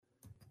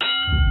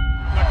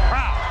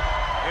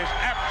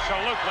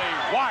absolutely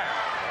wild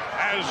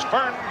as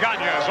Vern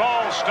Gagne's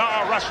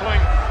All-Star Wrestling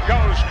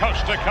goes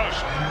coast to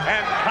coast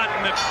and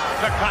continent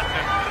to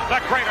continent. The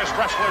greatest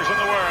wrestlers in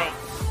the world.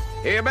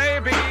 He may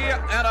be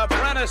an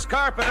apprentice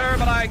carpenter,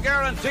 but I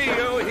guarantee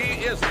you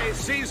he is a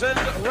seasoned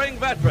ring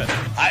veteran.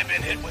 I've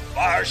been hit with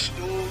bar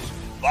stools,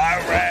 bar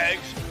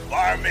rags,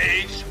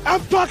 barmaids.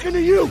 I'm talking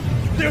to you.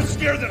 They're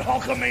scared that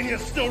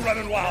Hulkamania's still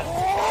running wild.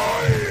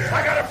 Oh, yeah.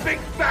 I got a big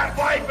fat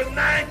wife and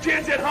 9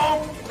 kids at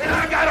home, and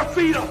I gotta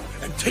feed them.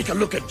 And take a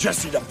look at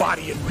Jesse the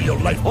Body in real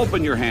life.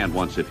 Open your hand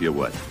once, if you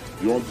would.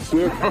 You want the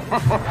stick?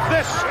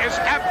 This is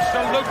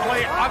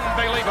absolutely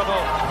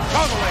unbelievable.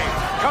 Totally,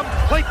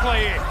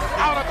 completely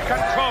out of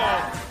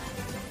control.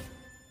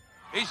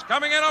 He's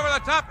coming in over the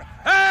top.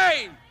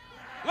 Hey!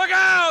 Look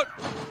out!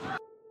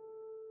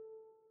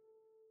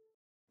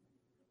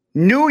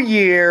 New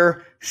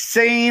year,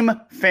 same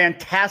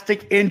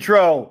fantastic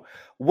intro.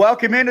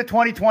 Welcome into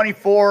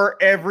 2024,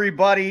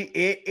 everybody.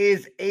 It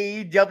is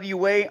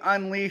AWA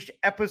Unleashed,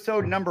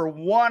 episode number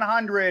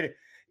 100.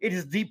 It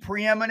is the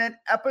preeminent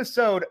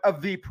episode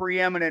of the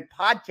preeminent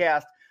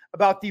podcast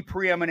about the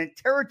preeminent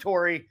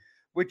territory,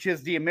 which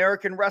is the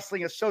American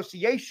Wrestling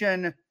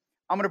Association.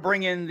 I'm going to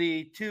bring in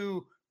the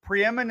two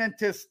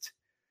preeminentist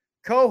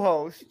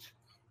co-hosts.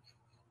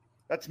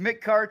 That's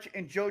Mick Karch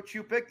and Joe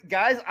Chupik.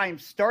 Guys, I'm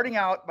starting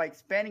out by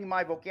expanding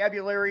my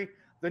vocabulary.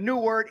 The new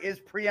word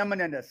is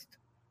preeminentist.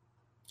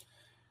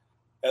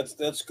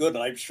 That's good.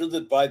 And I'm sure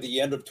that by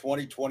the end of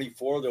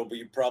 2024, there'll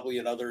be probably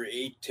another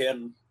 8,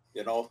 10,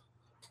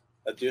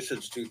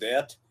 additions to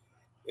that.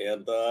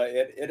 And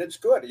it's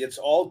good. It's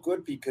all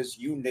good because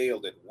you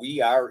nailed it.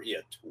 We are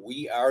it.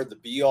 We are the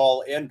be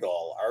all end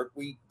all. Aren't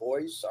we,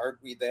 boys?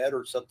 Aren't we that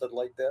or something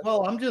like that?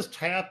 Well, I'm just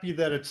happy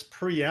that it's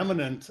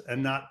preeminent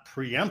and not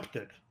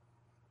preempted.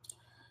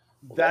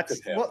 That's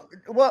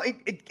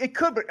it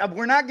could, but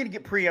we're not going to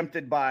get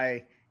preempted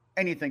by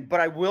anything. But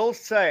I will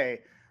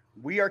say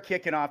we are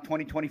kicking off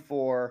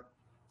 2024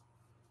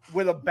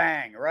 with a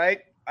bang,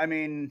 right? I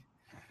mean,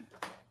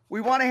 we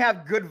want to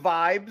have good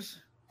vibes.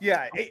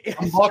 Yeah,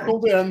 I'm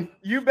buckled in.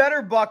 You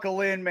better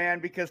buckle in,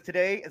 man, because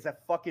today is a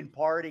fucking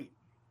party,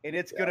 and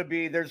it's going to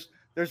be. There's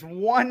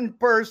one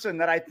person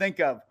that I think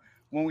of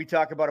when we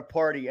talk about a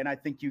party, and I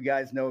think you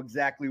guys know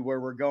exactly where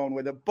we're going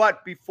with it.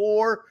 But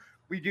before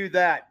we do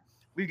that,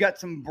 we've got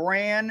some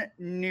brand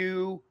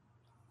new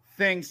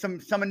things,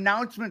 some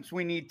announcements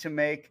we need to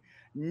make.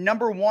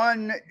 Number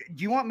one,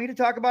 do you want me to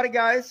talk about it,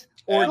 guys?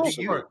 Or do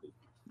you?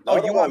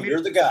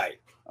 You're the guy.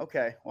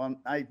 Okay. Well,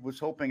 I was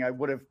hoping I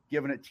would have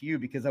given it to you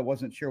because I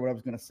wasn't sure what I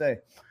was going to say.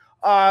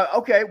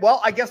 Okay. Well,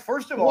 I guess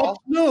first of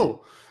all,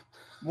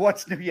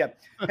 what's new? Yeah.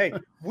 Hey,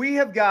 we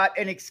have got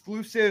an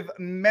exclusive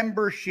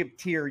membership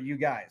tier, you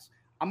guys.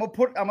 I'm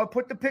gonna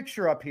put the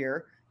picture up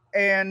here.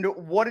 And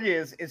what it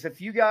is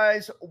if you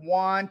guys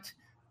want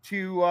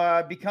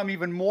to become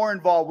even more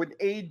involved with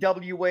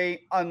AWA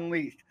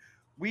Unleashed,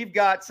 we've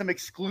got some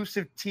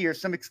exclusive tiers,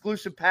 some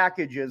exclusive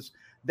packages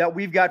that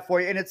we've got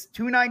for you. And it's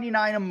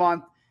 $2.99 a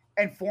month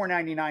and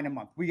 $4.99 a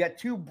month. We got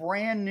two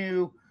brand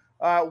new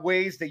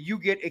ways that you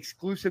get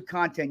exclusive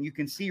content. You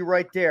can see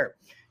right there.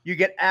 You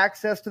get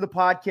access to the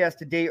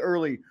podcast a day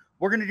early.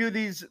 We're going to do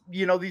these,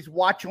 these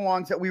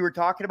watch-alongs that we were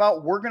talking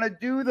about. We're going to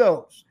do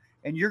those.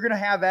 And you're going to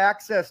have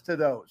access to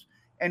those.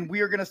 And we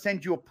are going to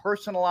send you a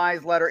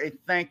personalized letter, a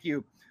thank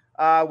you,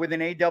 with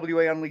an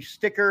AWA Unleashed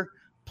sticker.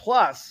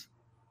 Plus,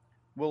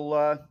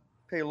 we'll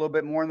pay a little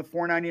bit more in the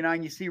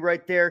 $4.99 you see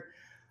right there.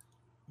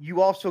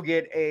 You also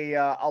get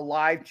a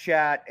live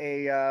chat,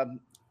 a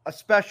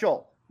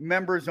special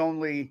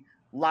members-only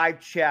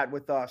live chat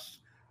with us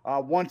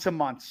once a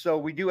month. So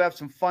we do have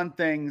some fun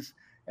things,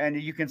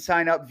 and you can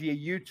sign up via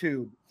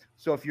YouTube.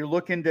 So if you're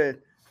looking to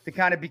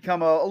kind of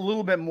become a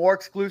little bit more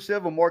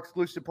exclusive, a more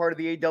exclusive part of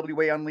the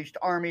AWA Unleashed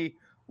Army,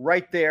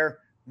 right there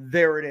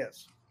it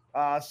is.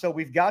 So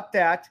we've got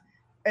that.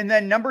 And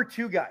then number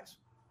two, guys,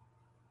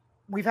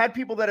 we've had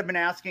people that have been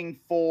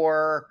asking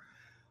for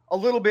a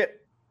little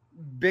bit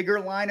bigger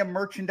line of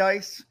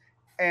merchandise.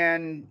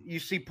 And you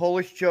see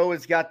Polish Joe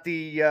has got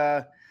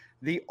the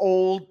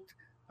old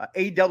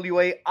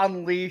AWA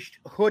Unleashed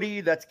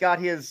hoodie that's got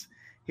his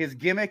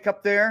gimmick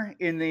up there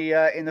in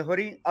the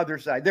hoodie. Other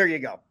side. There you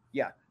go.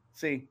 Yeah.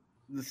 See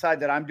the side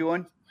that I'm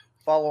doing.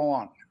 Follow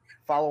along.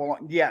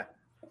 Yeah.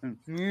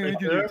 You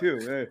do it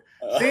too.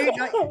 See,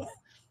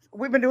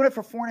 we've been doing it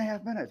for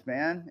 4.5 minutes,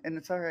 man, and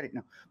it's already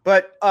no.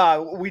 But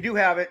we do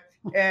have it,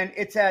 and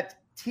it's at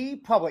T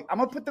Public. I'm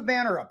gonna put the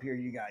banner up here,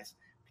 you guys,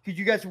 because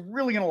you guys are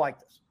really gonna like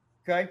this.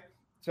 Okay,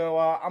 so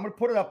I'm gonna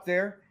put it up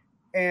there,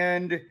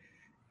 and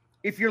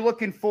if you're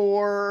looking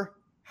for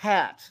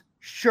hats,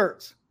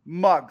 shirts,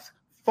 mugs,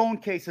 phone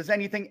cases,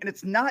 anything, and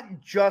it's not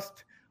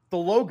just the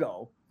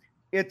logo.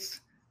 It's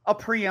a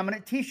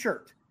preeminent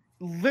t-shirt.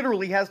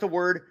 Literally has the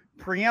word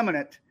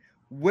preeminent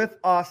with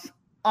us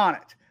on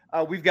it.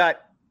 We've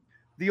got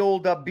the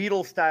old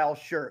Beatles style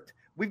shirt.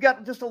 We've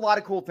got just a lot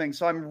of cool things.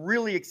 So I'm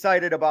really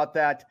excited about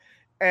that.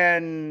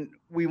 And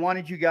we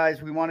wanted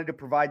to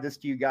provide this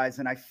to you guys.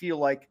 And I feel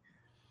like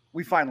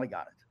we finally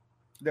got it.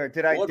 There,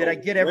 did I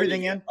get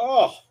everything in?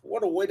 Oh,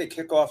 what a way to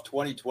kick off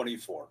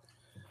 2024.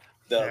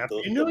 The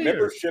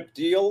membership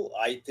deal,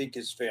 I think,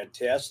 is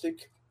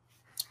fantastic.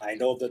 I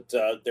know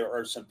that there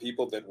are some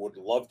people that would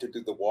love to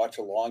do the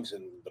watch-alongs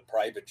and the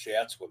private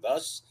chats with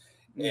us.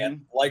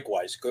 And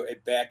likewise, go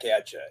back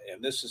at you.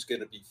 And this is going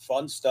to be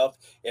fun stuff.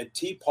 And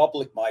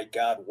TeePublic, my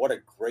God, what a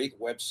great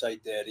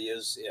website that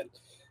is. And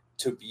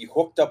to be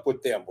hooked up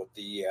with them with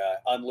the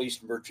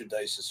Unleashed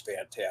merchandise is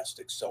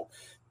fantastic. So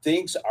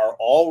things are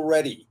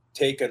already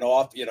taken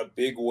off in a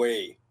big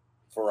way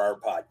for our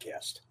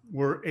podcast.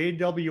 We're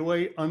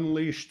AWA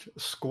Unleashed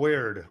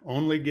squared,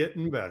 only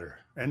getting better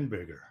and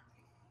bigger.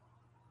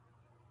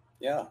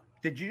 Yeah.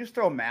 Did you just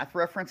throw a math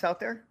reference out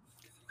there?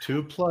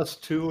 2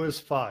 + 2 is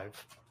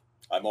 5.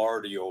 I'm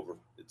already over.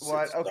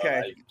 What?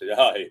 Okay.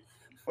 All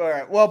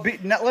right. Well,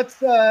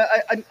 let's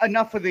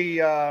enough of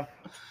the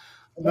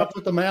enough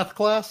with the math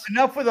class.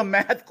 Enough with the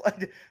math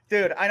class,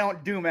 dude. I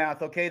don't do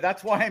math. Okay,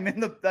 that's why I'm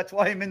in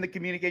the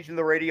communication,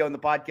 the radio, and the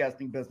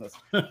podcasting business.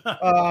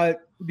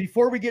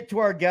 Before we get to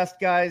our guest,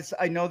 guys,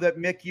 I know that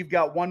Mick, you've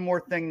got one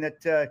more thing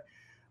that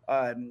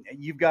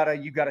you've got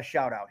a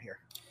shout out here.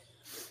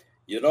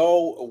 You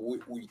know,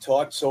 we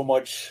talked so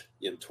much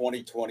in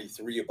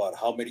 2023 about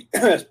how many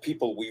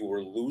people we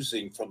were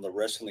losing from the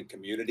wrestling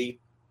community.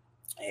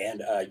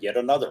 And yet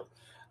another.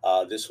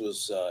 This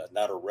was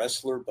not a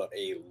wrestler, but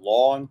a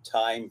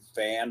longtime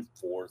fan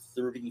for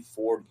 30,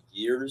 40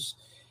 years.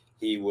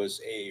 He was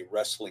a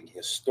wrestling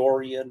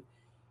historian.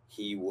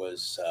 He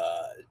was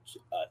a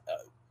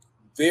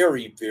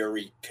very,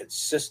 very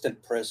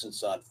consistent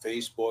presence on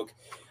Facebook.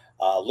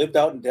 Lived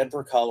out in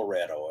Denver,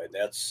 Colorado, and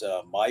that's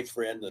my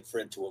friend, a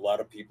friend to a lot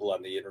of people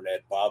on the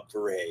internet, Bob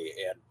Verhey.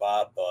 And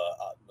Bob,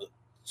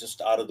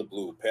 just out of the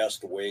blue,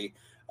 passed away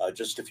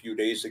just a few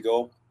days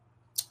ago.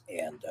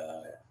 And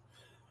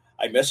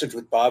I messaged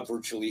with Bob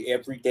virtually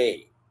every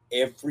day,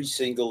 every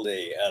single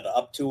day, and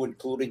up to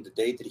including the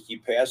day that he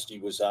passed, he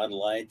was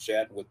online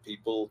chatting with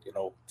people, you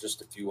know,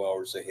 just a few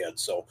hours ahead.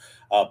 So,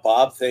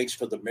 Bob, thanks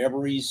for the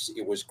memories.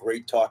 It was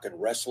great talking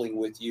wrestling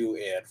with you,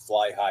 and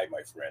fly high,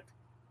 my friend.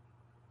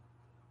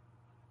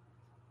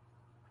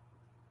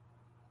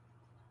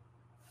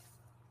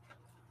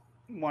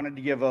 Wanted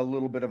to give a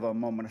little bit of a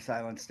moment of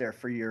silence there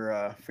for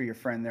your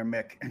friend there,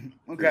 Mick.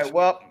 Okay,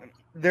 well,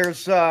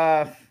 there's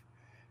I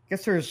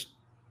guess there's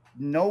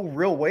no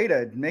real way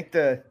to make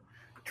the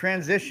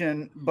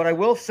transition, but I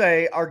will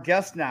say our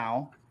guest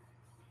now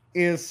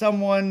is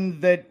someone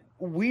that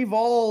we've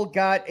all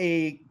got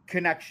a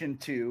connection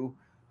to.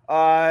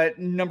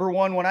 Number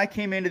one, when I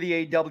came into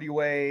the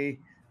AWA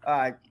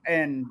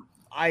and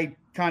I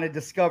kind of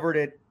discovered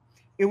it,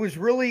 it was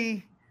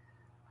really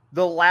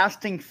the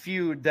lasting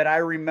feud that I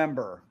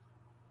remember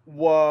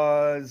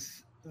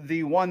was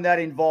the one that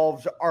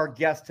involves our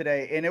guest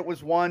today. And it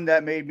was one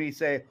that made me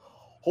say,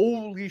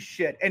 holy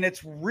shit. And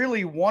it's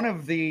really one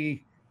of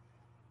the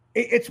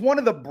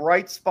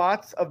bright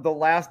spots of the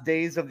last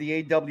days of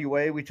the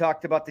AWA. We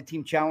talked about the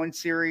Team Challenge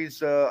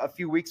Series a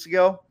few weeks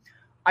ago.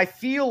 I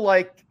feel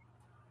like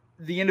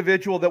the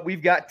individual that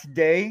we've got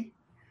today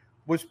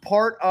was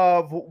part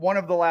of one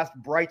of the last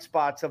bright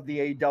spots of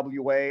the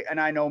AWA. And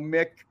I know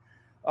Mick,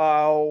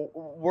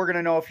 we're going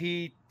to know if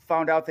he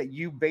found out that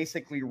you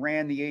basically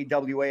ran the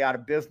AWA out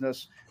of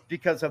business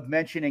because of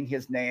mentioning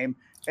his name.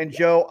 And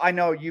Joe, I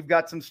know you've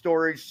got some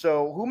stories.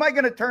 So who am I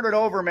going to turn it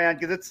over, man?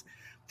 Because it's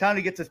time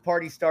to get this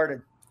party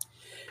started.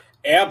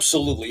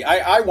 Absolutely.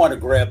 I want to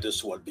grab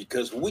this one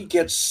because we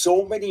get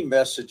so many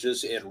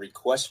messages and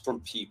requests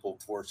from people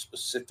for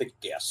specific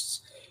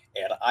guests.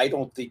 And I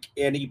don't think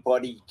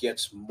anybody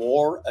gets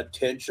more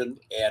attention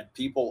and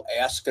people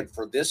asking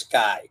for this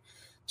guy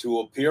to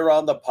appear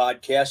on the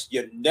podcast.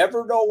 You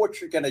never know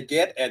what you're going to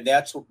get, and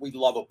that's what we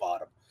love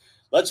about him.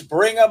 Let's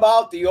bring him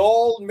out, the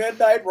old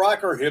Midnight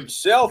Rocker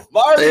himself,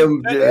 Marty.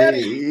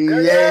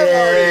 MJ,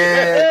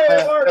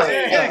 yeah.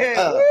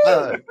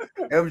 Marty.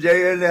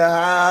 MJ in the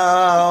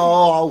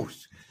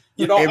house.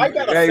 You know, I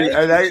got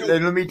to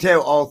let me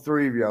tell all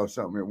three of y'all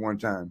something at one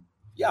time.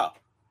 Yeah.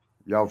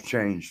 Y'all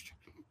changed.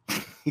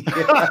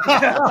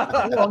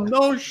 Well,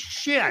 no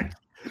shit.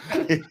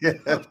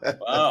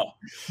 Wow,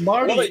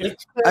 Marty.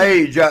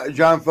 Hey,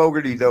 John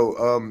Fogerty, though,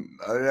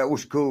 that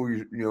was cool.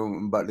 You know,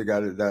 about the guy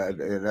that died,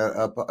 and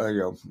you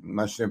know,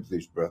 my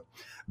sympathies, bro.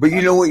 But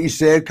you know what you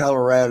said,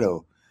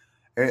 Colorado.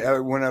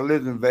 When I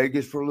lived in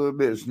Vegas for a little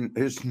bit,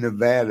 it's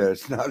Nevada.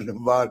 It's not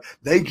Nevada.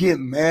 They get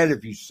mad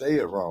if you say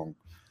it wrong.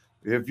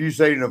 If you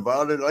say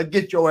Nevada, like,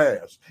 get your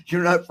ass.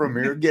 You're not from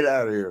here. Get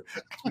out of here.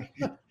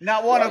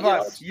 Not one of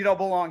us. You don't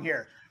belong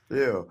here.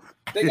 Yeah.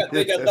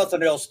 They got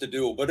nothing else to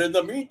do. But in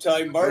the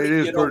meantime, Marty, it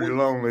is pretty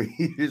lonely.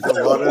 It's a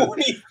lot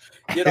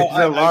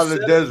of,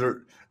 of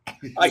desert.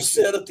 I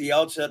said at the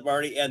outset,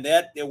 Marty, and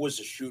that it was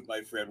a shoot,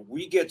 my friend.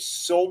 We get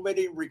so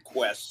many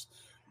requests.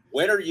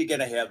 When are you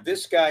going to have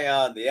this guy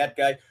on, that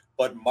guy?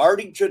 But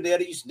Marty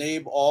Jannetty's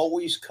name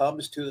always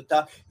comes to the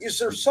top. Is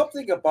there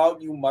something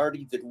about you,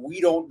 Marty, that we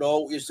don't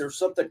know? Is there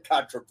something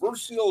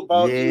controversial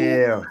about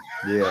you?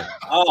 Yeah.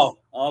 Oh,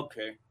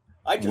 okay.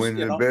 When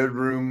the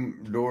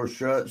bedroom door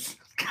shuts.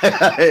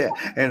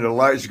 and the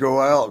lights go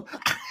out.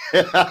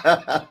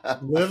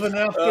 Living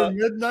after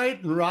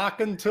midnight and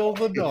rocking till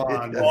the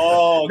dawn.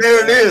 Oh,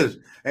 there it is,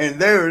 and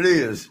there it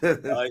is.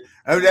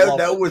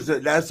 That was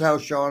that's how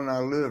Sean and I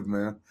lived,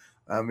 man.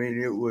 I mean,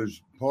 it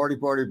was party,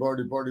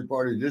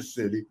 this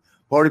city,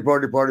 party,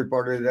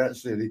 that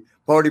city,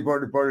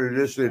 party,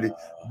 this city.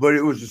 But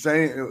it was the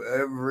same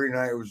every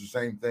night. It was the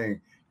same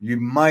thing. You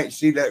might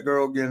see that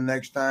girl again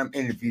next time,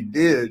 and if you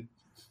did,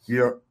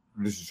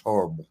 this is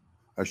horrible.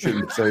 I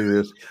shouldn't say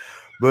this,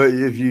 but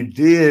if you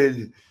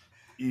did,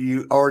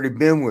 you already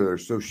been with her,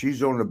 so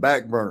she's on the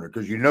back burner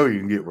because you know you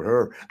can get with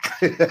her.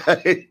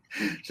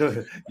 So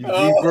you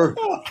keep her.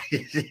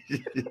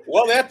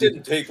 Well, that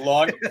didn't take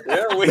long.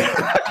 There we go.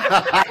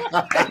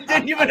 I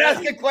didn't even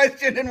ask a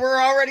question, and we're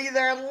already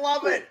there. I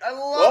love it. I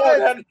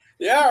love it.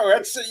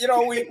 That's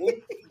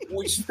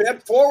we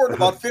sped forward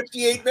about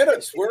 58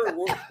 minutes.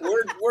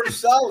 We're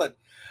solid.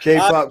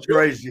 K-pop's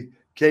crazy.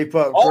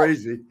 K-pop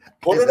crazy.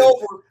 Put it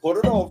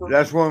over.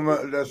 That's my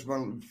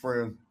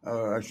friend.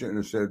 I shouldn't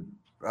have said.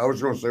 I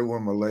was going to say one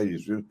of my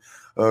ladies. She's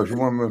one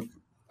of my,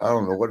 I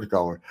don't know what to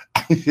call her,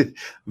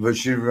 but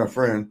she's my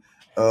friend.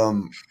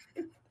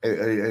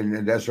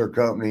 And that's her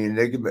company, and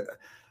they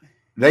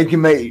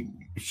can make.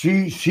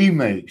 She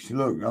makes.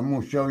 Look, I'm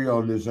going to show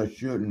y'all this. I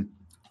shouldn't,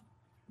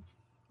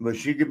 but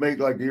she can make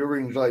like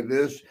earrings like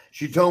this.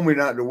 She told me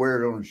not to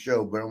wear it on the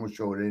show, but I'm going to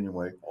show it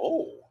anyway.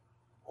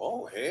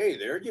 Oh, hey,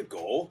 there you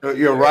go.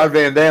 Rod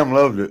Van Dam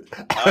loved it.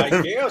 I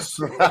guess.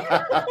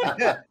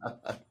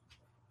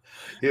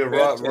 Yeah,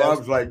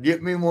 Rob's like,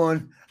 get me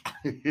one.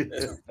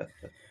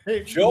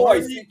 Hey, Joe,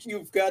 Marty, I think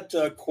you've got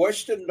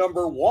question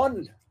number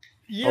 1.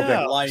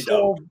 Yeah, lined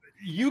so up.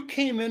 You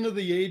came into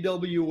the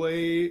AWA.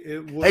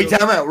 Hey,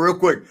 time out real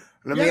quick.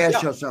 Let me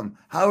ask y'all something.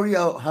 How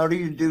do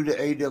you do the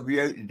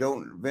AWA?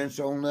 Don't Vince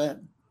own that?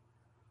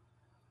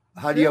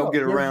 How do y'all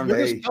get around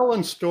the just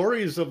telling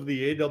stories of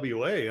the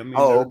AWA. I mean,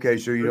 okay,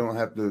 so you don't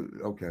have to.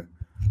 Okay.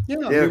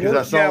 Yeah, because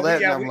I saw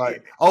that and I'm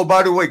like, oh,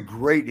 by the way,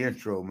 great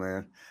intro,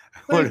 man.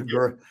 What a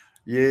great.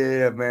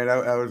 Yeah, man.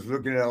 I was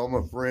looking at all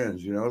my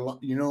friends. You know,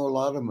 a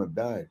lot of them have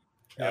died.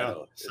 Yeah,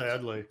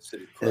 sadly.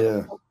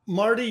 Yeah.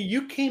 Marty,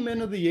 you came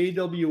into the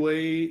AWA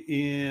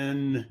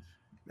in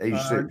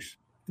 86.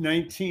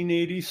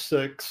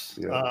 1986.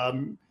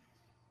 Yeah.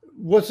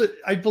 Was it?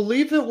 I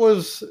believe it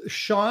was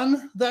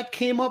Sean that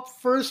came up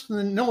first.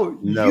 And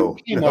you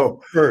came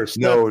up first.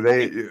 No,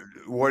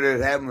 what had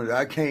happened was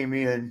I came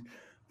in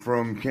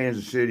from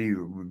Kansas City,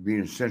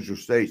 being Central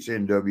States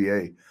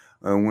NWA.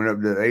 I went up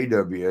to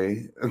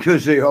AWA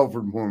because they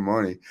offered more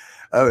money.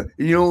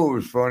 You know what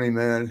was funny,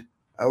 man?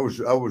 I was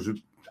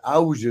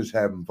just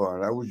having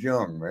fun. I was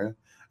young, man.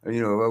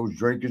 You know, I was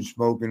drinking,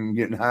 smoking,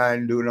 getting high,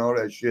 and doing all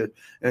that shit,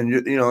 and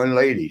and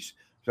ladies.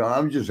 So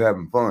I'm just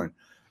having fun.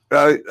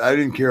 I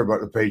didn't care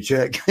about the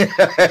paycheck.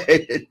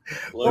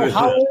 Well,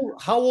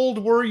 how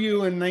old were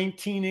you in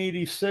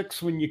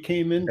 1986 when you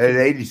came in? At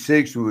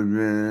 86 would have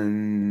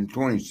been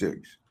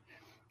 26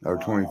 or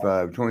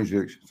 25,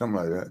 26, something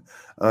like that.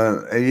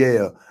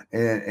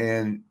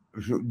 And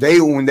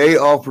when they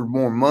offered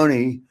more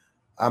money,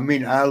 I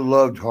mean, I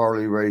loved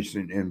Harley Race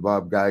and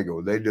Bob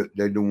Geigo.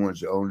 They're the ones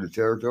that own the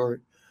territory.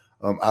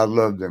 I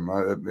love them.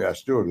 I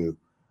still do.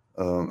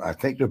 I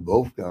think they're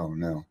both gone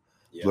now.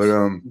 Yes. But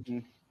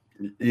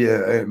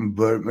yeah,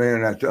 but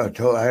man, I had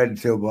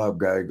to tell Bob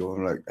Geigo,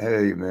 I'm like,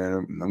 hey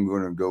man, I'm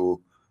going to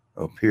go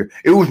up here.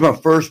 It was my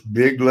first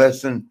big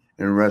lesson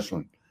in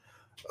wrestling.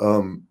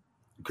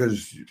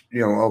 Because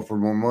offered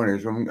more money,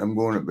 so I'm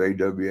going up to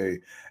AWA,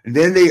 and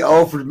then they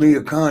offered me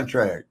a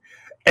contract,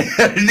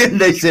 and then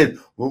they said,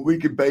 "Well, we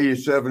can pay you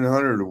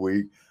 $700 a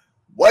week."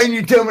 Why didn't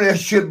you tell me that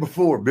shit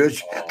before,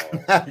 bitch?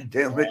 God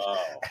damn it! Wow.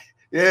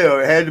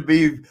 Yeah, it had to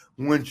be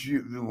once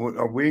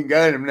we ain't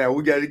got him now.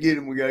 We got to get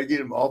him. We got to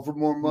get him. Offer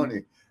more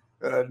money.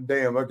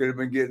 Damn, I could have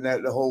been getting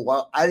that the whole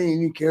while. I didn't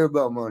even care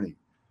about money.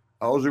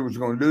 All it was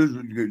going to do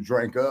is get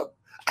drank up.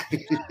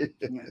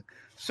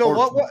 So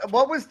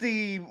what was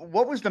the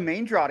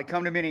main draw to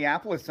come to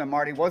Minneapolis then,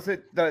 Marty? Was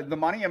it the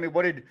money? I mean,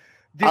 what did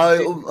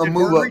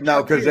move up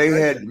now because they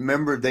had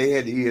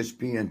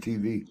ESPN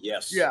TV.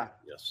 Yes. Yeah.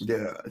 Yes.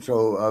 Yeah.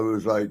 So I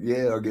was like,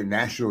 yeah, I'll get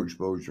national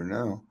exposure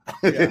now.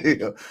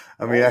 Yeah.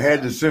 I mean, I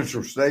had the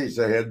Central States.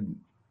 I had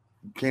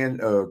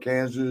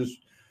Kansas,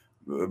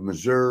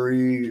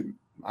 Missouri,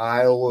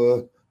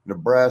 Iowa,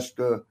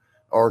 Nebraska,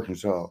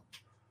 Arkansas.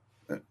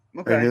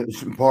 Okay. And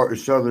it's part of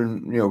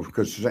Southern,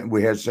 because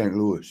we had St.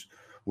 Louis,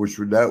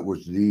 that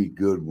was the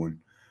good one.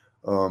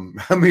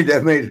 I mean,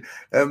 that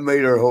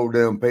made our whole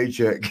damn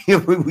paycheck.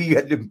 We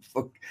got to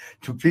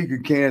Topeka,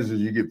 Kansas,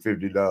 you get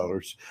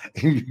 $50,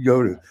 and you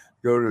go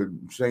to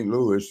St.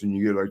 Louis and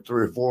you get like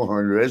 $300 or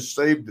 $400. That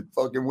saved the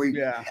fucking week.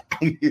 Yeah.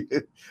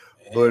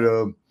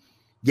 But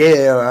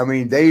yeah, I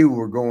mean, they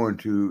were going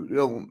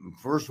to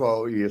first of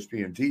all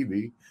ESPN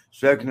TV.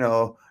 Second of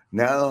all,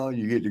 now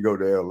you get to go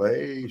to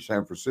LA,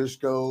 San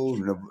Francisco,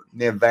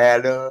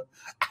 Nevada.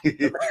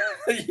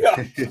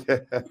 Yeah.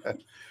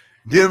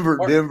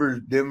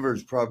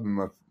 Denver's probably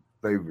my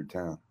favorite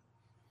town.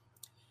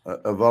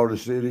 of all the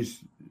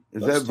cities.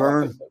 Is Let's that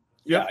Vern?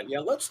 Yeah.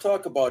 Let's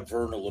talk about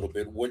Vern a little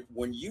bit.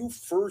 When you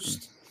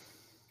first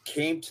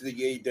came to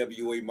the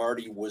AWA,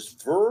 Marty, was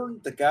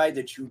Vern the guy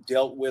that you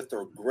dealt with,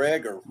 or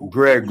Greg, or who?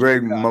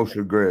 Greg,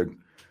 mostly Greg.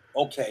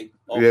 Okay.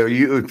 Yeah,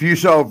 if you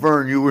saw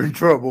Vern, you were in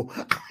trouble.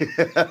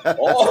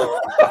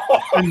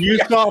 And you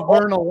saw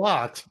Vern a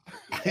lot.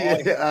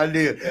 Yeah, I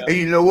did. Yeah. And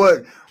you know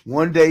what?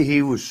 One day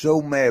he was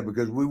so mad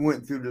because we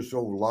went through this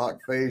old lock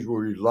phase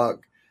where you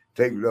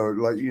take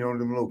like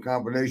them little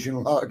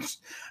combination locks.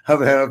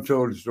 I've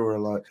told the story a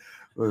lot.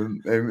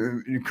 And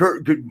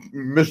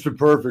Mr.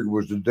 Perfect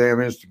was the damn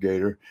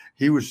instigator.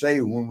 He would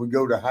say when we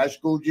go to high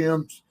school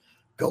gyms,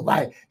 go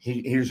by.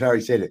 Here's how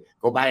he said it: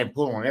 go by and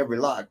pull on every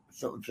lock.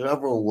 So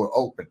several were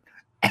open,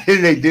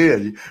 and they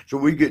did. So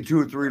we get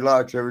 2 or 3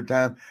 locks every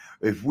time.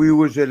 If we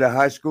was at a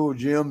high school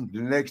gym,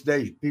 the next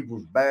day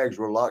people's bags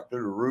were locked to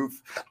the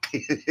roof.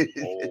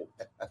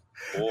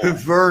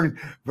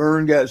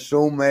 Vern got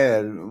so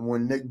mad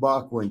when Nick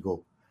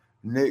Bockwinkel.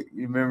 You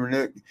remember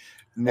Nick?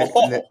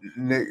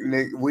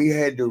 Nick, we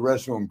had to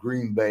wrestle in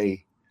Green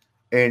Bay,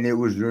 and it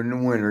was during the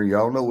winter.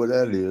 Y'all know what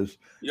that is.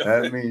 Yeah.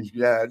 That means,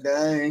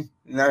 dang,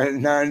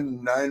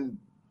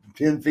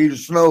 10 feet of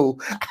snow.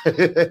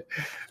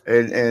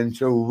 and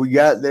so we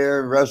got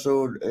there and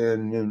wrestled,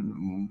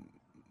 and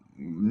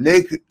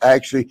Nick,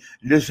 actually,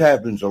 this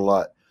happens a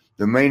lot.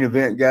 The main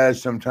event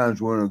guys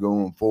sometimes want to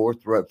go on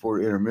 4th right before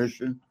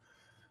intermission,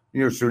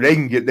 so they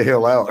can get the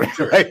hell out.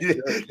 Right?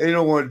 They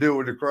don't want to deal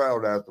with the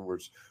crowd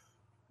afterwards.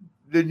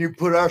 Then you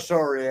put our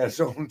sorry ass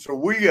on, so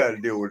we got to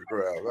deal with the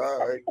crowd. All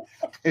right.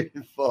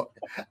 Fuck.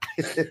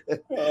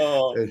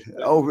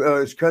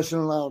 It's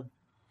cussing loud.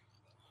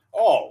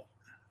 Oh.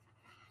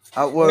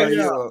 Fuck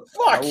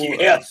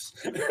yes.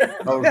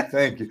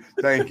 Thank you.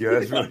 Thank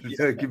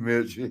you,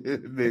 Mitch.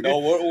 No,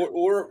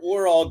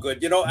 we're all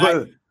good. Go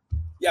ahead.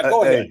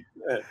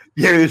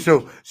 Yeah,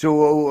 so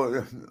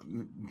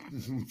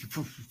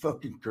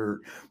fucking Kurt,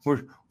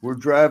 we're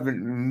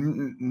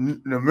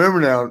driving.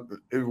 Remember now,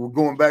 we're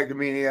going back to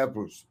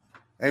Minneapolis,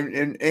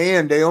 and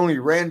they only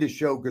ran the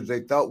show because they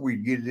thought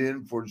we'd get it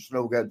in before the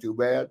snow got too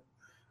bad,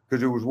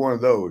 because it was one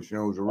of those. It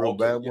was a real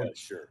bad one. Yeah,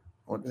 sure.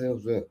 What the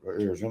hell's that right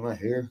here? Is that my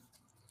hair?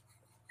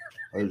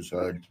 Other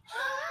side.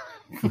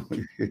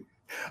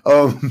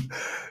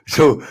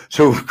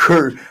 So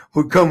Kurt,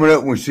 we're coming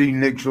up and we see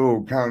Nick's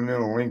little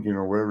Continental Lincoln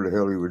or whatever the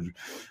hell he was,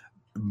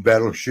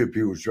 battleship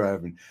he was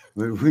driving.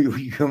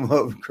 We come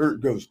up and Kurt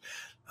goes,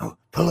 "Oh,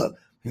 pull up.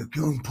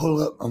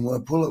 Pull up. I'm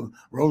going to pull up.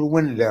 Roll the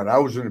window down." I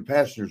was in the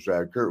passenger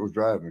side. Kurt was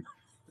driving.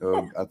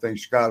 I think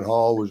Scott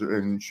Hall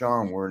and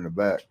Sean were in the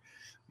back.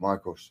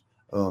 Michaels.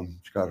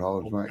 Scott Hall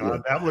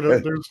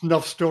is there's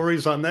enough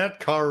stories on that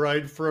car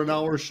ride for an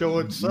hour show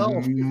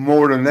itself.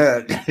 More than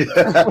that.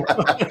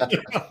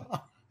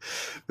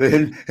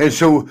 And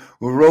so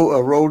I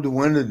rolled the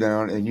window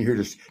down, and you hear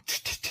this.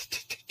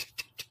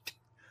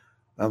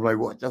 I'm like,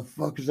 "What the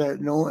fuck is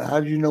that? No, how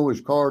did you know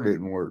his car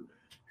didn't work?"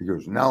 He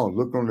goes, "No,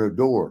 look on the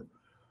door."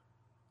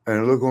 And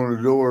I look on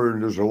the door,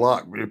 and there's a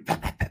lock.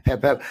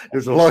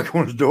 There's a lock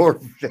on the door.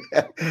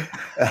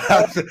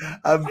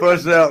 I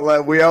bust out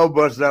laughing. We all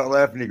bust out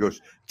laughing. He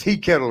goes, "Tea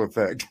kettle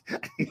effect."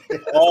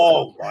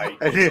 Oh, right.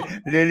 And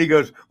then he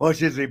goes, "Watch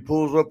this." He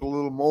pulls up a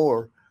little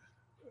more.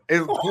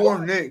 And poor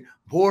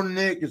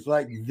Nick is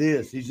like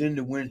this. He's in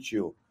the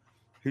windshield.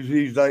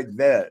 He's like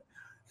that.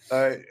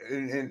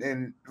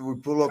 And we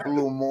pull up a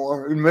little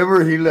more.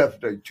 Remember, he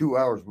left like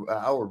an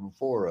hour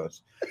before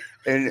us.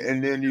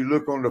 And then you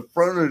look on the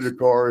front of the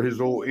car, his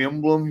old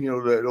emblem,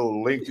 that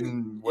old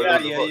Lincoln.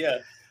 Whatever. Yeah.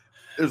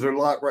 There's a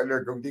lock right there.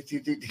 And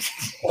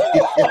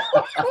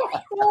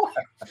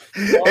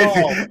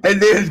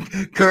then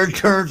Kurt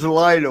turns the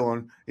light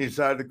on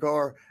inside the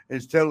car and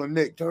is telling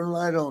Nick, "Turn the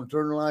light on,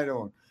 turn the light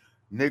on."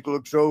 Nick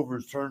looks over,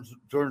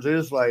 turns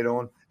his light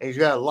on, and he's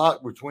got a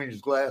lock between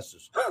his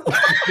glasses.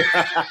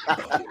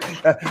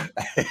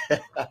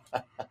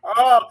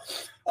 Oh,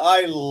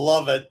 I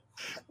love it.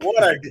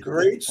 What a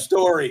great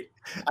story.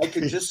 I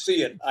could just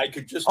see it.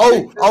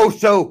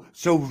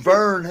 So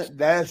Vern,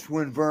 that's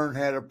when Vern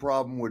had a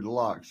problem with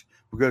locks,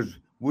 because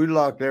we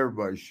locked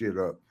everybody's shit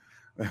up.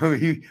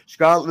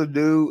 Scott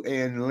Ledoux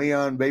and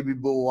Leon Baby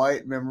Bull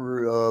White,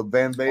 remember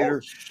Van Vader?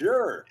 Oh,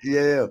 sure.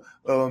 Yeah.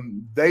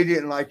 They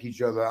didn't like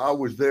each other. I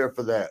was there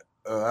for that.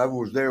 I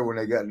was there when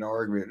they got in an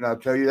argument. And I'll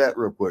tell you that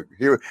real quick.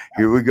 Here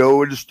we go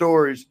with the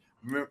stories.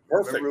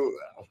 Perfect.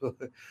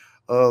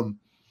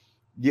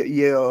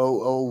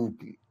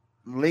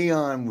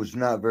 Leon was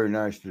not very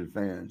nice to the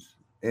fans.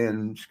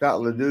 And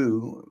Scott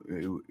Ledoux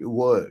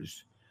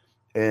was.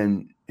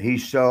 And he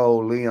saw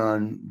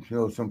Leon,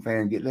 some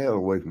fan, "Get the hell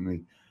away from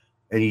me."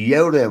 And he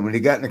yelled at him. When he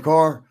got in the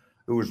car,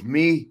 it was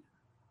me.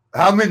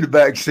 I'm in the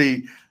back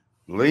seat.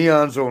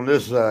 Leon's on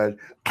this side.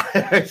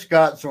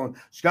 Scott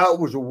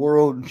was a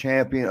world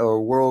champion or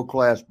a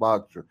world-class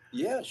boxer.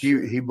 Yeah,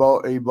 sure. He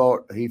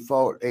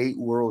fought 8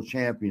 world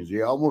champions.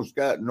 He almost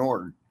got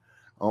Norton.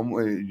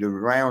 The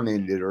round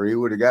ended, or he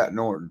would have got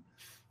Norton.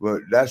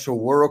 But that's a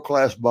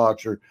world-class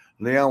boxer.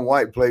 Leon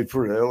White played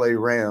for the LA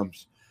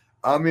Rams.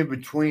 I'm in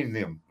between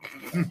them,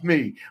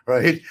 me,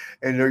 right?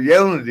 And they're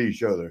yelling at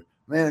each other.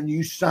 Man,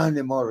 you signed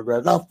them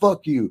autographs. Now,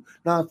 fuck you.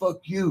 Now, fuck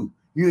you.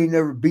 You ain't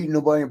never beaten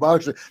nobody in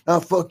boxing. Now,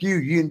 fuck you.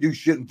 You didn't do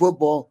shit in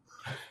football.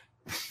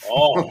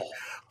 Oh.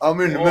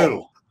 I'm in the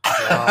middle.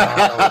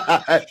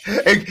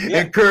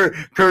 And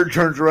Kurt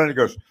turns around and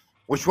goes,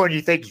 which one do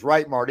you think is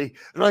right, Marty?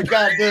 I'm like,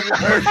 God damn it,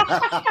 Kurt.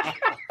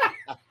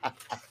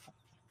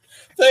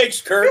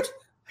 Thanks, Kurt.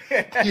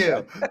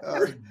 Yeah,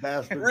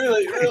 bastard.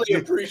 Really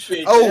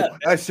appreciate that.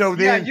 Oh, so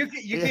then you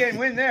can't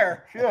win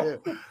there. Yeah.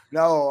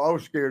 No, I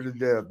was scared to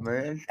death,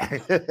 man.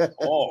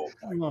 Oh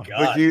my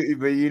God!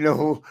 But you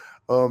know,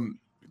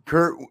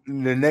 Kurt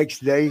the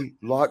next day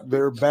locked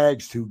their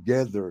bags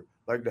together,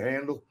 like the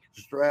handle,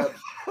 the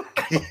straps,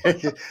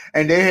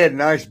 and they had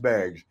nice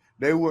bags.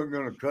 They weren't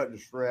going to cut the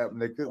strap,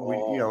 and they couldn't.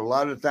 Oh. A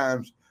lot of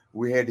times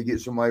we had to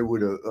get somebody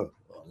with a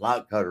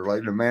lock cutter,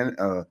 like the man.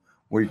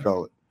 What do you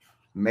call it?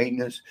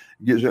 Maintenance,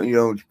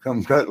 to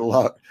come cut the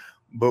lock,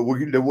 but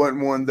there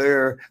wasn't one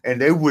there, and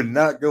they would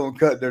not go and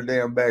cut their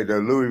damn bag. They're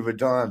Louis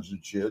Vuittons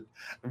and shit.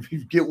 If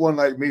you get one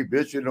like me,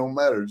 bitch, it don't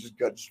matter. Just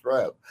cut the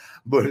strap.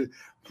 But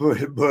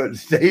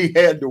they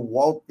had to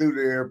walk through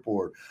the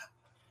airport.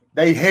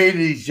 They hated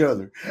each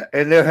other,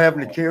 and they're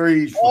having to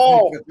carry each.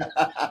 Oh,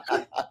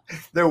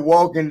 they're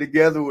walking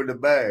together with a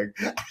bag.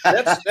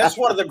 That's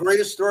one of the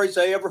greatest stories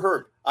I ever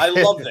heard. I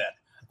love that.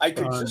 I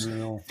could just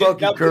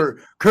fucking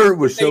Kurt. Kurt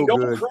was so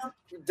good.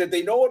 Did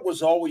they know it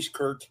was always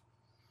Kurt?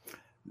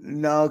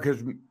 No,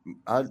 because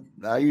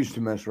I used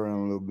to mess around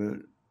a little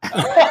bit.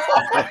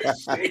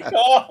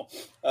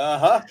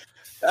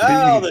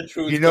 The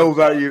truth. You know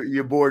about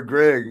your boy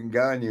Greg and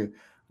Gagne.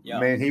 Yeah.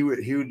 Man,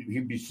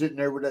 he'd be sitting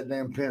there with that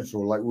damn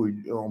pencil. Like we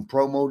on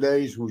promo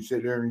days, we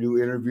sit there and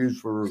do interviews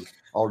for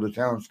all the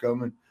talents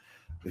coming.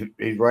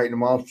 He's writing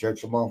them off,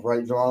 checks them off,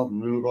 writes them off,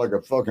 and you look like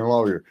a fucking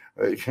lawyer.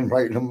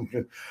 Writing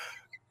them.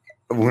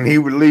 When he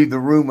would leave the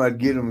room, I'd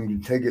get him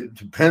and take it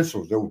to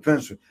pencils. There were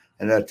pencils.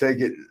 And I'd take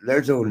it.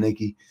 There's old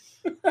Nicky.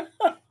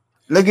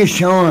 Look at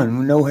Sean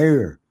with no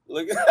hair.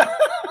 Look.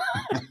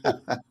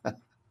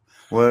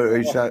 Well,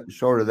 he's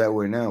sort of that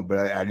way now,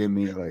 but I didn't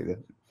mean it like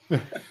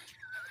that.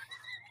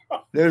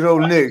 There's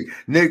old Nick.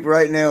 Nick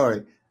right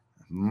now,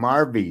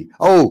 Marby.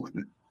 Oh,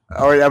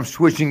 all right. I'm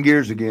switching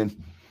gears again.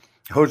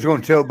 I was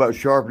going to tell about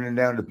sharpening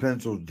down the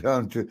pencils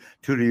down to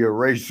the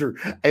eraser,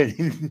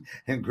 and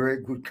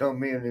Greg would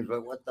come in and he's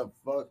like, "What the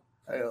fuck?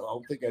 I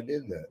don't think I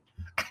did that."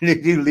 And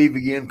then he'd leave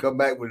again, come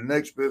back with the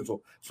next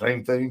pencil,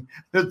 same thing.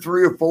 There's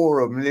 3 or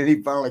 4 of them, and then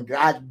he finally,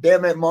 God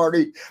damn it,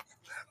 Marty!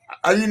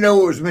 I didn't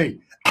know it was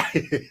me.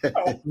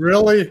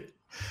 Really?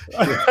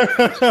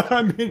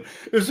 I mean,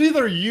 it's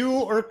either you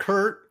or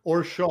Kurt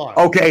or Sean.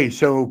 Okay,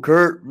 so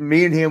Kurt,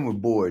 me and him were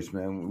boys,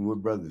 man. We're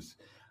brothers.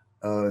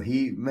 I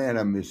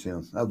miss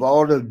him. Of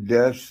all the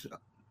deaths,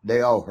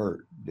 they all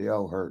hurt.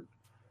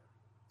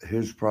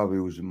 His probably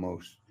was the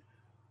most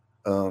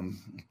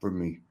for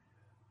me.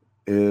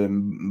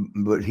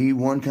 But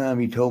one time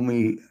he told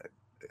me,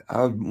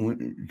 I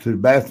went to the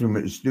bathroom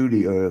at the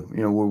studio,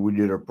 where we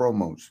did our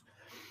promos.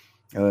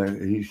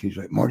 He's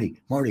like,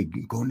 Marty,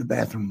 go in the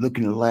bathroom, look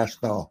in the last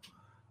stall.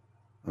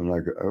 I'm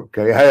like,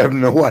 okay, I have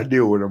no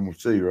idea what I'm going to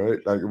see,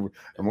 right? Like, am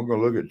I going to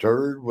look at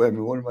turd? What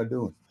am I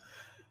doing?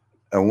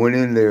 I went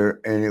in there,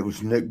 and it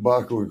was Nick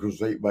Bockovic, was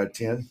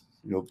 8x10,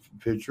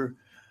 picture,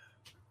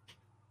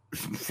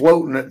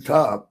 floating at the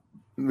top,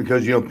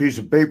 because, a piece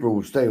of paper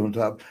will stay on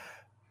top,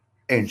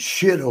 and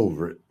shit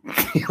over it.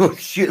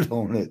 Shit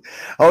on it.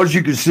 All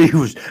you could see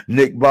was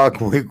Nick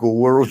Bockovic,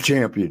 world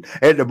champion.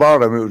 At the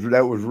bottom,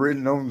 that was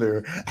written on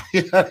there.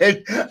 And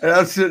I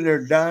was sitting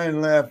there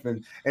dying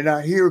laughing, and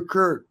I hear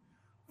Kurt,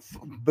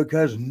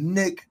 because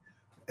Nick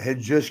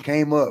had just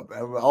came up,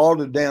 all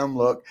the damn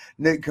luck.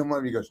 Nick come up,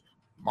 and he goes,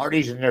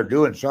 Marty's in there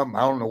doing something. I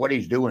don't know what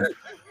he's doing.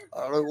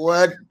 I'm like,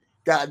 what?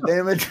 God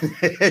damn it.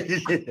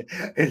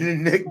 And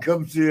then Nick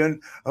comes in.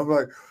 I'm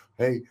like,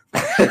 hey.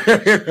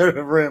 I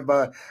ran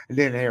by. And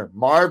then here,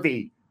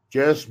 Marby.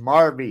 Just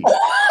Marby.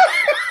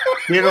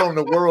 Hit on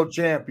the world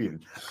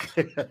champion.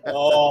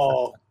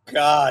 Oh,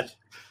 God.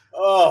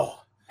 Oh.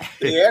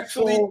 They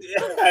actually,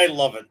 I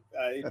love it.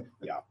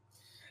 Yeah.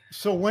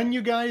 So when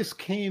you guys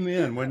came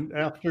in,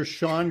 after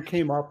Sean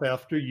came up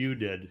after you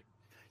did.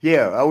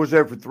 Yeah, I was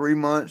there for 3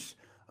 months.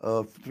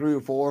 3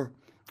 or 4,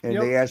 and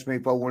they asked me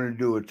if I wanted to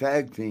do a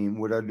tag team.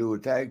 Would I do a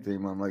tag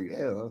team? I'm like,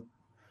 yeah.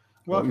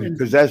 Well,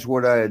 because that's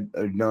what I had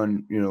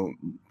done,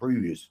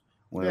 previous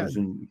when I was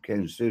in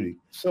Kansas City.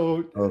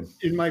 So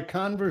in my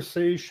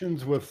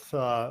conversations with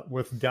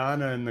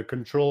Donna in the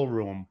control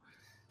room,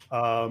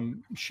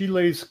 she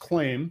lays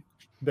claim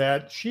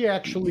that she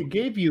actually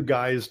gave you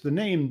guys the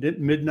name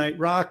Midnight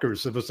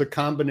Rockers. It was a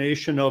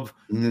combination of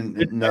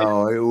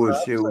no, it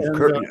was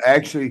Kurt.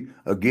 Actually,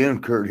 again,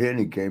 Kurt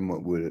Hennig came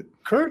up with it.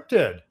 Kurt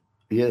did.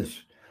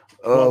 Yes.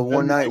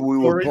 One night we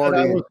were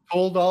partying. I was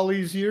told all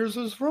these years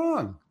is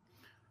wrong.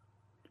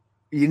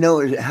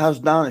 How's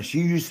Donna? She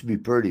used to be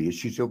pretty. Is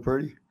she still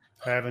pretty?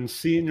 I haven't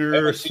seen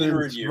her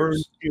since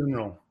Vern's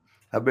funeral.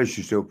 I bet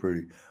she's still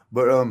pretty.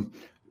 But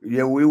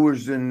Yeah, we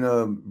was in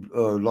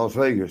Las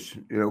Vegas,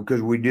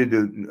 because we did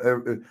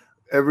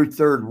every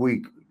third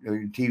week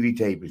TV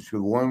tapings.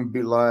 So one would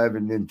be live,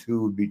 and then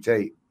two would be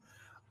taped.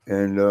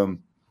 And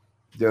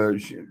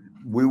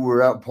we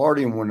were out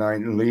partying one night,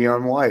 and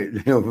Leon White,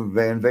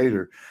 Van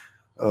Vader,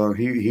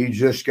 he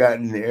just got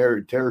in the air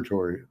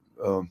territory,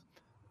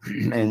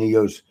 and he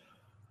goes,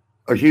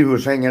 he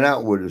was hanging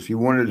out with us. He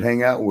wanted to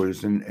hang out with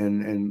us,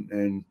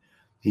 and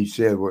he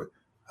said, "Well,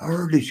 I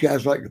heard these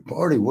guys like to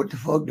party. What the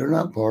fuck? They're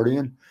not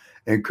partying."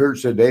 And Kurt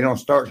said, "They don't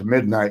start till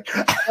midnight."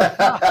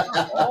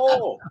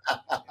 Oh.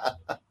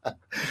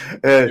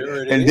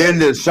 And then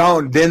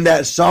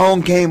that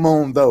song came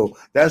on, though.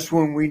 That's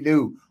when we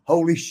knew,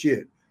 holy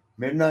shit,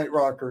 Midnight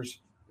Rockers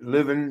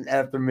living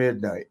after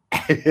midnight.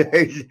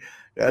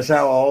 That's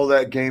how all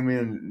that came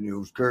in. It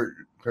was Kurt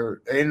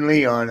and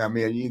Leon. I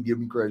mean, you give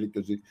him credit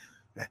because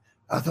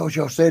I thought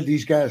y'all said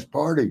these guys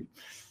partied.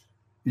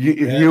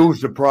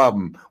 Here's the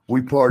problem.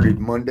 We partied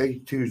Monday,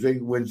 Tuesday,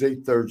 Wednesday,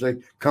 Thursday.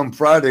 Come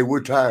Friday, we're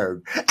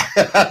tired.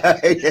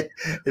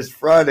 It's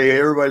Friday.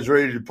 Everybody's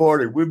ready to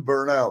party. We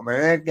burn out,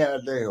 man.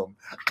 Goddamn.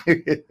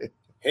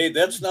 Hey,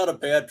 that's not a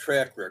bad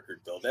track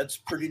record, though. That's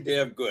pretty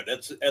damn good.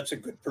 That's a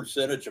good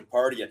percentage of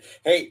partying.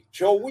 Hey,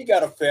 Joe, we got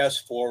to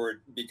fast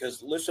forward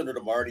because listen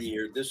to Marty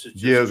here. This is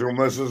just it'll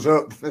mess us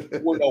up.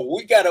 Well, no,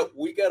 we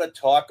gotta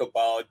talk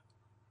about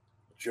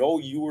Joe.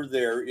 You were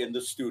there in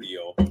the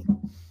studio.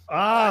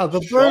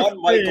 The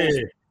Shawn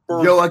birthday.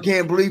 Joe, I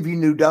can't believe you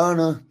knew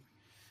Donna.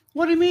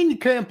 What do you mean you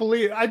can't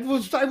believe it? I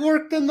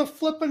worked in the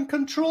flipping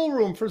control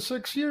room for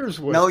 6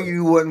 years with No, her.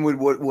 you wasn't with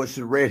what's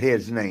the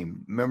redhead's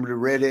name? Remember the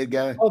redhead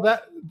guy? Oh,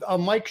 that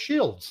Mike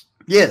Shields.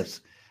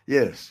 Yes.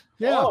 Yeah.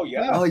 Oh,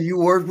 yeah. Oh, you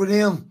worked with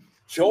him?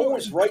 Joe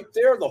was right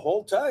there the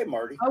whole time,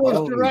 Marty. I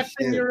was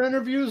directing your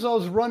interviews. I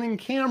was running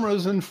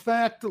cameras. In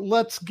fact,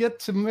 let's get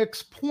to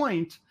Mick's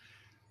point.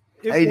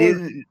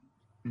 Didn't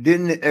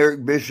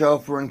Eric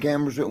Bischoff run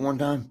cameras at one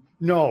time?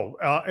 No,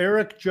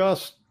 Eric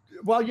just,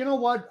 well, you know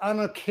what?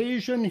 On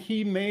occasion,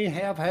 he may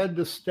have had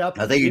to step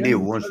I think he in did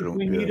once in a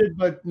we while. needed,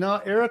 but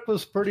no, Eric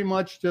was pretty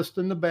much just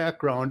in the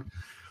background.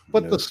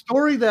 But the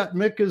story that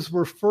Mick is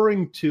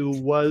referring to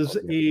was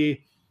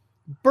a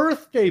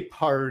birthday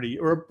party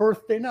or a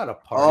birthday, not a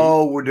party.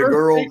 Oh, with the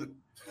girl.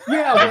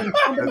 Yeah, when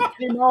somebody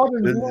came out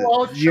and blew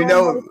out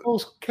Shawn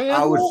Michaels'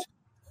 candle.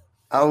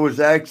 I was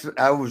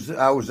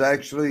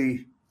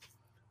actually.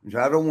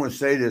 I don't want to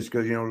say this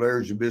because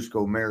Larry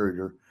Zbyszko married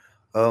her,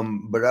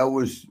 but I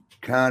was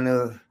kind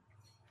of,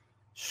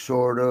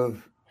 sort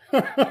of,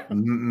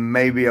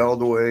 maybe all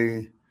the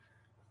way.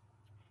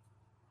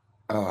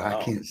 Oh, I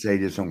can't say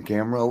this on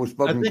camera. I was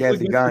fucking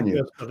Kathy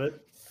Gagne.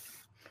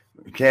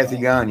 Kathy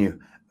Gagne,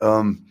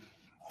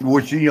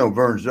 which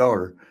Vern's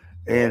daughter,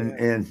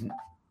 and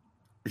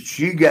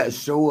she got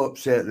so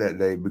upset that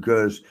day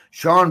because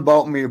Shawn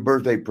bought me a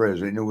birthday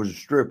present and it was a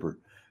stripper,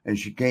 and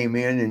she came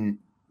in and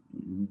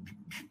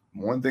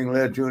one thing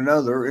led to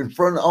another in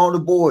front of all the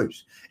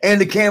boys, and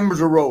the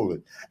cameras are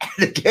rolling. And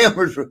the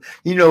cameras were,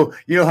 you know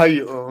how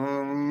you.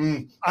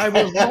 I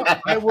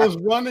was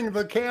running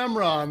the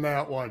camera on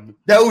that one.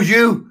 That was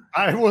you.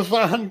 I was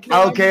on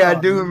camera. Okay, I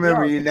do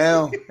remember you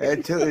now.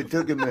 It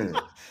took a minute.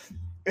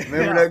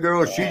 Remember that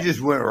girl? She just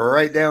went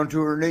right down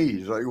to her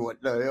knees. Like,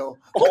 what the hell?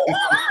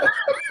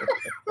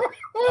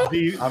 I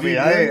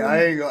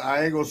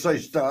ain't gonna say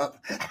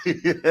stop.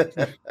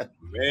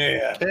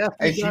 Man,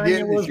 Kathy she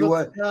didn't. She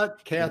was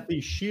upset. Kathy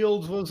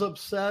Shields was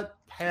upset.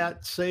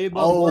 Pat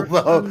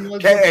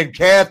Saban. And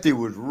Kathy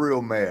was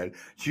real mad.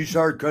 She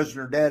started cussing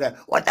her dad out.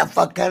 What the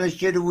fuck kind of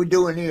shit are we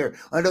doing here?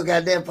 I don't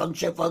goddamn fuck.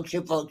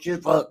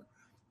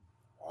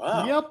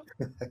 Wow. Yep.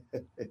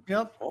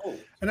 Oh.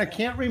 And I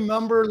can't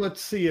remember. Let's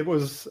see.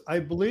 I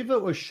believe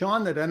it was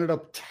Shawn that ended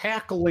up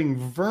tackling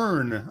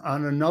Vern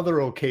on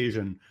another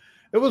occasion.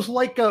 It was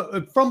like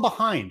from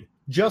behind,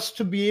 just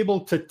to be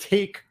able to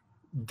take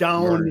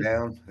down.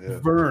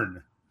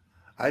 Vern.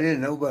 I didn't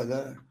know about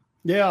that.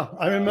 Yeah,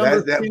 I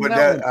remember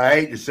that. I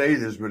hate to say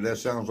this, but that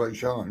sounds like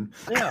Shawn.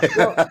 Yeah,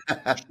 well,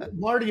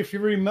 Marty, if you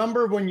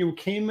remember when you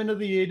came into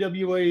the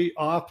AWA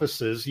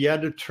offices, you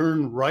had to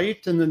turn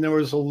right, and then there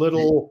was a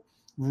little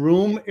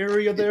room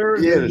area there.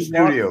 Yeah, the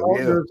studio.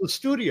 There's a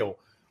studio.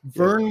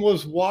 Vern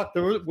was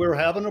we were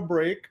having a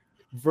break.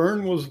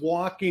 Vern was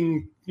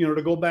walking,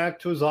 to go back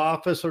to his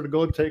office or to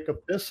go take a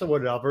piss or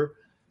whatever.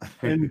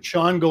 And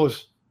Shawn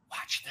goes,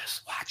 watch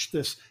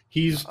this.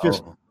 He's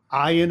just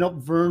eyeing up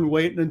Vern,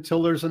 waiting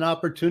until there's an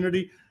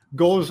opportunity,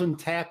 goes and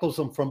tackles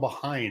him from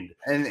behind.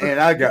 And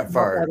I got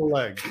fired.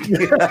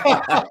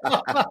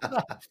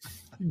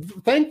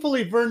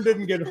 Thankfully, Vern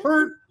didn't get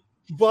hurt,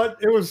 but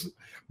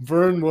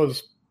Vern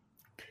was.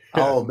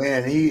 Oh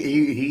man,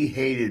 he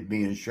hated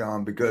me and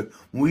Shawn because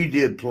we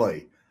did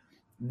play.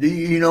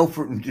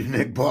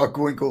 Nick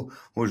Bockwinkel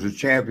was a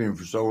champion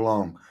for so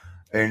long,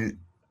 and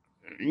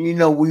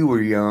we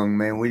were young,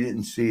 man. We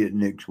didn't see it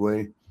Nick's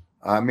way.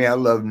 I mean, I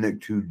love Nick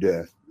to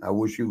death. I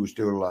wish he was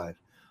still alive.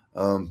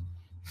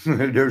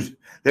 There's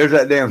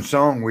that damn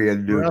song we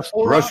had to do,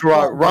 Rush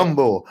Rock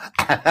Rumble.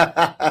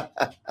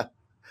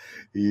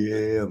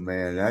 Yeah,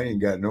 man, I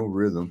ain't got no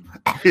rhythm.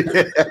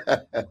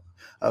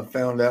 I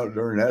found out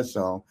during that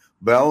song,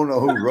 but I don't know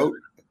who wrote.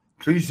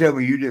 Please tell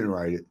me you didn't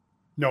write it.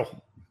 No.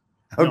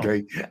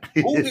 Okay.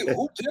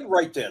 Who did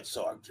write that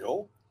song,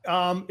 Joe?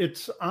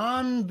 It's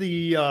on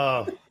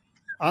the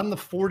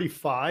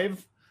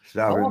 45.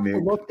 Sorry, I'll have to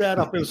Mick. look that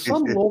up. It's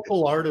some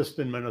local artist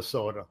in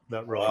Minnesota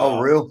that wrote. Oh,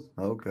 real?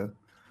 Okay.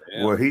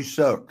 Yeah. Well, he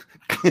sucked.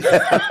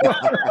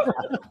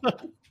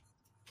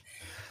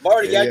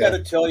 Marty, Yeah. I got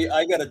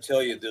to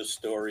tell you this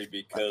story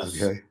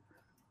because Okay.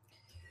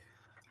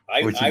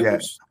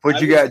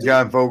 what you got,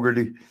 John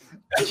Fogerty?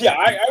 Yeah,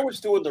 I was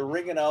doing the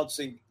ring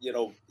announcing,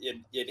 in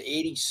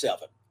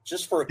 '87,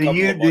 just for a couple of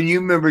months. Do you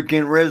remember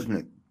Ken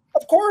Resnick?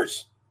 Of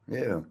course.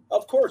 Yeah.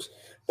 Of course.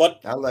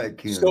 But I like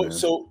Ken.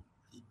 So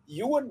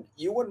you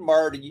and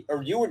Marty,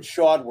 or you and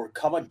Sean were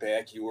coming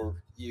back. You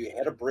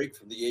had a break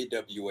from the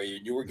AWA,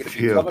 and you were going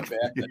to be coming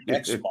back the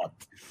next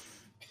month.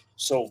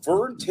 So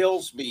Vern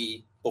tells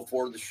me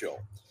before the show,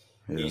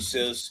 he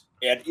says,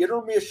 at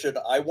intermission,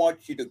 I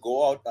want you to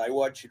go out and I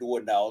want you to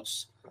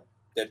announce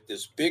that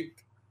this big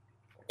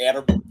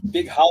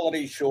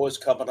holiday show is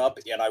coming up,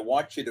 and I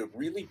want you to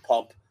really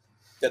pump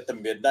that the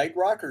Midnight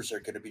Rockers are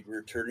going to be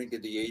returning to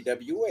the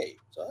AWA.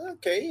 So,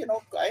 okay,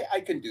 I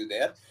can do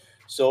that.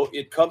 So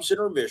it comes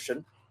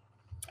intermission,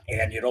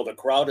 and, the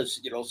crowd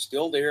is,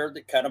 still there.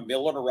 They're kind of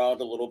milling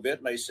around a little bit.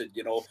 And I said,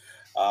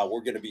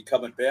 we're going to be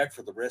coming back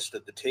for the rest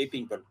of the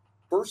taping. But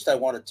first, I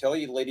want to tell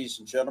you, ladies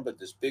and gentlemen,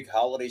 this big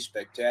holiday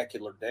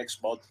spectacular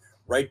next month,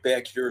 right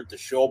back here at the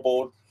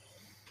Showboat.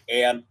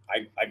 And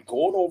I'm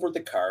going over the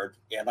card,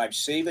 and I'm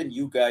saving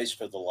you guys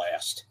for the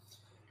last.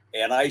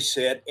 And I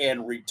said,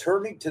 and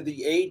returning to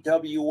the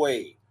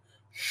AWA,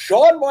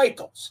 Shawn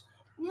Michaels,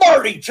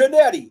 Marty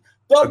Jannetty,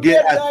 the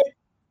Midnight,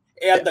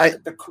 and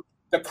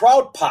the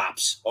crowd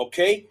pops,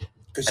 okay?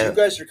 Because you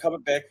guys are coming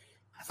back.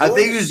 I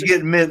think he was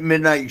getting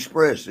Midnight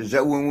Express. Is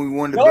that when we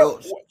won the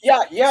belts?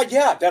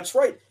 Yeah, that's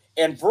right.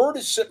 And Vern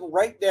is sitting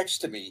right next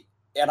to me.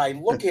 And I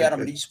look at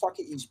him, and he's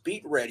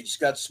beat red. He's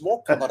got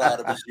smoke coming out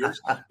of his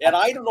ears, and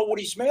I don't know what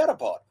he's mad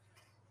about.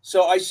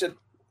 So I said,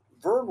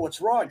 Vern, what's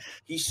wrong?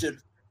 He said,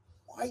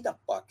 why the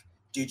fuck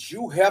did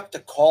you have to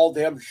call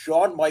them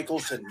Shawn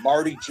Michaels and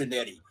Marty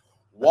Jannetty?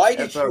 Why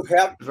did you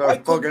have why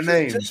couldn't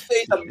you just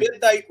say the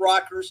Midnight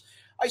Rockers?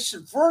 I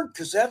said, Vern,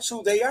 because that's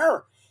who they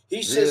are.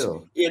 He says,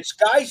 it's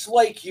guys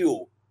like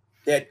you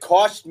that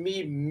cost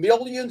me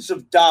millions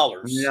of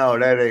dollars. No,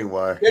 that ain't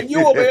why. Can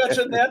you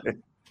imagine that?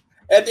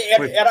 And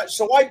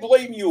so I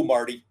blame you,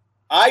 Marty.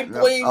 I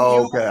blame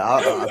you.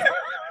 Okay,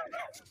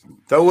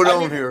 throw it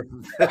on here.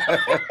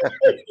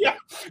 Yeah,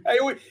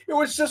 it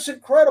was just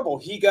incredible.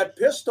 He got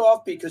pissed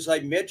off because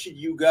I mentioned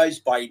you guys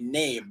by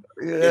name.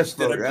 Yeah, that's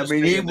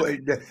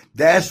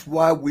that's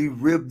why we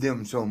ribbed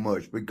them so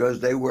much,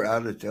 because they were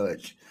out of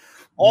touch.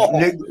 Oh.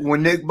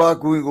 When Nick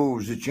Bockwinkel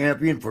was the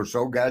champion for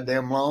so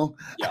goddamn long,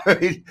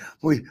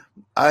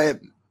 I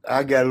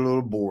got a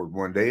little bored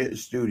one day at the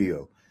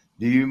studio.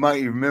 You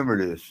might remember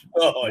this.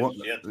 Oh,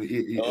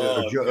 shit.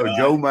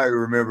 Joe might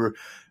remember.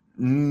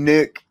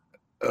 Nick,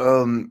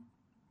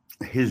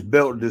 his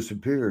belt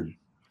disappeared.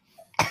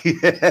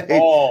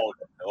 Oh,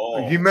 no.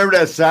 You remember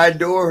that side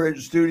door at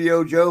the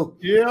studio, Joe?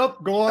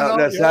 Yep, going out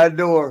that side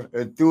door,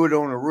 and threw it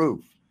on the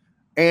roof.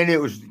 And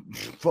it was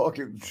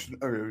fucking,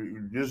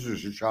 this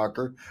is a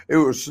shocker. It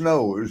was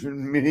snow. It was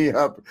in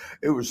Minneapolis.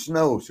 It was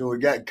snow, so it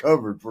got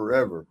covered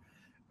forever.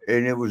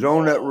 And it was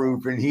on that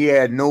roof, and he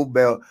had no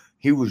belt.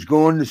 He was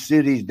going to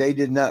cities. They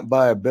did not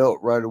buy a belt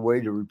right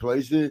away to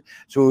replace it.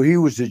 So he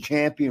was the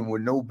champion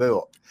with no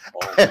belt.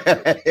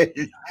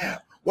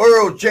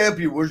 World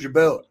champion, where's your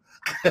belt?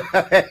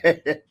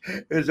 It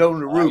was on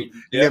the roof.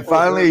 And then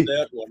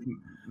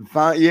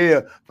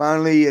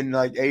finally in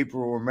like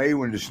April or May,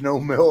 when the snow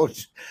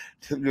melts,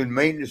 the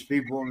maintenance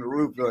people on the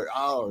roof are like,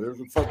 oh, there's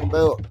a fucking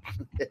belt.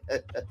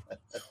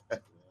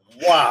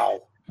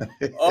 Wow.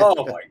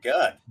 Oh my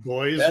God!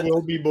 Boys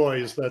will be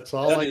boys. That's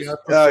all I got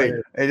to say.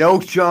 And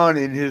old Sean,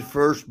 in his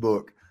first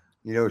book,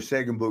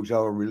 second book's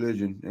Our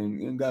Religion,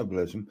 and God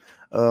bless him.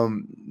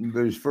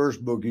 But his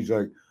first book, he's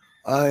like,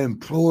 I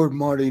implored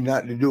Marty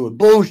not to do it.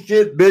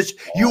 Bullshit, bitch!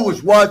 You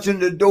was watching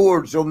the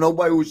door, so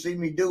nobody would see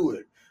me do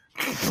it.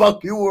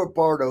 Fuck, you were a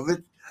part of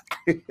it.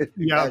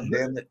 Yeah, God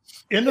damn it.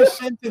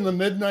 Innocent and the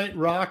Midnight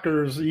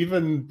Rockers,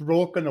 even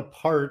broken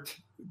apart,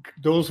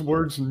 those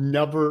words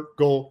never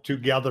go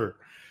together.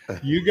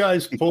 You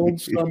guys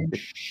pulled some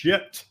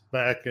shit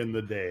back in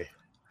the day.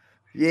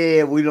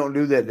 Yeah, we don't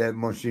do that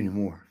much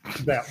anymore.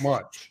 That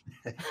much.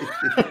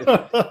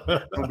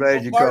 I'm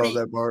glad you called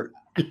that part.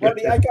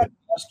 Marty, I got to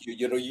ask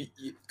you,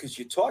 because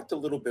you talked a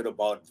little bit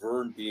about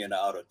Vern being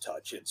out of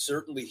touch, and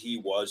certainly he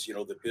was,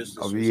 the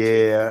business. Oh,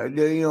 yeah,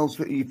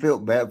 you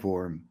felt bad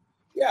for him.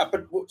 Yeah,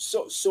 but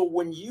so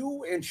when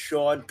you and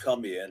Sean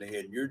come in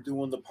and you're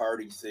doing the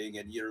party thing,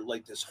 and you're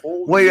like this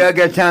whole. Wait, I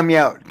got to time you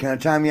out. Can I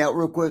time you out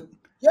real quick?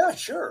 Yeah,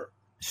 sure.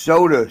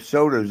 Soda.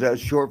 Is that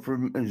short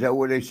for? Is that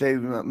what they say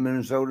in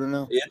Minnesota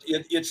now?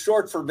 It's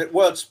short for.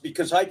 Well, it's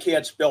because I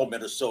can't spell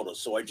Minnesota,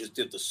 so I just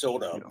did the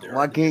soda up there.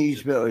 Why can't you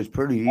spell? It's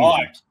pretty easy. Oh,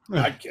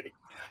 I'm kidding.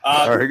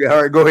 All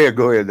right, go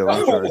ahead, though.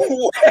 I'm sorry.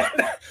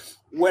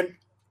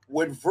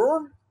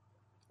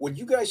 When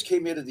you guys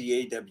came into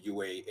the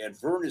AWA, and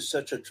Vern is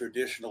such a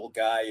traditional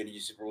guy, and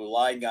he's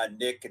relying on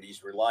Nick, and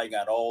he's relying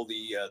on all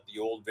the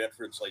old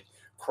veterans like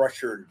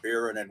Crusher and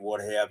Baron and what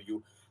have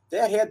you,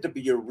 that had to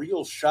be a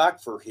real shock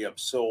for him.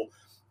 So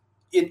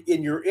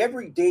in your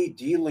everyday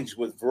dealings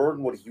with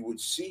Vern, when he would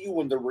see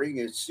you in the ring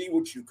and see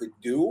what you could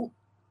do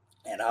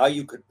and how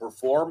you could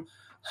perform,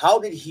 how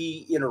did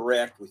he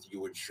interact with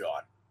you and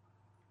Sean?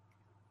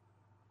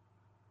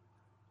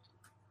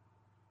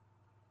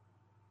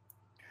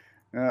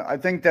 I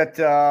think that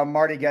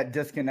Marty got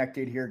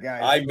disconnected here,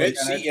 guys.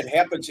 It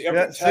happens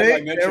every time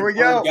I mention there we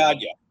go.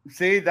 Gagne.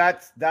 See,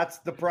 that's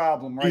the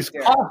problem right He's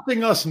there.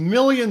 costing us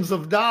millions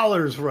of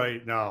dollars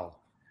right now.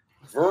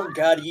 Vern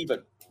got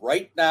even.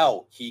 Right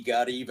now, he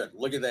got even.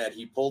 Look at that.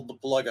 He pulled the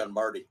plug on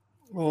Marty.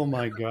 Oh,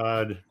 my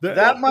God.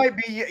 That might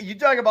be, you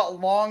talk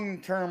about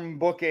long-term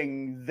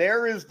booking.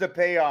 There is the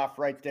payoff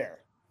right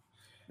there.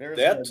 There's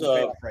the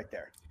payoff right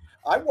there.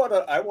 I want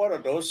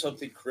to know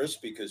something, Chris,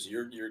 because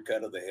you're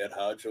kind of the head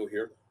honcho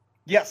here.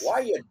 Yes.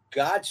 Why in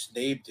God's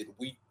name did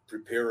we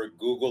prepare a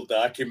Google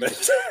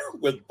document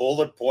with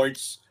bullet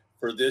points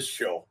for this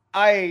show?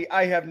 I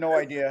have no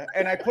idea.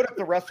 And I put up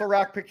the Wrestle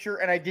Rock picture,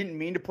 and I didn't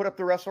mean to put up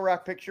the Wrestle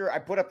Rock picture. I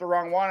put up the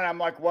wrong one, and I'm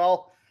like,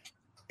 well,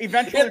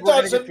 eventually it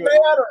doesn't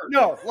matter.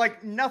 No,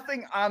 like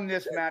nothing on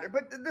this matter.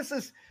 But this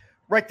is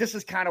right. This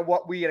is kind of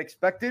what we had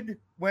expected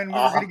when we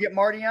were going to get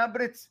Marty on,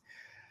 but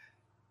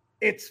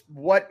it's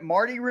what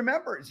Marty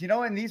remembers,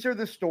 and these are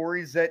the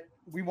stories that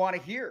we want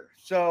to hear.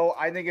 So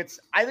I think it's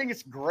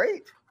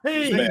great.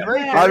 Hey, it's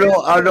great. I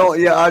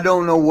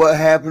don't know what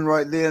happened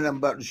right then. I'm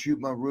about to shoot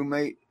my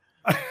roommate.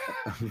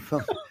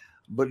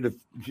 But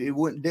it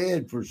went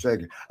dead for a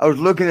second. I was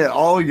looking at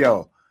all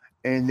y'all,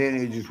 and then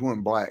it just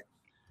went black.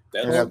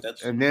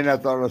 And then I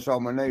thought I saw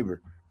my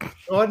neighbor.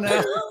 Go ahead and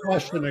ask the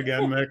question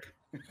again, Mick.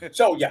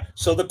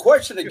 So the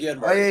question again,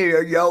 Marty, hey,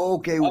 are y'all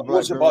okay with black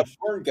was about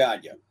Vern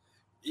Gagne.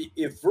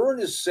 If Vern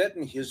is set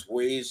in his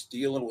ways,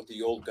 dealing with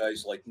the old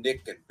guys like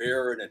Nick and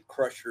Baron and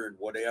Crusher and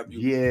whatever.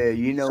 Yeah,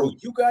 So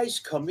you guys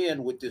come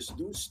in with this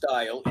new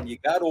style, and you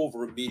got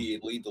over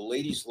immediately. The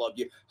ladies loved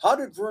you. How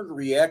did Vern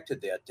react to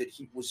that?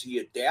 Was he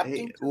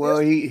adapting?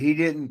 He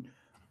didn't.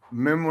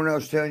 Remember when I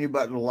was telling you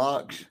about the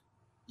locks?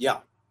 Yeah.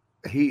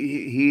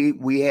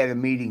 We had a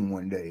meeting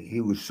one day. He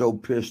was so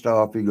pissed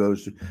off. He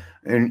goes,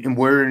 and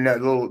we're in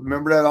that little.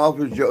 Remember that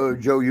office, Joe?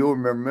 You'll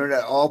remember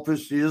that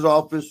office, his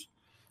office.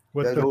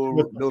 With that the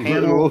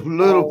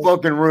little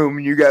fucking room,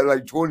 and you got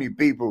like 20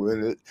 people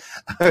in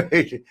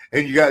it,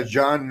 and you got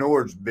John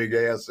Nord's big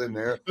ass in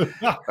there.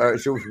 All right,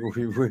 so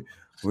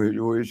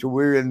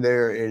we're in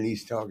there, and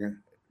he's talking.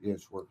 Yeah,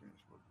 it's working.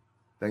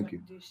 Thank you.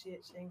 Do you see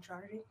it saying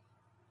Charity?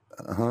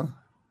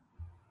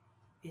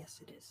 Yes,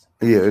 it is.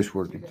 Yeah, it's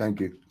working. Thank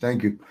you.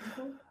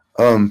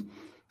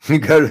 You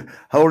got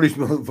all these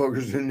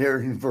motherfuckers in there,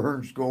 and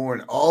Vern's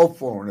going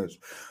off on us.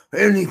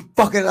 And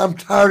I'm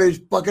tired of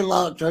these fucking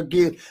locks. I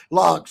get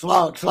locks.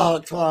 I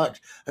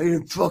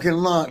get fucking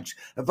locks.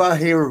 If I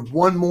hear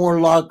one more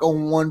lock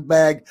on one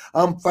bag,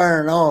 I'm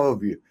firing all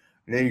of you.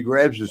 And then he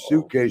grabs the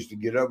suitcase to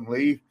get up and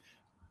leave.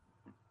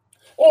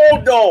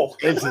 Oh no!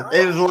 It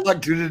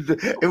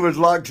was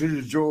locked to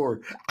the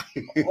drawer.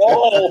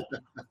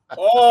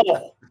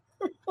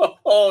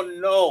 Oh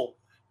no!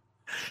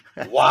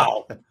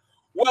 Wow.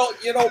 Well,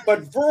 but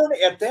Vern,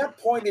 at that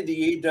point in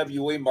the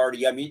AWA,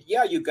 Marty, I mean,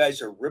 yeah, you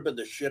guys are ripping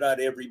the shit out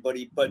of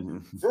everybody, but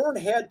Vern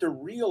had to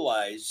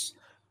realize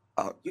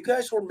you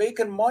guys were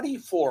making money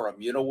for him,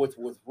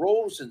 with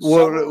Rose and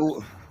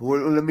well,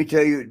 let me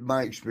tell you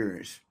my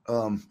experience.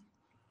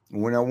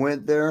 When I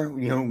went there,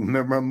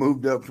 remember I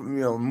moved up.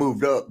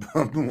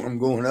 I'm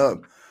going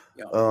up.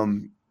 Yeah.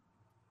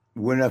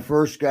 When I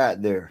first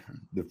got there,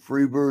 the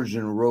Freebirds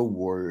and the Road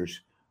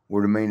Warriors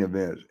were the main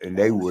events, and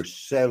they were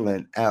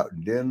selling out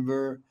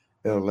Denver,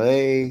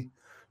 LA,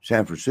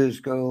 San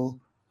Francisco,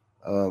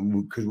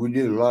 because we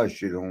did a lot of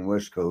shit on the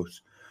West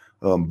Coast,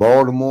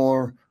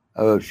 Baltimore,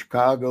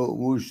 Chicago.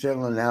 We were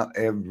selling out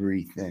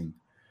everything.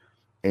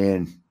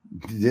 And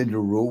then the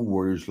Road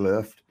Warriors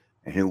left,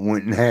 and it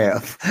went in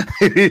half.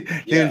 Then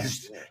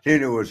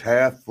it was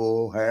half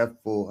full.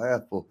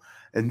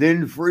 And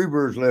then the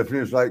Freebirds left, and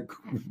it was like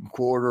a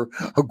quarter.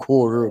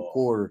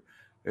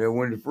 And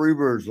when the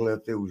Freebirds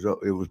left, it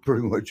was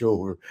pretty much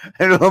over.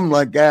 And I'm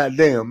like, God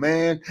damn,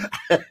 man.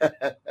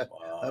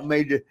 Wow.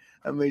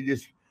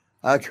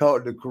 I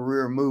caught the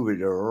career movie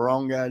the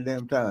wrong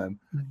goddamn time.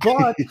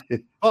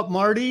 But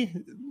Marty,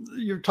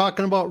 you're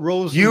talking about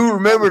Rose. You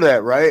remember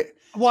that, right?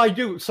 Well, I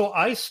do. So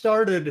I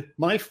started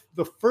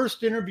the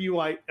first interview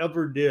I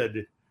ever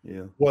did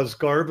was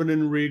Garvin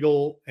and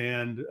Regal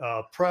and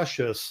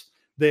Precious.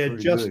 They had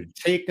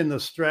taken the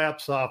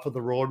straps off of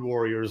the Road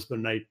Warriors the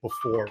night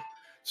before.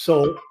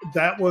 So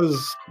that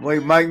was.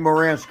 Wait, Mike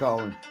Moran's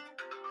calling.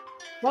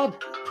 Well,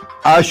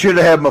 I should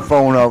have had my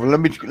phone off.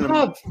 Let me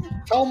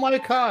tell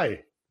Mike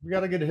hi. We got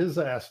to get his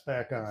ass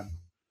back on.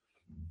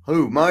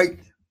 Who,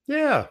 Mike?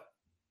 Yeah.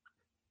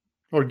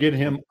 Or get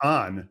him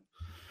on.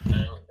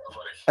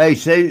 Hey,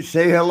 say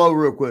hello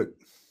real quick.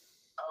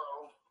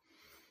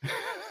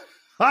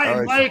 Hi,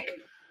 right, Mike.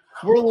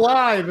 We're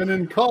live and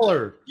in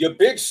color. You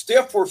big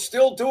stiff, we're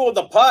still doing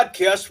the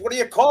podcast. What are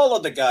you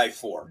calling the guy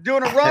for?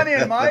 Doing a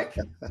run-in, Mike.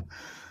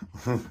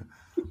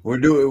 We're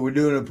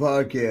doing a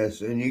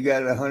podcast, and you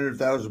got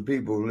 100,000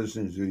 people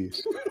listening to you.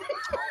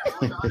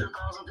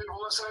 100,000 people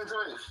listening to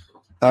me.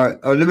 All right.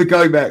 Oh, let me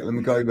call you back.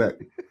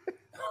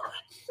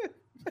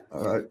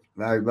 All right.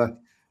 Bye. Where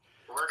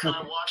can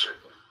I watch it?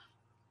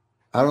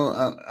 I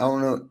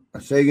don't know.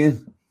 Say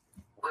again.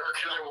 Where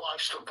can I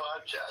watch the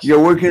podcast? Yeah,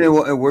 where can they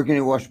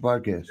watch the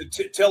podcast?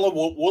 Tell him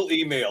we'll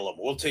email him.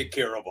 We'll take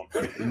care of him.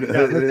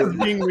 This is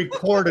being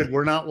recorded.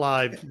 We're not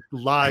live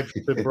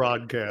to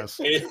broadcast.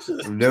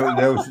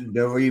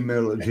 They'll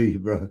email it to you,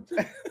 bro.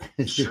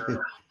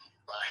 Sure.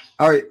 Bye.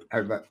 All right,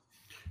 bye.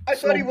 I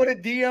thought he would have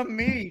DM'd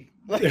me.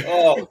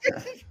 Oh,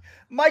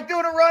 Mike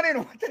doing a run-in.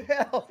 What the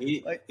hell?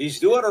 he's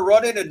doing a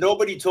run-in and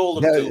nobody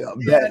told him to.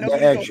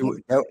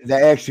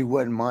 That actually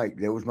wasn't Mike.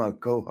 That was my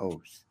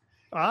co-host.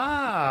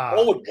 Ah.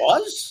 Oh, it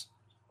was?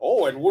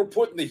 Oh, and we're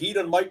putting the heat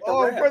on Mike.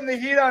 We're putting the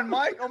heat on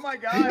Mike. Oh my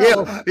God.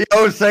 Yeah,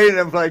 I was saying,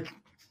 I'm like,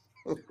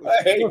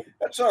 hey,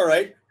 that's all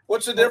right.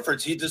 What's the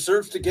difference? He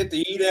deserves to get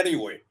the heat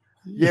anyway.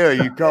 yeah,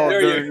 you called.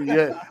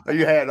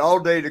 You had all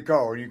day to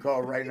call. You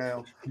call right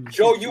now.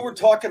 Joe, you were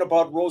talking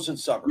about Rose and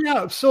Summer.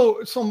 Yeah.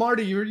 So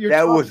Marty, you're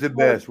that was the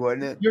best,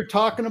 wasn't it? You're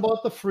talking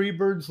about the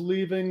Freebirds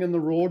leaving and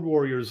the Road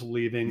Warriors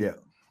leaving. Yeah.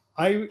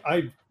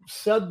 I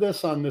said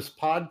this on this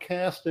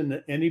podcast and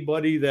to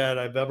anybody that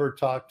I've ever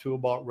talked to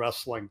about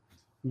wrestling.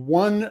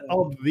 One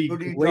of the Who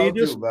do you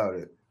greatest talk to about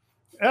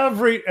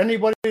it?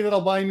 anybody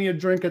that'll buy me a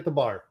drink at the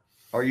bar.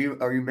 Are you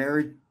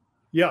married?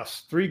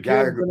 Yes, 3 kids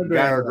Guy and a or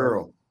granddaughter.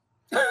 girl?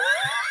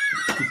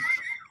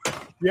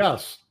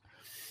 Yes.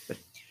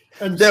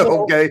 And Yeah,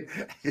 so, okay.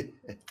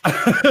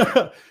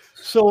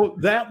 so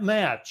that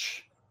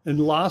match in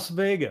Las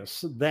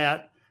Vegas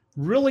that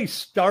really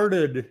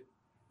started,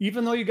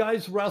 even though you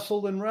guys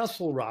wrestled in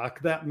Wrestle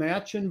Rock, that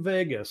match in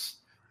Vegas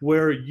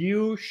where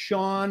you,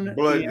 Sean,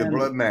 the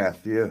blood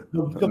math, yeah.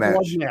 the blood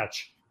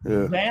match.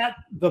 Yeah.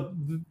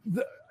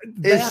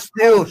 It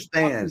still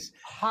stands.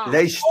 Hot.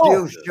 They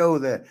still show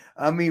that.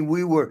 I mean,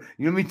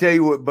 let me tell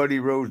you what Buddy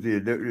Rose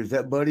did. Is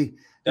that Buddy?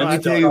 Let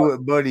me tell you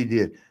what Buddy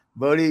did.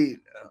 Buddy,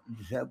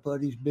 is that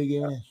Buddy's big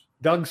ass?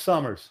 Doug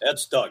Summers.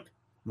 That's Doug.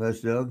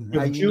 That's Doug.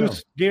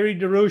 Juice, Gary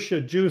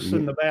DeRusha, Juice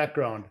in the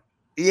background.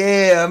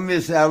 Yeah,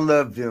 I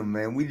loved him,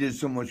 man. We did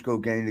so much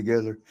cocaine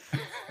together.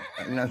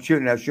 And I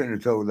shouldn't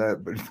have told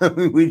that, but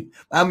we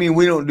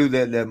don't do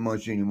that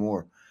much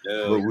anymore.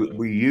 No. But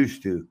we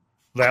used to.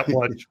 That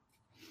much.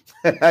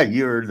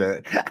 You heard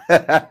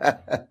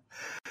that.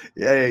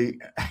 Yeah.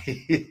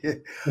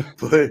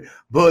 but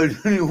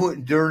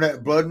during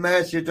that blood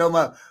match, you're talking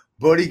about,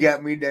 Buddy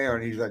got me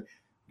down. He's like,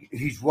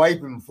 he's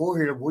wiping my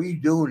forehead. What are you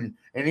doing?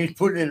 And he's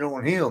putting it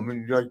on him.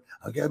 And he's like,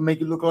 I got to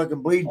make it look like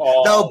I'm bleeding.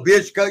 Oh. No,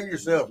 bitch, cut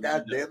yourself.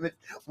 God damn it.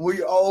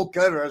 We all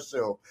cut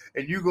ourselves.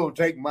 And you're going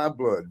to take my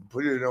blood and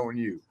put it on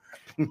you.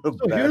 So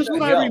here's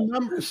what I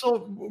remember. So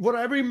what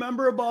I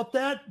remember about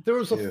that, there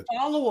was a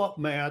follow-up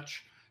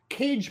match,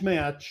 cage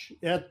match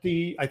at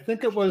I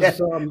think it was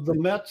the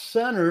Met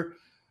Center.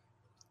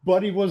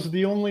 Buddy was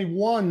the only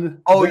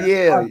one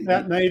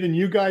that night, and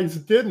you guys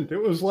didn't.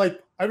 It was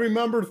like, I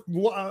remember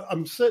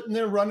I'm sitting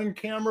there running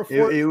camera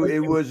for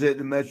it was at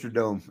the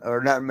Metrodome,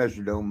 or not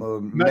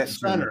Metrodome, Met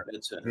Center.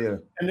 Yeah.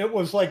 And it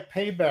was like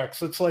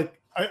paybacks. It's like,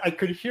 I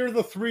could hear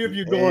the three of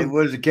you going, it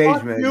was a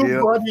cage match.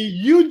 You, Buddy,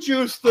 you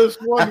juiced this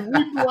one.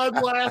 We bled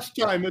last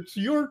time. It's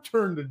your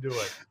turn to do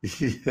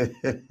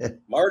it.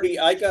 Marty,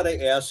 I got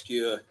to ask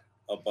you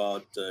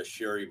about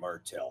Sherry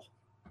Martel.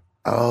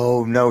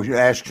 Oh, no.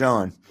 Ask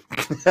Sean.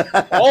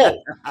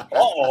 Oh.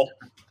 Uh-oh.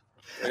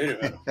 Wait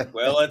a minute.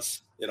 Well,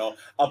 it's,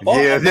 above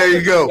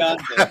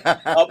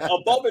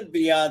and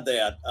beyond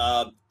that,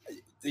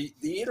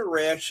 the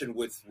interaction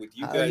with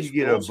you guys. You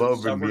get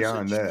above and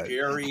beyond that.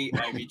 Sherry,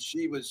 I mean,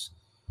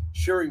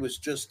 Sherry was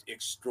just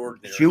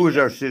extraordinary. She was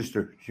our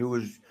sister. She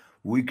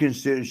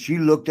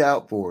looked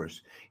out for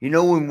us.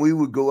 When we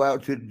would go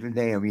out to the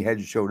dam, you had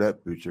to show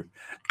that picture.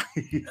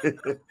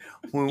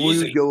 when we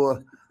would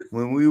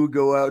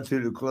go out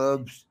to the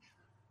clubs,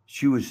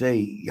 she would say,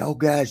 "Y'all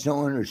guys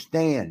don't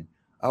understand.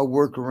 I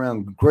work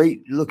around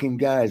great looking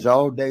guys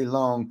all day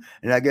long,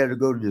 and I got to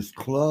go to this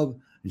club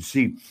and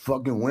see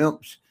fucking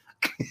wimps."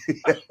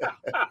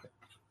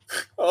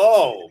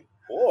 Oh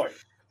boy.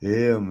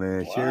 Yeah,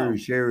 man. Wow.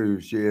 Sherry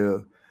was, yeah.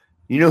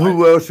 You know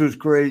who else was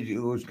crazy? It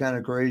was kind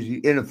of crazy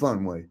in a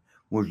fun way.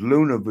 Was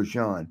Luna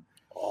Vachon.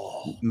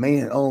 Oh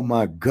man, oh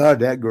my God,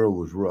 that girl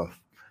was rough.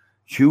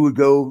 We'd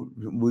go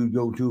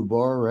to a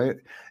bar, right?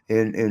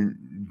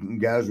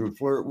 And guys would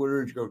flirt with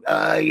her. She'd go,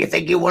 you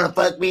think you want to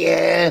fuck me?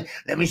 Yeah,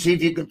 let me see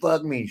if you can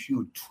fuck me. And she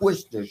would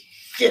twist the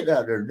shit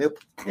out of her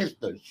nipple,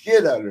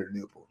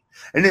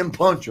 and then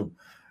punch them.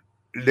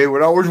 They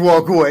would always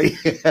walk away.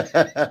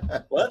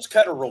 Well, that's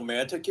kind of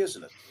romantic,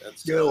 isn't it?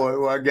 That's,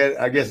 well,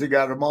 I guess it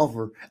got them off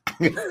her.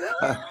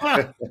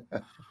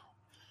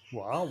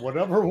 Well,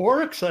 whatever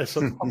works, I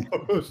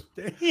suppose.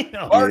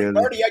 Damn.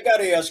 Marty, I got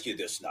to ask you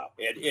this now,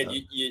 and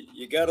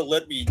you got to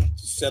let me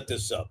set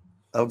this up.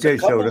 Okay,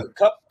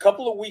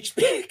 couple of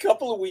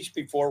weeks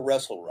before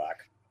Wrestle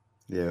Rock,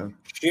 yeah,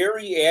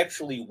 Sherry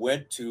actually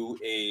went to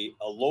a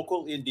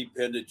local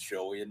independent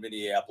show in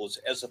Minneapolis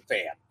as a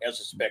fan, as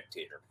a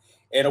spectator,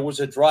 and it was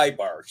a dry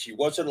bar. She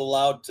wasn't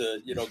allowed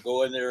to,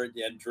 go in there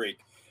and drink,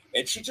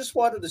 and she just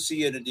wanted to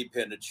see an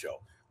independent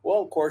show.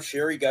 Well, of course,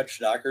 Sherry got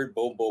schnockered.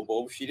 Boom, boom,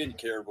 boom. She didn't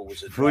care if it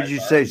was a dry Would you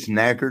bar. say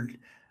snackered?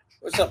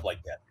 Or something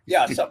like that.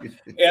 Yeah, something.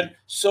 And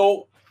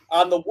so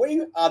on the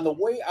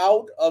way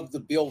out of the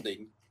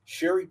building,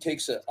 Sherry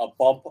takes a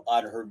bump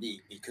on her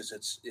knee because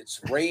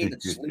it's rain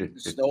and sleet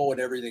and snow and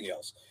everything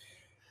else.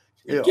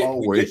 We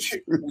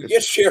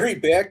get Sherry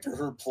back to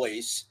her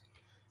place,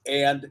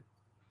 and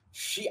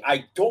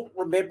I don't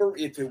remember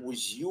if it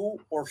was you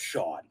or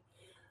Sean.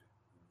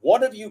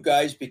 One of you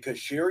guys, because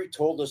Sherry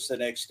told us the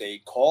next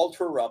day, called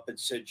her up and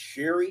said,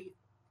 Sherry,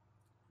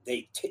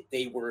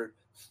 they were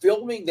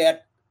filming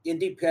that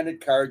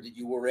independent card that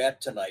you were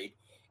at tonight,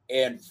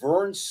 and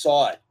Vern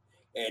saw it,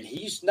 and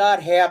he's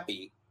not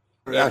happy.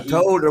 I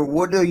told her,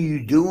 what are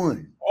you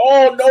doing?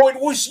 Oh, no, it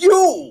was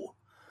you.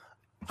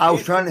 I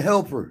was trying to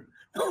help her.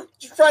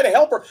 You trying to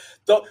help her.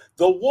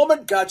 The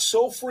woman got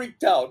so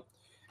freaked out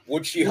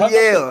when she hung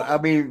up. I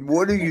mean,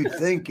 what are you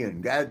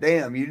thinking?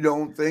 Goddamn, you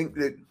don't think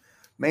that,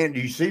 man,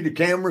 do you see the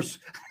cameras?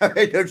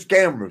 There's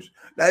cameras.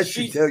 That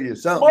should tell you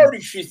something.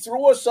 Marty, she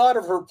threw us out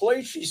of her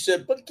place. She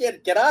said, but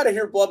get out of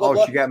here, blah, blah,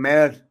 blah. Oh, she got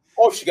mad?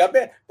 Oh, she got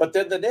mad. But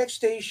then the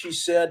next day she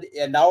said,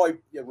 and now I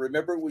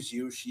remember it was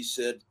you, she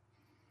said,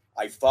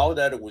 I found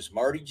out it was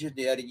Marty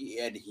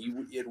Jannetty, and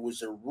it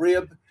was a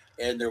rib,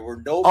 and there were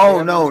no.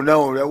 Oh no,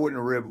 that wasn't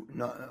a rib.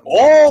 No,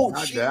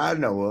 that I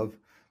know of.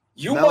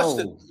 You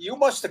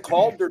must have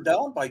calmed her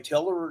down by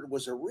telling her it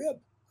was a rib,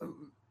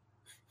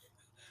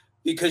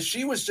 because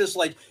she was just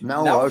like.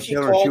 No, I was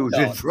telling her she was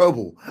in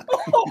trouble.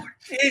 Oh,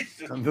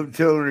 Jesus. I'm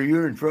telling her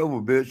you're in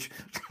trouble, bitch.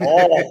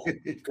 Oh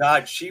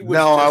God, she was.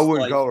 No, I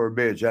wouldn't call her a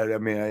bitch. I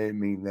mean, I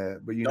didn't mean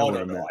that, but No,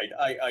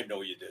 I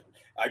know you didn't.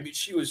 I mean,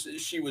 she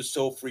was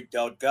so freaked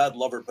out. God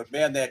love her, but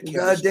man, that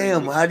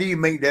goddamn, how do you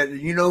make that?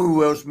 You know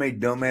who else made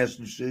dumbass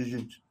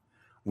decisions?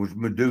 Was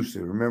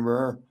Medusa. Remember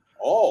her?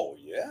 Oh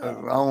yeah.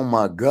 Oh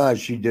my God,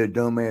 she did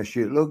dumbass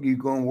shit. Look, you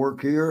gonna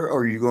work here,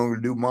 or you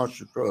gonna do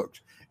monster trucks?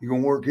 You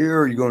gonna work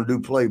here, or you gonna do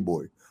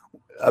Playboy?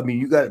 I mean,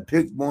 you got to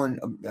pick one.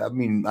 I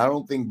mean, I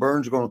don't think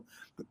Burns gonna.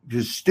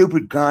 Just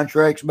stupid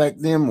contracts back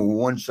then were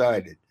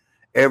one-sided.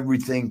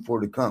 Everything for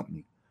the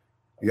company.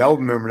 Y'all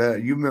remember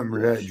that? You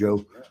remember that,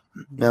 Joe?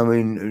 I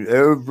mean,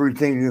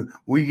 everything.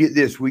 We get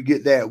this, we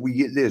get that, we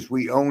get this.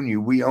 We own you,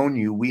 we own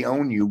you, we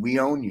own you, we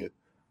own you.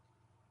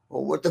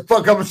 Well, what the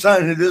fuck am I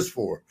signing this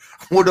for?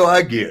 What do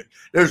I get?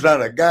 There's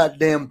not a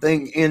goddamn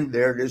thing in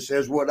there that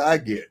says what I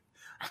get.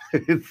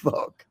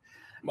 Fuck.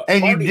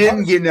 And Marty, you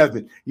didn't get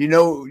nothing. You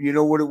know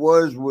what it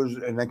was,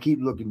 and I keep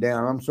looking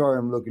down. I'm sorry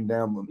I'm looking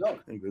down, but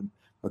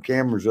my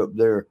camera's up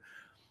there.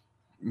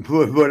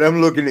 But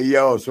I'm looking at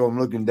y'all, so I'm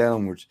looking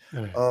downwards.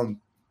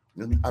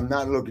 I'm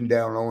not looking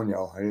down on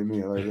y'all. I didn't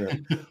mean it like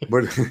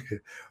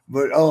that.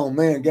 but oh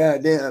man,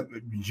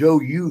 goddamn, Joe,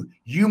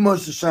 you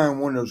must have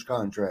signed one of those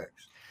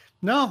contracts.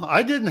 No,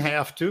 I didn't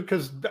have to,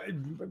 because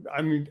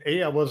I mean,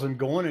 I wasn't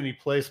going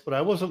anyplace, but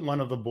I wasn't one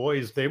of the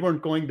boys. They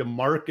weren't going to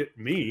market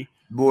me.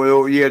 Boy,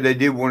 oh yeah, they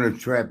did want to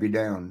trap you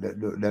down.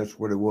 That's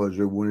what it was.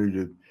 They wanted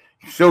to,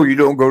 so you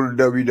don't go to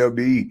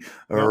WWE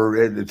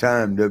or at the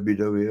time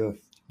WWF.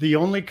 The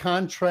only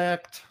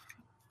contract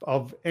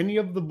of any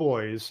of the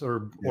boys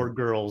or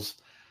girls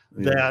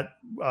that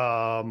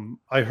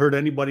I heard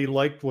anybody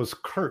liked was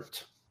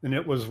Kurt. And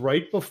it was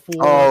right before.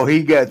 Oh,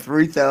 he got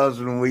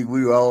 $3,000 a week.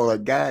 We were all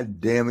like, God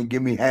damn it,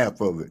 give me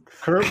half of it.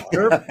 Kurt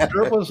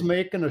was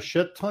making a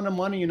shit ton of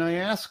money. And I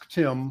asked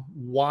him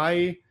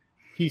why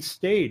he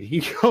stayed.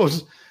 He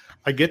goes,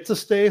 I get to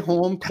stay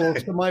home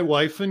close to my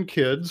wife and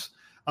kids.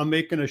 I'm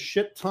making a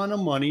shit ton of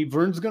money.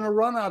 Vern's going to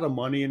run out of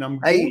money, and I'm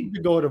going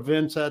to go to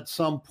Vince at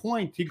some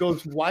point. He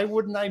goes, why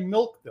wouldn't I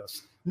milk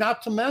this?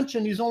 Not to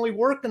mention, he's only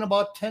working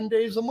about 10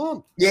 days a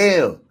month.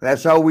 Yeah,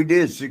 that's all we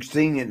did,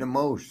 16 at the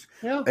most.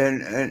 Yeah.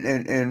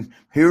 And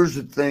here's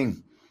the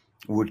thing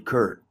with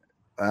Kurt.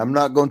 I'm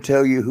not going to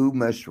tell you who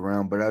messed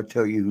around, but I'll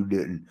tell you who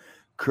didn't.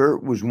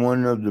 Kurt was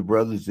one of the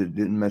brothers that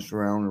didn't mess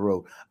around on the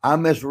road. I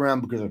mess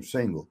around because I'm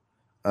single.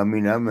 I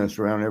mean, I mess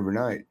around every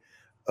night,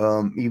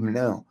 even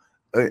now.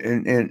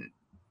 And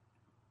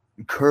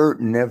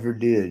Kurt never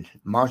did.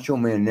 Macho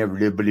Man never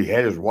did, but he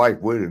had his wife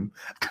with him.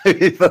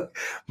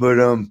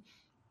 But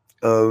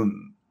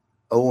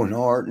Owen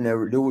Hart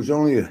never. There was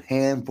only a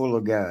handful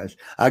of guys.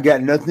 I got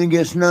nothing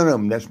against none of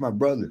them. That's my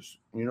brothers.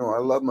 You know, I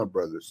love my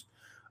brothers.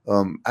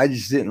 I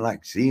just didn't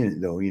like seeing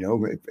it though. You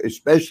know,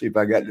 especially if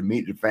I got to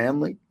meet the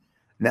family.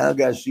 Now I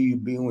got to see you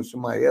being with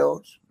somebody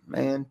else,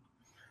 man.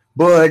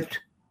 But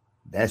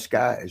that's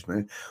guys,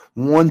 man.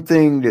 One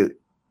thing that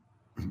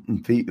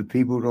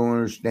people don't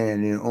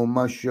understand, and on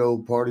my show,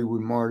 Party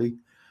with Marty,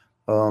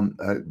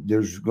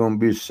 there's going to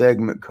be a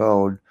segment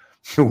called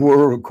The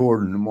world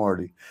according to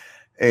Marty.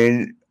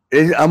 And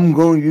I'm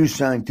going to use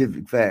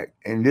scientific fact,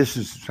 and this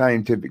is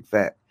scientific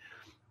fact.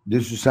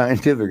 This is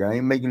scientific. I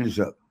ain't making this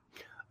up.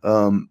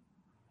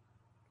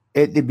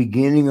 At the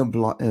beginning of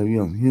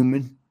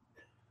human,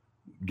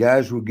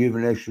 guys were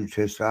given extra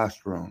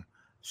testosterone,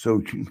 so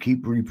to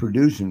keep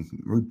reproduce,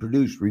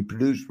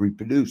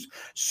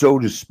 so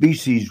the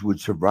species would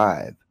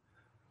survive.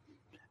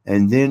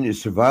 And then it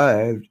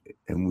survived,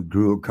 and we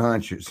grew a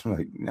conscience.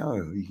 Like, no,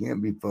 you can't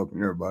be fucking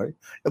everybody.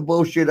 The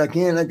bullshit, I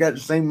can. I got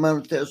the same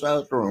amount of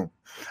testosterone.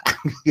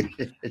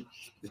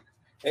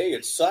 Hey,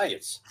 it's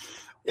science.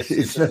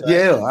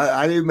 Yeah,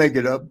 I didn't make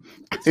it up.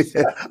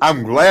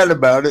 I'm glad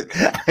about it.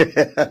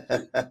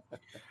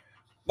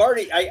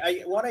 Marty,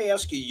 I want to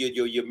ask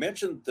you, you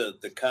mentioned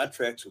the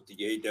contracts with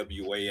the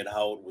AWA and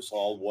how it was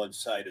all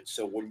one-sided.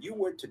 So when you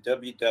went to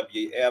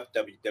WWF,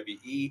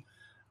 WWE,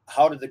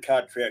 how did the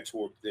contracts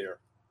work there?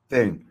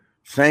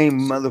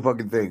 Same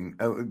motherfucking thing.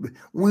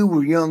 We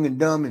were young and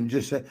dumb and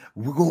just said,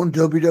 we're going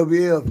to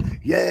WWF.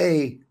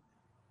 Yay.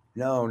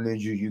 No,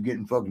 Ninja, you're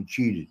getting fucking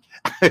cheated.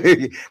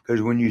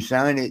 Because when you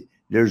sign it,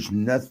 there's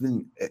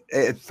nothing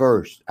at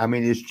first. I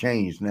mean, it's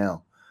changed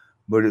now.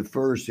 But at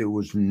first, it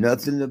was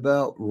nothing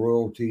about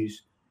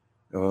royalties.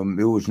 It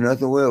was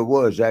nothing. Well, it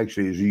was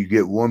actually is you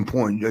get 1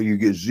 point, you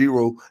get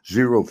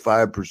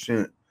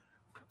 0.05%.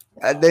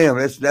 God damn,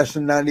 that's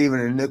not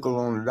even a nickel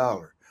on a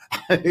dollar.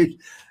 I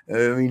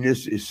mean, it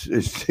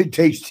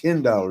takes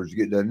 $10 to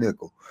get that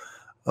nickel,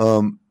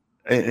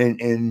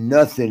 and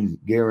nothing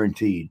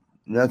guaranteed.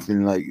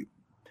 Nothing like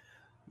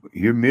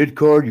your mid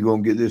card, you're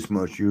gonna get this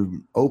much. Your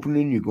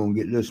opening, you're gonna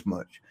get this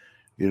much.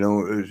 You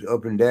know, it's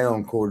up and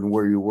down according to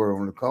where you were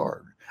on the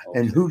card. Okay.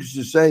 And who's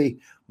to say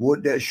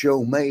what that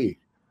show made?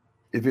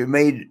 If it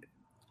made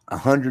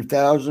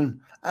 100,000,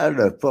 how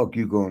the fuck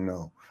you gonna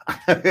know?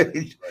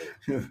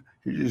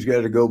 You just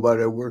got to go by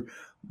that word.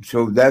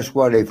 So that's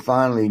why they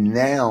finally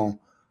now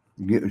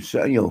get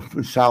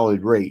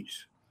solid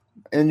rates,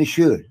 and they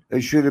should.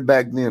 They should have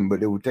back then, but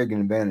they were taking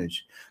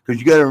advantage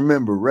because you got to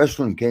remember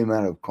wrestling came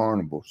out of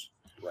carnivals.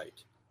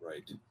 Right.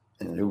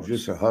 And it was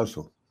just a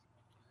hustle.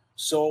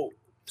 So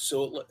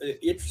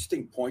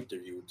interesting point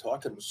there you were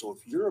talking about. So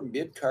if you're a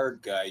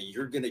mid-card guy,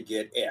 you're going to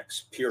get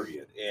X,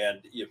 period.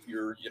 And if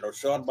you're,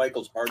 Shawn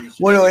Michaels, Hardy's...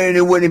 Well, and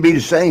it wouldn't be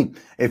the same.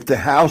 If the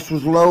house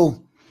was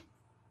low,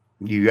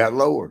 you got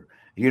lower.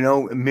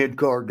 A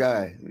mid-card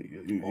guy.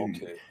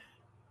 Okay.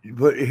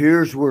 But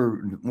here's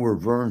where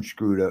Vern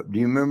screwed up. Do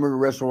you remember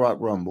Wrestle Rock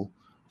Rumble?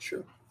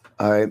 Sure.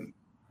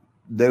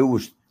 There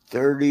was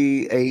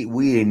 38.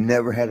 We had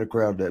never had a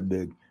crowd that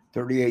big.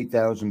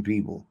 38,000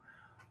 people.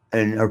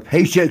 And our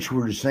paychecks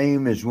were the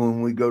same as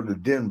when we go to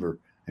Denver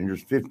and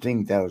there's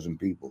 15,000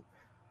 people.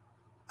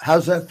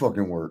 How's that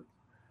fucking work?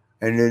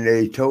 And then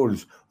they told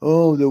us,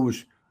 there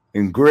was,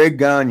 and Greg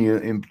Gagne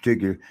in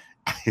particular,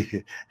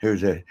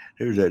 there's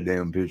that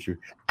damn picture.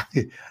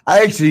 It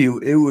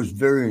was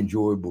very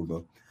enjoyable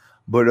though.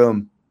 But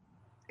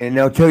and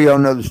I'll tell you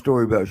another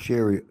story about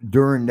Sherry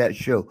during that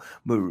show.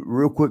 But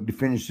real quick to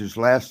finish this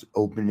last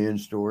open-end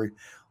story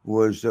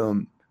was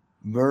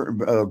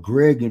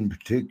Greg in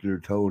particular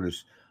told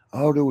us,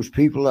 there was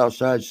people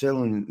outside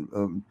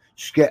selling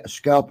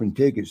scalping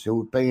tickets. They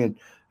were paying.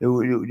 They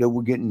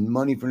were getting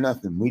money for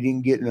nothing. We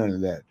didn't get none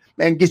of that.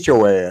 Man, get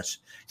your ass.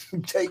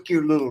 Take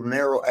your little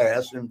narrow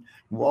ass and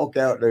walk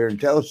out there and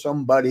tell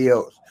somebody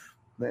else.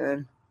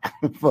 Man,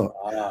 fuck.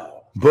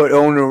 Wow. But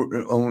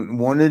on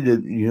one of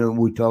the,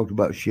 we talked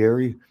about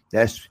Sherry.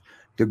 That's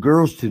the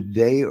girls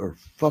today are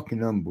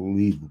fucking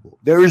unbelievable.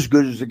 They're as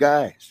good as the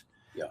guys.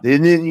 Yeah. They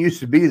didn't used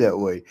to be that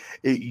way.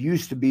 It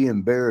used to be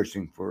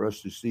embarrassing for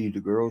us to see the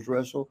girls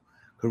wrestle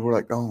because we're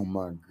like, oh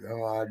my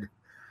God,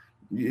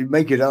 you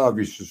make it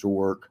obvious it's a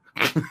work.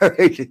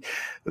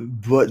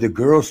 But the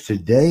girls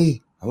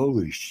today,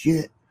 holy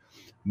shit.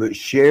 But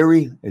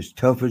Sherry, as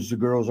tough as the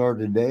girls are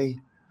today,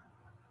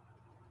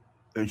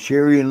 and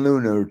Sherry and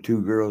Luna are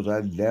two girls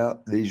I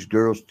doubt these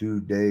girls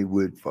today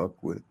would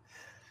fuck with.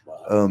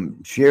 Wow.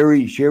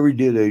 Sherry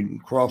did a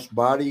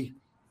crossbody.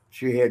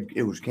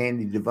 It was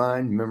Candy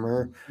Divine. Remember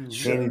her?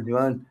 Sure. Candy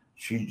Divine.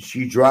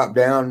 She dropped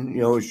down,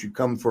 she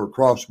come for a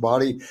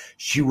crossbody.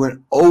 She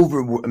went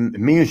over.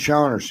 Me and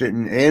Sean are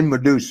sitting, and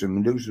Medusa.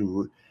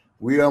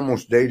 We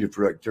almost dated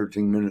for like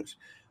 13 minutes.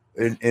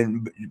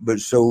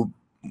 But so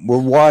we're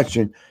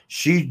watching.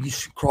 She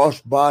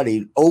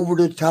crossbodied over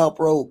the top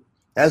rope.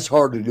 That's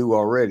hard to do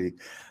already.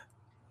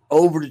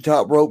 Over the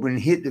top rope and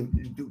hit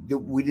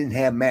we didn't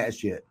have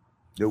mats yet.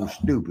 They were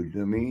stupid.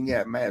 I mean, you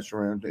got mats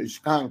around. It's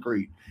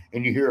concrete.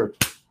 And you hear,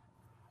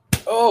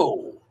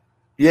 oh.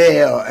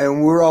 Yeah.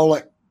 And we're all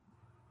like,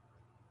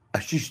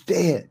 she's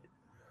dead.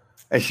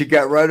 And she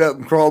got right up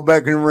and crawled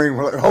back in the ring.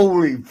 We're like,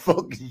 holy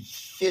fucking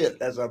shit.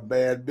 That's a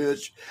bad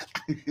bitch.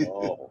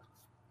 Oh.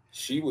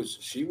 She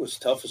was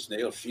tough as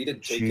nails. She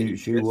didn't take any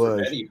she shit was.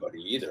 from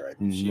anybody either.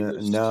 I mean, she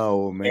was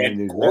man,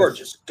 and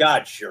gorgeous.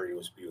 God, Sherry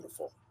was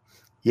beautiful.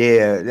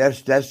 Yeah,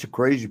 that's the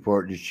crazy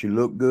part. That she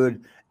looked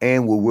good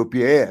and we'll whip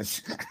your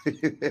ass.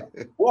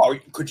 Well,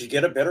 could you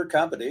get a better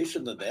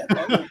combination than that?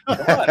 I mean,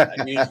 come on.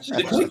 I mean,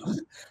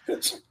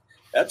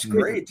 that's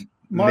great.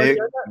 Marty,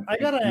 I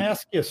gotta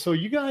ask you. So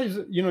you guys,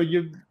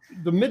 the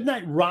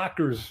Midnight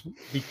Rockers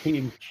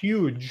became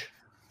huge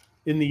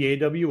in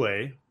the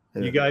AWA. Yeah.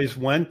 You guys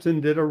went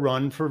and did a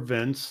run for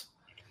Vince,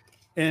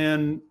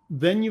 and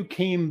then you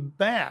came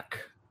back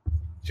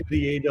to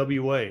the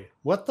AWA.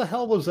 What the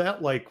hell was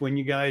that like when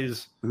you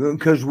guys?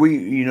 Because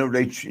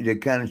they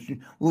kind of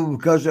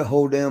because the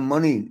whole damn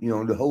money,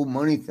 the whole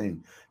money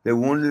thing. They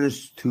wanted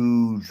us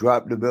to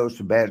drop the belts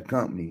to Bad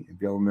Company.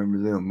 If y'all remember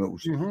them, it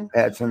was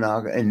Pat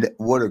Tanaka, and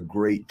what a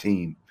great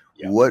team.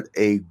 Yeah. What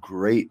a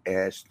great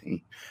ass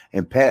team.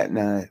 And Pat and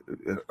I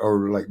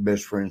are like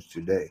best friends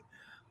today.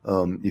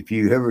 If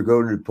you ever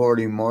go to the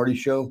Party and Marty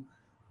show,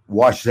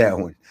 watch that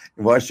one.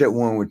 Watch that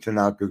one with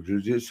Tanaka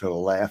because it's a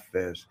laugh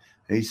fest.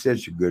 He's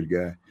such a good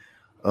guy.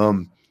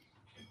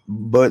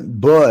 But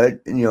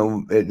at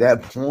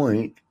that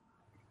point,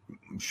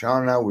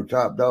 Sean and I were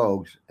top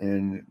dogs,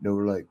 and they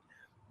were like,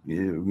 "Yeah,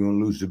 we're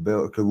gonna lose the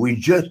belt," because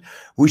we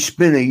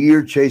spent a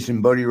year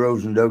chasing Buddy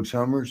Rose and Doug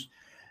Summers,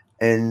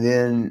 and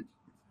then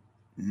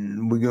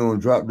we're gonna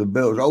drop the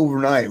belts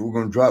overnight. We're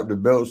gonna drop the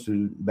belts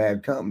to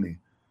Bad Company.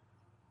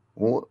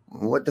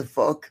 What the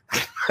fuck?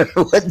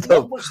 What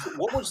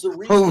was the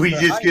reason? Oh, we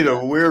just get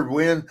a weird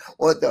win.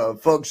 What the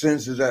fuck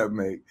sense does that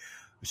make?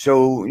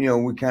 So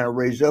we kind of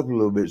raised up a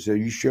little bit. So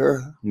you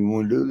sure you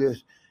want to do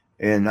this?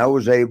 And I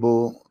was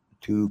able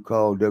to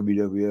call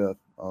WWF.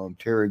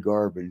 Terry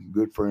Garvin,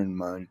 good friend of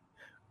mine,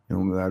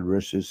 God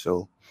rest his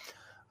soul.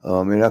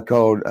 And I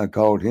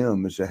called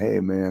him and said, "Hey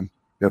man,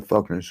 they're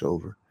fucking us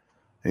over."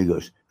 And he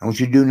goes, "Don't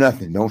you do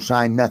nothing? Don't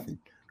sign nothing,"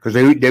 because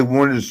they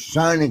wanted to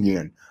sign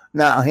again.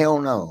 No, hell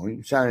no.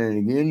 You sign it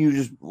again. You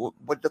just,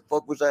 what the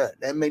fuck was that?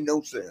 That made no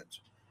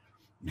sense.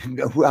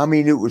 I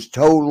mean, it was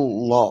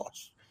total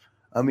loss.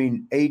 I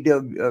mean,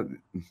 AWA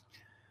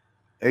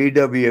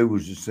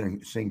was a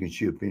sinking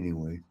ship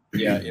anyway.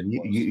 Yeah, it was.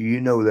 You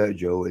know that,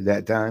 Joe. At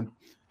that time,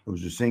 it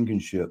was a sinking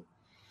ship.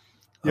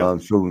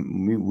 Yep. So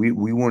we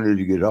wanted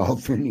to get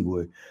off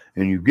anyway,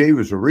 and you gave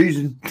us a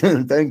reason.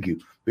 Thank you,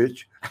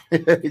 bitch.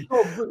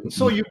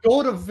 So you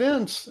go to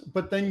Vince,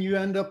 but then you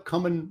end up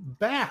coming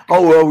back.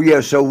 Oh well,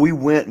 yeah. So we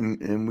went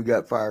and we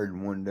got fired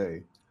in one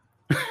day.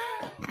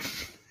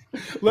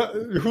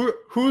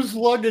 Whose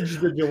luggage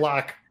did you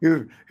lock?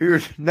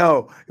 Here's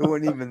no. It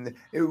wasn't even.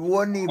 It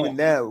wasn't even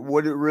that.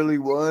 What it really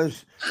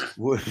was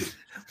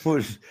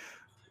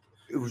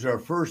it was our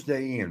first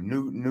day in,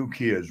 new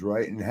kids,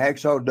 right? And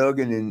Hacksaw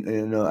Duggan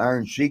and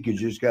Iron Sheik had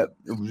just got,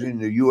 it was in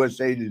the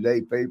USA Today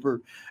paper,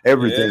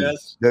 everything.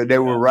 Yes. They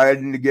were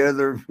riding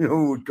together,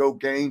 with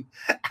cocaine.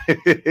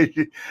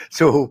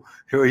 So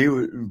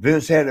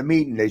Vince had a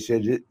meeting. They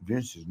said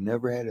Vince has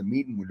never had a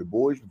meeting with the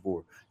boys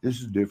before.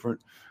 This is different.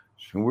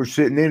 So we're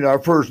sitting in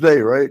our first day,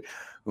 right?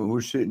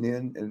 We're sitting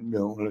in, and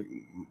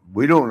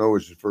we don't know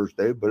it's the first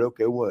day, but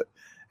okay, what?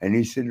 And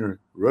he's sitting there,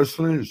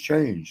 wrestling has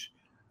changed.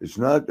 It's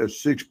not a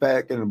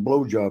 6-pack and a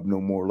blowjob no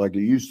more like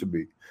it used to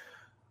be.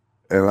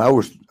 And I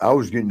was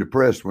getting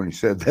depressed when he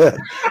said that.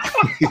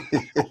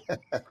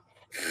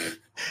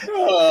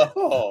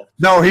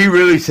 No, he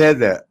really said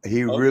that.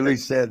 He really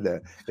said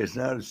that. It's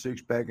not a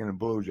 6-pack and a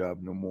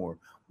blowjob no more.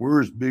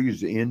 We're as big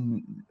as the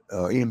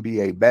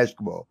NBA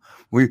basketball.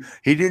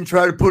 He didn't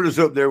try to put us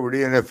up there with the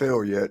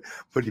NFL yet,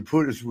 but he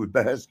put us with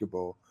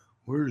basketball.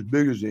 We're as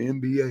big as the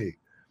NBA.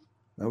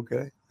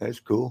 Okay, that's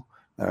cool.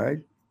 All right.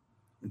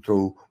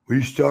 So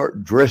we start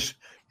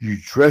you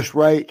dress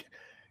right,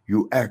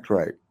 you act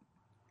right.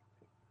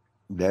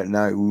 That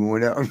night we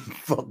went out and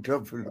fucked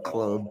up in the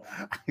club.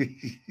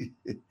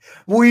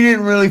 We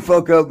didn't really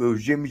fuck up. It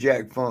was Jimmy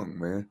Jack Funk,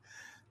 man.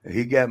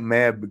 He got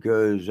mad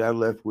because I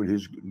left with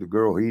the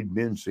girl he'd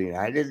been seeing.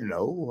 I didn't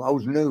know. I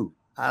was new.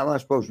 How am I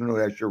supposed to know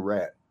that's your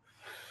rat?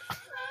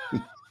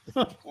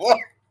 Well,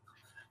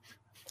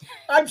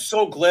 I'm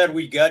so glad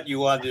we got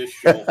you on this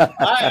show.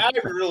 I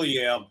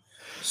really am.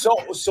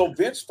 So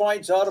Vince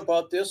finds out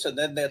about this, and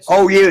then that's.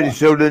 Oh yeah.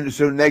 So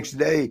next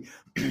day,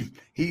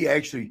 he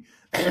actually,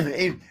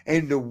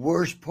 and the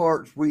worst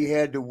parts we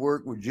had to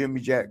work with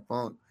Jimmy Jack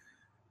Funk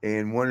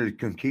and one of the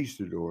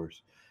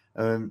conquistadors,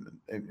 and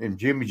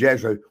Jimmy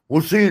Jack's like,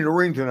 "We'll see you in the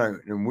ring tonight,"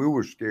 and we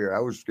were scared. I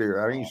was scared.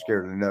 I ain't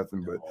scared of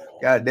nothing, but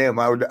goddamn,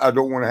 I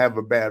don't want to have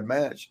a bad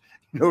match.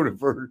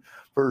 The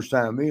first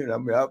time in, I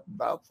mean,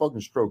 I'll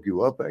fucking stroke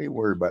you up. I ain't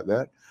worried about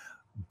that,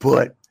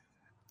 but.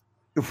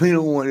 If we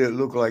don't want it to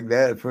look like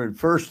that for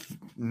first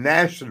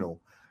national,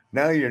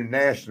 now you're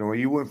national.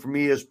 You went from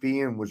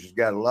ESPN, which has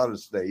got a lot of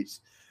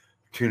states,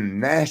 to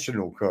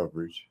national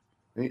coverage,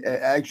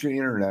 actually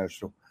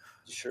international.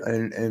 Sure.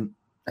 And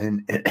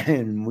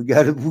we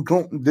got to.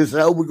 This is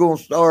how we're gonna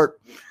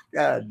start.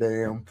 God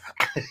damn.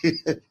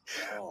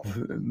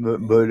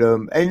 but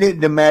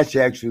and the match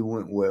actually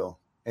went well,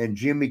 and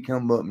Jimmy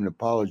come up and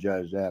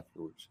apologized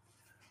afterwards.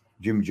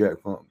 Jimmy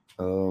Jack Funk.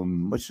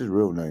 What's his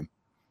real name?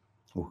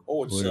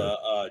 Oh, it's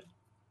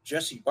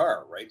Jesse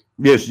Barr, right?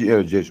 Yes,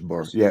 yeah, Jesse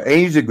Barr. Yeah, and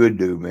he's a good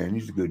dude, man.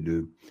 He's a good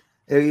dude.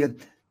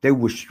 They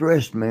were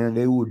stressed, man.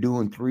 They were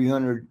doing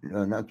 300,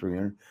 not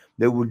 300.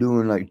 They were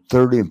doing like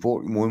 30 and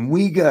 40. When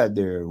we got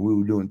there, we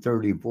were doing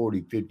 30 and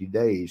 40, 50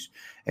 days.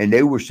 And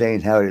they were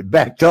saying how it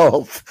backed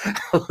off.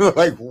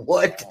 Like,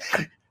 what?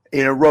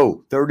 In a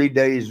row, 30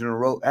 days in a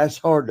row. That's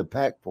hard to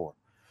pack for.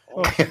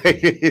 Oh,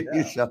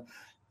 yeah.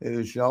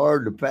 It's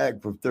hard to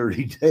pack for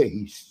 30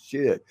 days.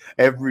 Shit.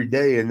 Every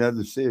day,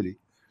 another city.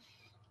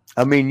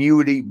 I mean, you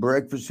would eat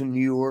breakfast in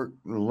New York,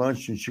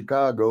 lunch in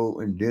Chicago,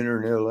 and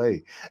dinner in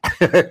L.A.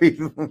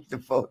 What the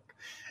fuck?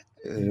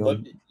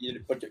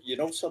 But you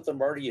know something,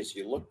 Marty, as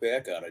you look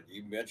back on it,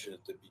 you mentioned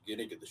at the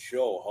beginning of the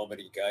show how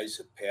many guys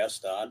have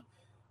passed on.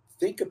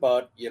 Think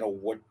about,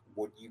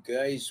 what you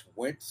guys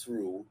went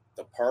through,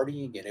 the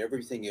partying and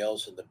everything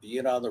else, and the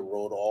being on the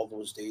road all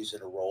those days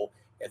in a row,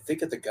 and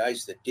think of the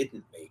guys that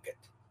didn't make it,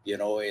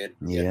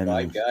 and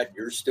my God,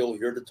 you're still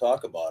here to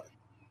talk about it.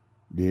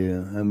 Yeah,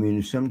 I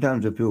mean,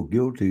 sometimes I feel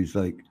guilty. It's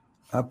like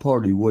I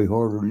party way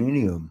harder than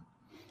any of them.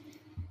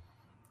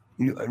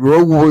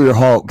 Road Warrior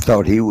Hawk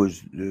thought he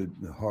was the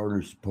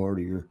hardest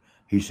partier.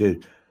 He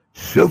said,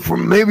 except for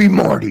maybe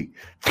Marty.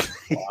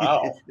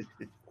 Wow.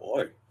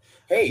 Boy.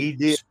 Hey.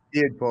 He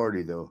did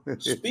party, though.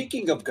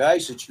 Speaking of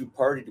guys that you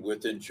partied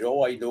with, and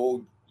Joe, I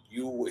know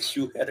you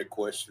had a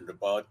question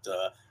about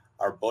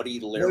our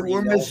buddy Larry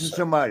We're Nelson. missing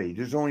somebody.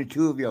 There's only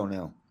two of y'all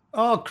now.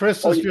 Oh,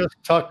 Chris is just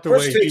tucked away.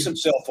 Chris takes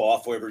himself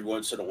off every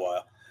once in a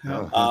while.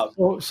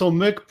 So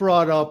Mick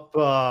brought up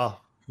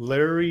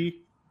Larry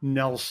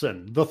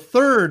Nelson, the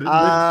third.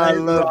 I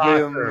love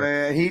him,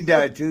 man. He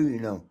died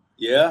too,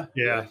 Yeah,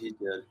 he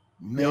did.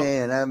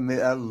 Man, I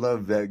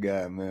love that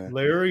guy, man.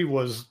 Larry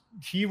was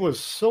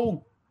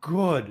so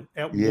good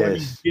at what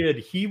he did.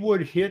 He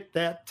would hit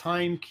that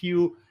time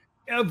cue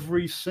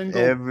every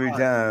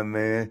time,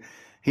 man.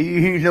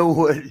 You know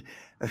what?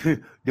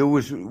 There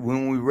was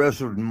when we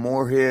wrestled in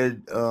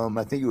Moorhead.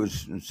 I think it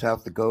was in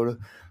South Dakota,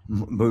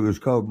 but it was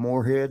called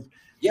Moorhead.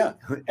 Yeah,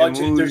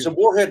 there's a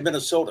Moorhead,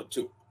 Minnesota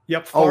too.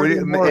 Yep.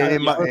 It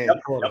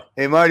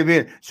might have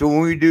been. So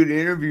when we do the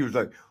interviews,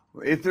 like,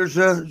 if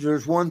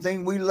there's one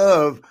thing we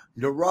love,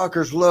 the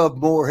Rockers love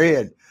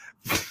Moorhead.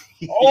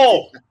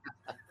 Oh.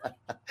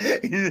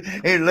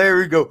 And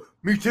Larry go,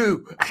 me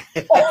too.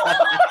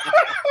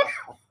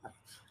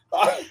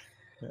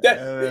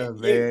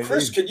 Hey,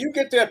 Chris, can you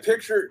get that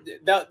picture?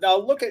 Now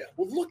look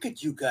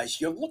at you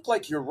guys. You look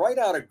like you're right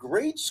out of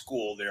grade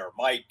school there.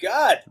 My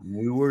God.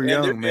 We were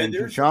young,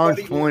 man.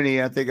 Sean's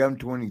 20. I think I'm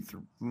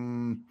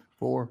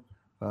 24,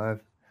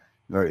 5,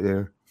 right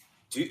there.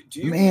 Do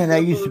you man, remember, I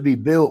used to be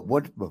built.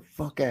 What the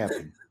fuck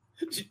happened?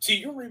 Do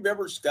you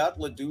remember Scott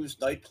Ledoux's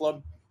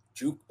nightclub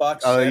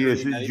jukebox? Oh,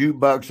 yes,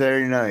 jukebox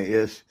Saturday night.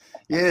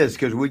 Yes,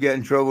 because we got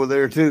in trouble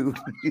there too.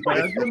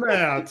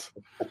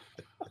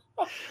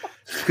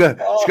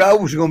 Scott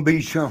was going to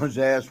beat Sean's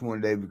ass one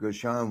day because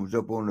Sean was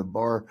up on the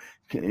bar,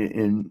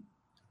 and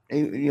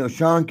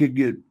Sean could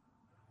get.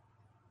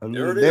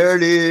 There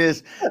it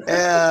is.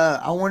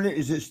 I wonder,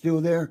 is it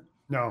still there?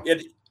 No.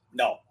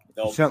 No.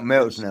 Something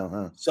else now,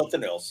 huh?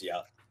 Something else,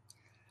 yeah.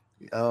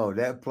 Oh,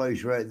 that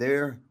place right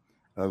there.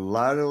 A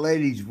lot of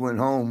ladies went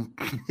home,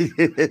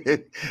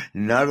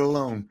 not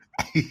alone.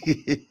 We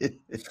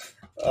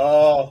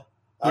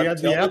had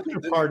the after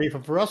party for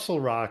Russell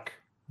Rock.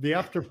 The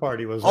after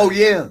party was. Oh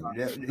yeah,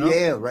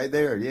 right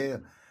there. Yeah.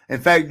 In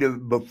fact, the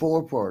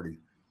before party,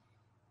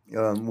 we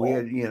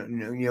had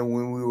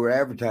when we were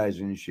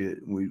advertising and shit,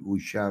 we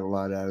shot a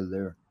lot out of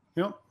there.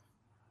 Yep.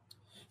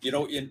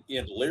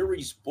 In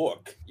Larry's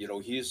book,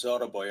 his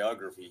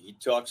autobiography, he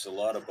talks a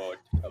lot about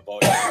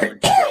you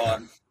and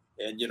Sean,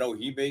 and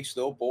he makes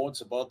no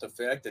bones about the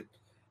fact that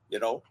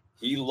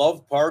he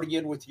loved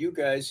partying with you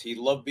guys. He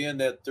loved being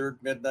that third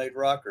midnight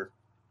rocker.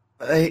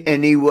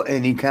 And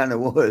he kind of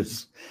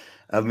was.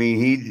 I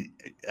mean,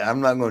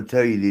 I'm not going to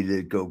tell you he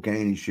did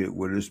cocaine and shit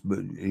with us, but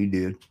he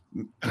did.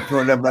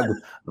 I'm not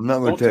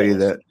going to tell you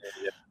that.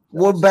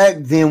 Well, back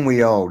then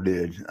we all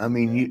did. I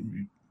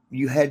mean,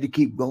 you had to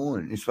keep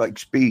going. It's like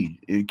speed.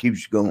 It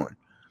keeps going,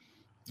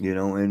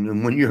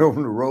 and when you're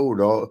on the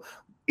road,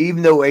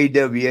 even though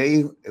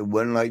AWA, it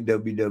wasn't like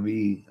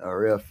WWE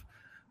or F,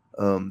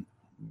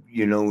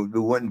 it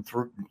wasn't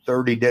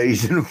 30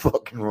 days in a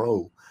fucking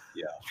row.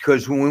 Yeah.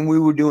 Because when we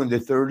were doing the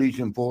 30s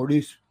and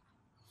 40s,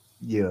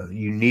 yeah,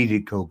 you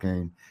needed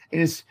cocaine.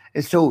 And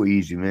it's so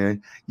easy,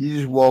 man. You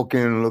just walk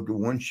in and look at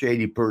one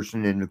shady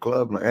person in the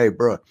club, like, hey,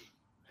 bro.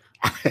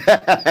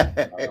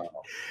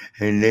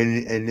 And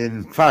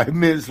then 5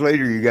 minutes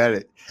later, you got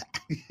it.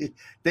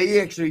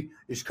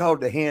 It's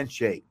called the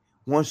handshake.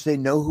 Once they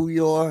know who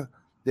you are,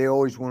 they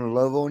always want to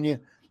love on you.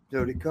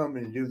 So they come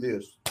and do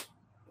this.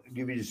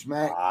 Give you the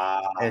smack,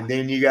 and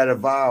then you got a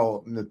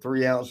vial, the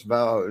 3-ounce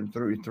vial, and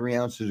 3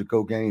 ounces of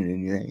cocaine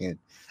in your hand.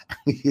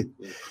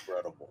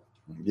 Incredible.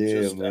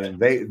 Yeah, man.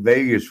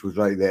 Vegas was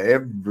like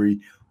that.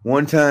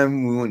 One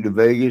time we went to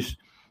Vegas,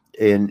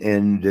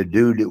 and the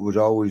dude that was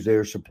always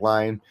there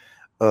supplying,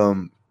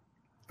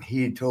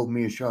 he had told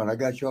me and Sean, I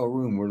got y'all a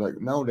room. We're like,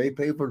 no, they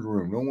pay for the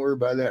room. Don't worry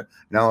about that.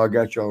 Now I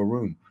got y'all a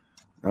room.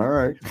 All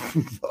right.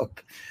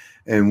 Fuck.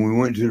 And we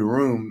went to the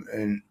room,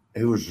 and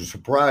It was a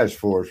surprise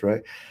for us,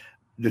 right?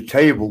 The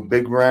table,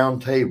 big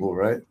round table,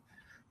 right?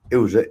 It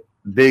was a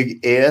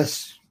big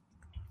S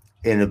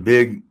and a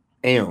big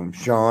M,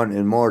 Sean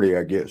and Marty,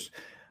 I guess,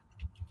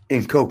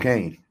 in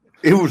cocaine.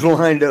 It was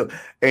lined up,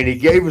 and he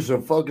gave us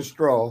a fucking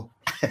straw.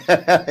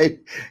 He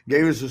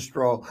gave us a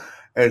straw,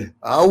 and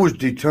I was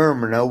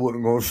determined I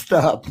wasn't going to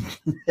stop.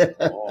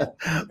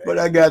 But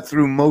I got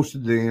through most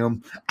of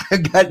them. I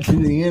got to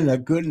the end. I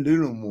couldn't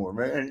do no more,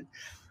 man.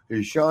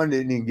 And Sean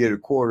didn't even get a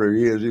quarter.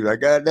 He's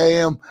like, God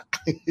damn.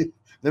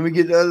 Let me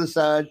get the other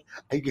side.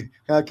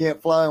 I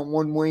can't fly on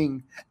one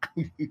wing.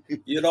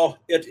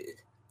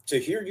 To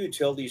hear you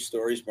tell these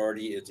stories,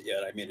 Marty,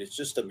 it's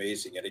just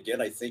amazing. And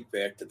again, I think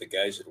back to the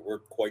guys that were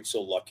quite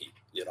so lucky,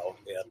 and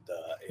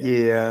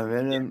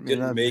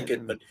didn't make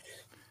it. But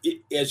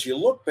as you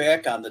look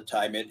back on the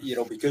time, and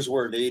because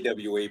we're an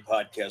AWA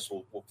podcast,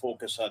 we'll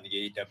focus on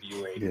the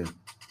AWA. Yeah.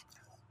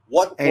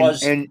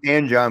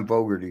 And John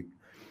Fogerty.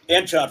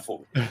 And John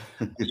Fogerty.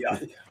 Yeah.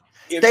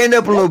 Stand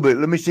up a little bit.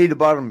 Let me see the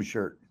bottom of your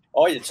shirt.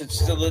 Oh, it's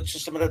just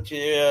a minute.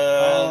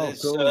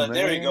 Cool,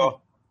 there you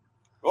go.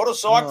 Wrote a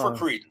song for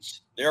Credence.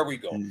 There we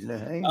go.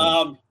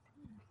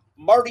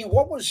 Marty,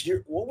 what was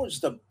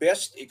the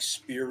best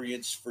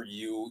experience for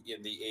you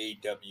in the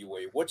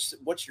AWA?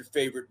 What's your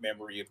favorite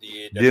memory of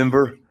the AWA?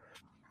 Denver.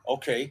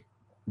 Okay.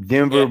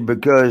 Denver,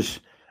 because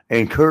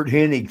Kurt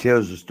Hennig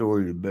tells the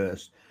story the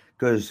best,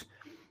 because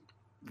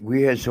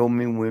we had so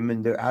many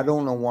women there. I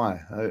don't know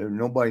why.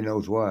 Nobody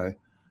knows why.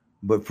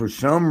 But for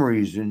some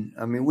reason,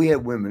 I mean, we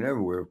had women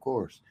everywhere, of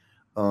course.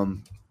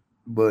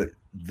 But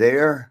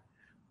there,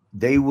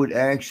 they would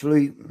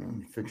actually let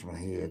me fix my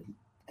head.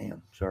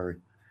 Damn, sorry.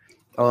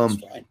 That's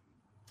fine.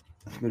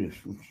 Look at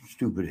this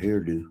stupid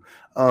hairdo.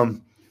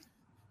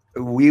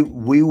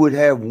 We would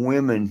have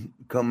women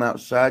come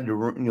outside the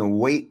room,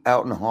 wait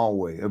out in the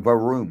hallway of our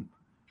room.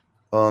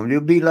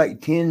 There'd be like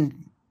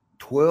 10,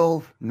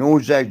 12, no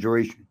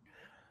exaggeration,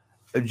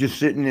 just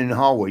sitting in the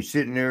hallway,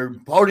 sitting there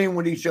partying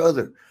with each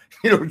other,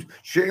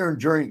 sharing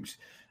drinks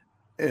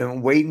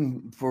and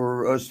waiting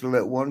for us to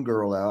let one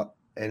girl out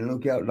and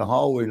look out in the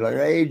hallway like,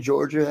 hey,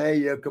 Georgia, hey,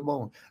 yeah, come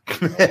on.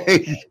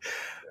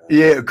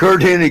 Yeah,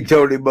 Kurt Hennig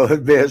told him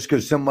about best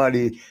because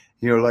somebody,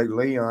 like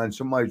Leon,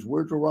 somebody's,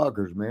 where's the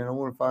rockers, man? I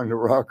want to find the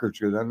rockers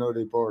because I know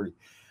they party.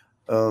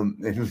 And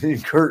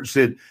then Kurt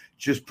said,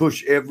 just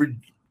push every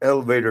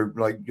elevator,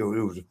 like,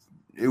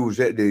 it was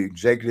at the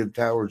Executive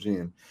Towers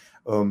Inn,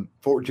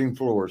 14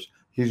 floors.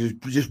 He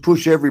just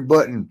push every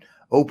button,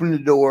 open the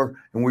door,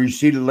 and where you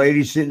see the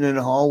lady sitting in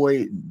the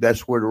hallway,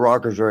 that's where the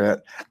rockers are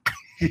at.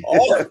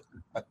 Oh,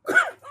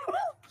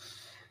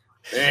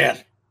 man,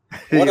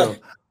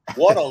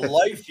 what a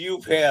life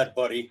you've had,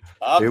 buddy!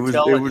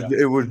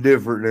 It was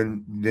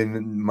different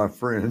than my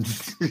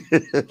friends.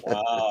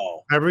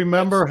 Wow! I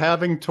remember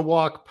having to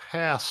walk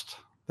past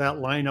that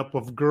lineup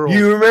of girls.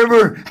 You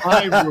remember?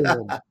 My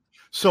room.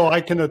 So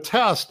I can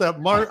attest that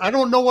I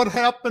don't know what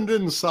happened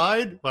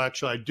inside. Well,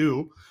 actually, I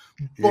do.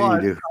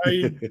 But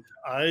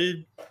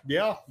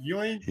yeah,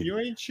 you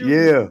ain't shooting.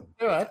 Yeah,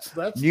 that's.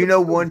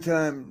 One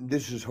time,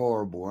 this is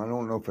horrible. I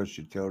don't know if I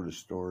should tell the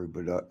story,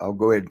 but I'll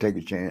go ahead and take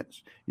a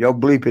chance. Y'all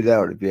bleep it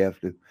out if you have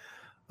to.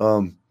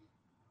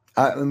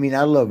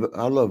 I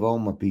love all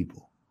my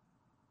people.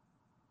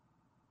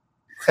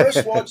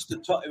 Chris wants to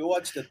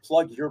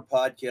plug your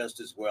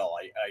podcast as well.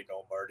 I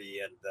know, Marty,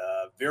 and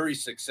very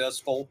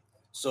successful.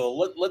 So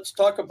let's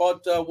talk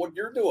about what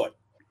you're doing.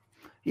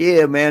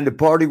 Yeah, man, the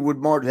Party with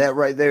Marty, that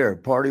right there,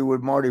 Party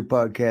with Marty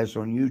podcast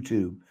on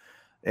YouTube.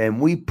 And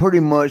we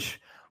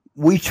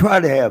try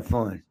to have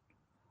fun,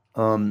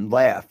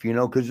 laugh,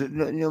 because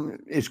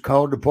it's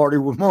called the Party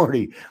with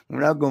Marty. We're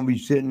not going to be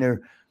sitting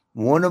there.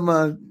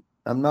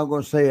 I'm not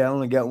going to say I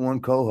only got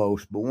one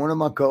co-host, but one of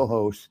my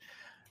co-hosts,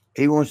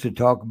 he wants to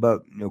talk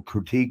about,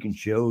 critiquing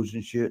shows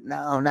and shit.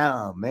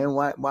 No, man,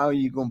 why are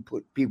you going to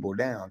put people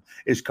down?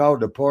 It's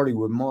called the Party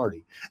with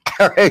Marty.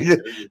 All right,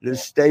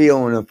 let's stay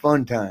on a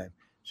fun time.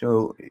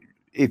 So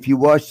if you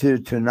watch the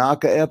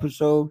Tanaka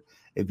episode,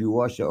 if you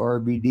watch the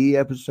RBD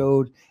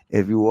episode,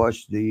 if you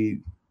watch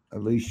the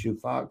Alicia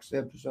Fox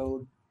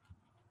episode,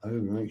 I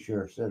need to make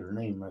sure I said her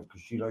name right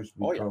because she likes to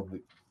be called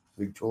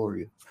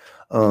Victoria.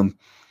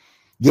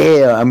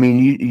 Yeah, I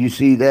mean, you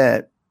see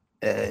that,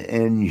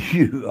 and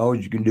all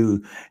you can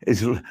do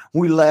is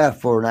we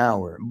laugh for an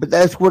hour, but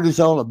that's what it's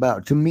all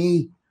about. To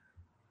me,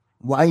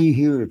 why are you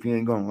here if you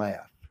ain't gonna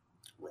laugh?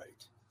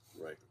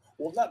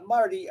 Well, not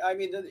Marty. I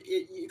mean,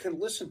 you can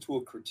listen to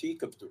a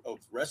critique of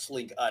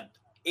wrestling on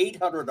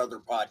 800 other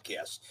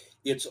podcasts.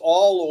 It's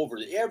all over.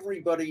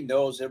 Everybody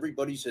knows.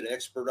 Everybody's an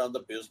expert on the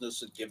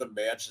business and giving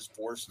matches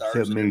 4 stars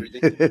except and me.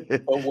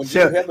 everything. But when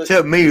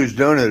except me, who's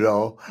done it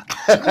all.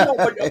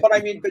 but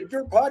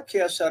your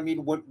podcast. I mean,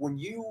 when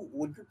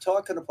you're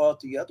talking about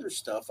the other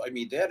stuff, I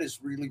mean, that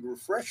is really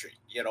refreshing.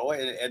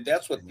 And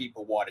that's what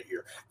people want to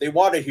hear. They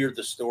want to hear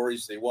the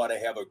stories. They want to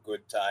have a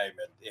good time.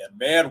 And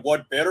man,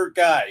 what better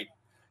guy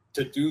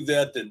to do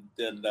that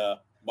than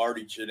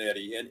Marty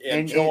Jannetty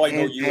and Joe. I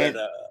know you had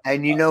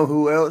and you know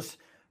who else?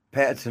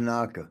 Pat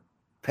Tanaka.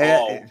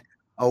 Pat,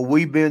 Oh,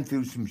 we've been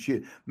through some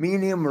shit. Me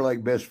and him are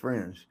like best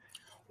friends.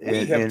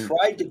 We have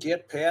tried to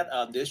get Pat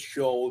on this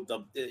show.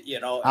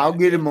 I'll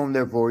get him on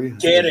there for you.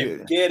 Get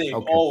him. Okay.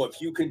 Oh, if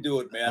you can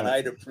do it, man,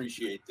 I'd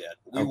appreciate that.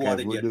 We want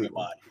to get him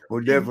on here.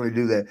 We'll definitely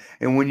do that.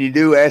 And when you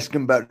do, ask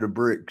him about the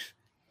bricks.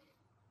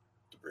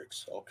 The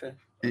bricks, okay.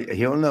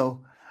 He'll know.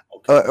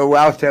 Okay.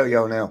 I'll tell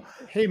y'all now.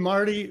 Hey,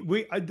 Marty,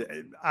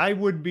 I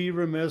would be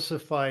remiss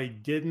if I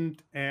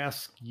didn't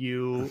ask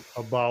you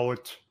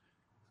about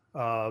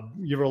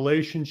your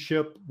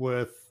relationship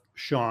with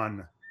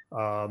Sean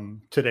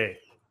today.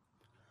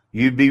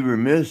 You'd be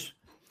remiss.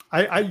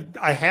 I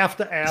have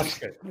to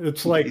ask it.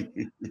 It's like,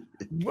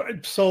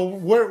 so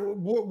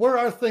where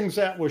are things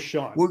at with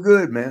Sean? We're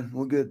good, man.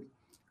 We're good.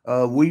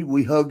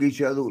 We hug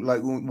each other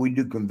like when we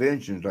do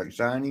conventions, like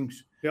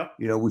signings. Yeah.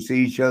 We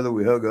see each other,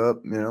 we hug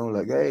up,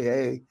 like,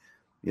 hey,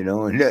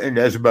 and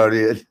that's about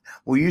it.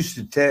 We used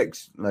to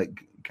text like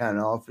kind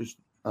of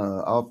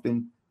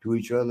often to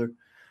each other.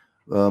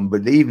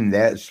 But even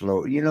that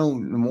slow, the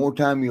more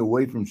time you're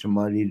away from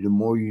somebody, the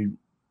more you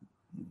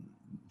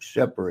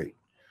separate.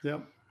 Yeah.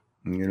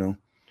 I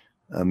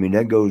mean,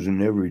 that goes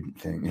in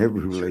everything,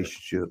 every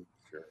relationship.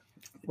 Sure.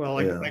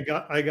 Well, yeah.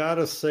 I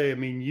gotta say, I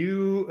mean,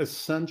 you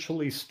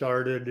essentially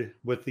started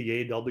with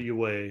the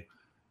AWA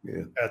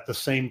at the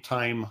same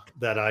time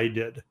that I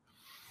did.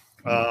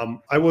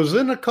 I was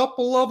in a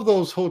couple of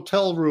those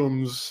hotel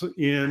rooms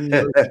in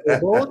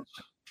Showboat.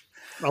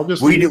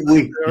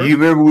 You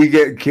remember we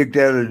get kicked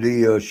out of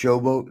the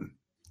Showboat?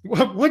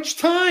 Which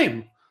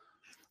time?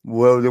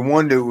 Well, the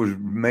one that was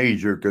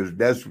major,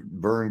 because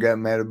Vern got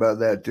mad about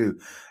that too.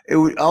 It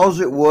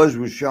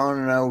was Sean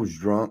and I was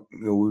drunk.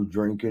 We were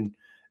drinking,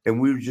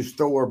 and we would just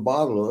throw our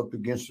bottle up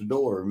against the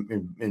door,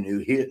 and it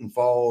would hit and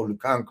fall, and the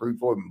concrete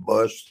floor and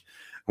bust.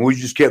 And we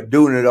just kept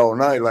doing it all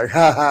night, like,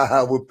 ha, ha,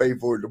 ha, we'll pay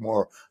for it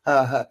tomorrow.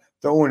 Ha, ha,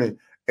 throwing it.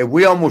 And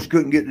we almost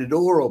couldn't get the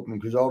door open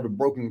because all the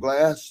broken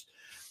glass.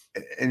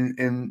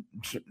 And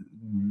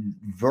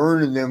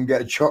Vern and them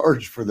got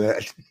charged for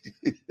that.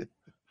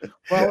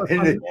 Well,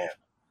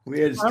 we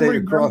had to stay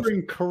across. I'm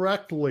remembering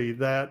correctly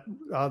that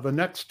the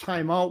next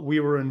time out we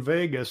were in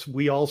Vegas,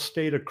 we all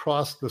stayed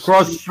across the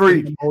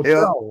street.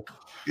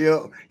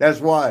 Yeah, that's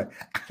why.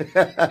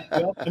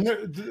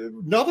 And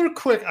another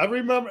quick, I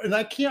remember, and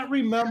I can't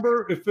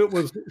remember if it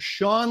was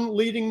Sean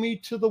leading me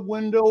to the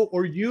window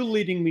or you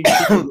leading me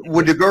to the window.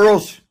 With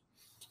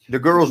the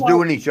girls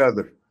doing each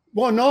other.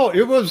 Well, no,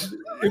 it was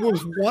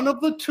one of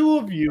the two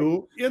of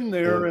you in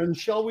there, and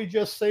shall we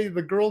just say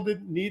the girl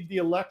didn't need the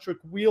electric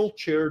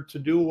wheelchair to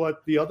do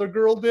what the other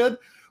girl did,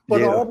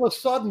 but all of a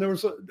sudden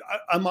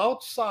I'm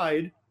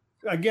outside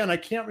again. I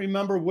can't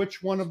remember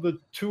which one of the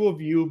two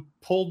of you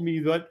pulled me,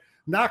 but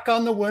knock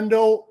on the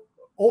window,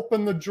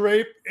 open the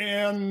drape,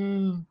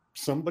 and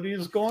somebody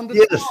is going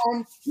to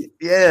town.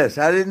 Yes,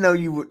 I didn't know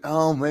you would.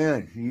 Oh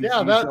man,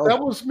 that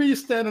was me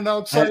standing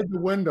outside the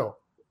window.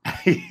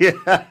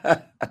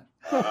 Yeah.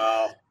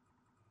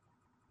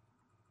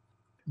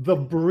 The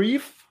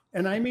brief,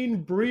 and I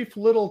mean brief,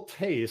 little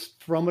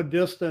taste from a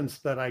distance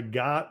that I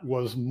got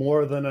was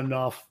more than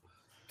enough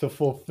to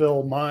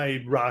fulfill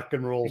my rock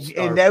and roll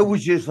star. And that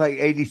was just like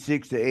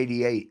 86 to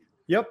 88.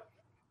 Yep.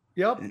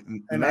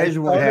 And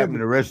imagine what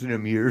happened the rest of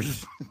them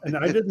years. And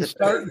I didn't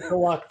start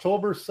until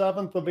October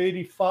 7th of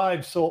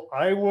 85. So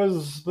I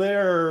was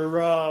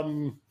there.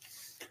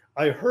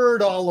 I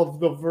heard all of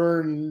the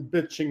Vern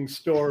bitching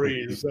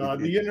stories,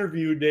 the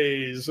interview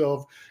days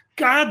of,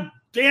 God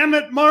damn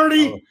it,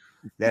 Marty. Oh,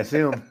 that's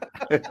him.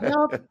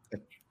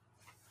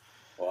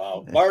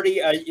 Wow.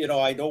 Marty,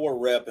 I know we're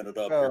wrapping it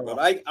up here, but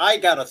I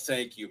got to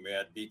thank you,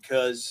 man,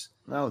 because.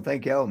 No,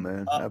 thank y'all,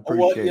 man. I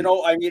appreciate it.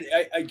 I mean,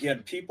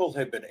 again, people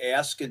have been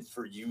asking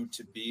for you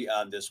to be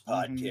on this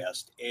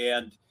podcast,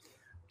 and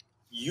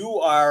you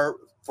are,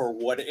 for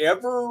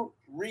whatever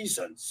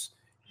reasons,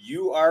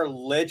 you are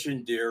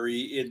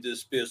legendary in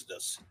this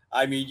business.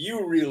 I mean,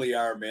 you really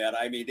are, man.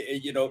 I mean,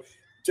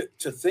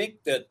 to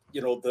think that,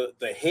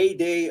 the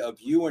heyday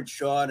of you and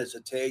Sean as a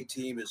tag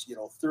team is,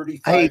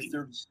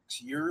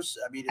 36 years.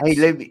 I mean,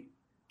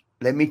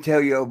 let me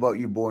tell you about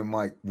your boy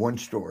Mike. One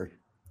story.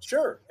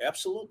 Sure,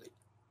 absolutely.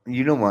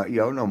 You know Mike.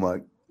 Y'all know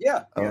Mike.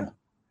 Yeah.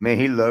 Man,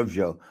 he loves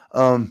y'all.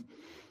 Let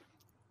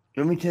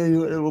me tell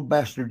you what that little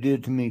bastard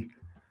did to me.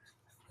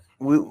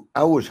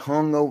 I was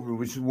hungover,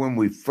 which is when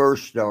we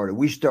first started.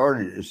 We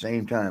started at the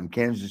same time,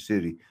 Kansas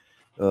City.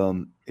 We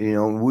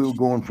were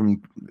going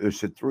from,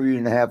 it's a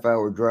 3.5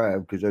 hour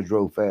drive because I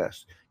drove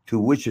fast to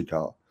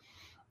Wichita.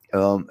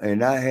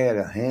 And I had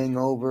a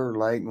hangover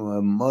like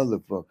a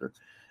motherfucker.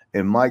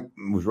 And Mike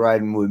was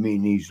riding with me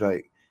and he's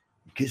like,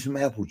 get some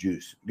apple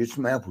juice.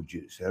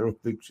 That'll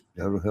fix it.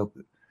 That'll help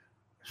it.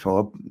 So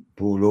I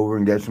pulled over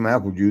and got some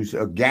apple juice,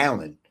 a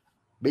gallon,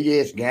 big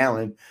ass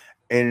gallon.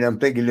 And I'm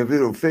thinking if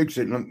it'll fix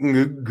it,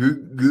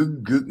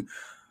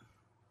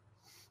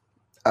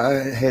 I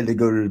had to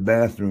go to the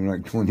bathroom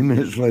like 20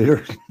 minutes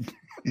later.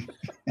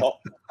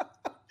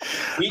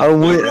 I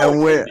went.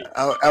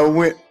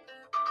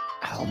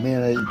 Oh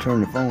man, I didn't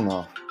turn the phone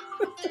off.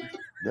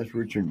 That's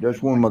Richard.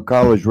 That's one of my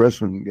college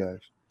wrestling guys.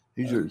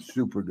 He's a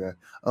super guy.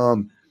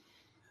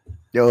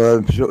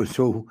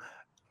 So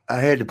I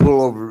had to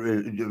pull over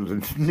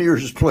the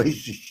nearest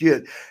place to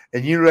shit,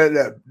 and you know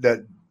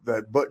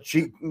that butt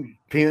cheek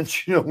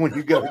pinch, when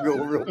you gotta go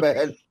real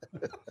bad.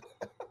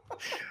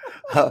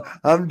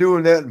 I'm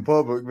doing that in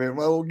public, man.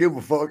 I don't give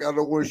a fuck. I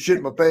don't want to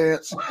shit my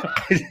pants.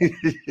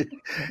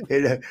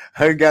 And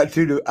I got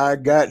to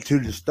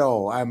the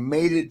stall. I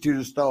made it to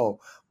the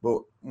stall,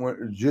 but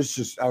when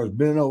I was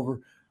bent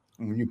over.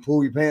 When you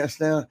pull your pants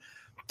down,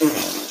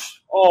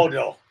 oh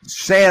no!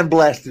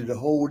 Sandblasted the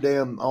whole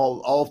damn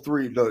all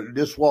three,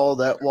 this wall,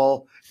 that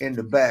wall, and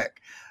the back.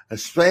 I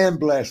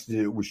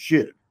sandblasted it with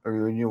shit,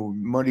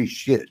 muddy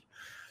shit.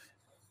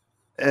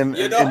 And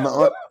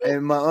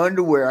my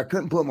underwear, I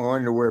couldn't put my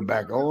underwear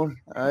back on.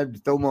 I had to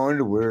throw my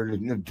underwear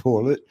in the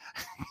toilet.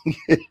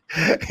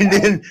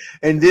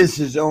 and this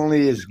is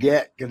only as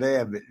Gat could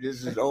have it.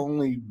 This is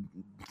only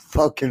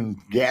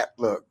fucking Gat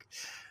look.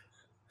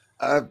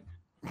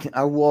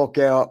 I walk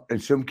out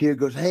and some kid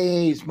goes,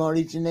 "Hey, it's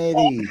Marty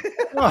Jannetty."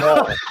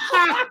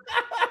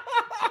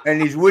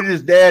 And he's with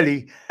his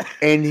daddy,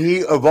 and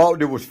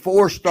there was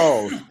 4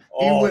 stalls.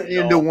 He went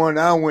into one,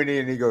 I went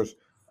in, he goes,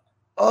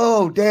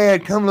 "Oh,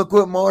 Dad, come look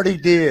what Marty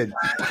did."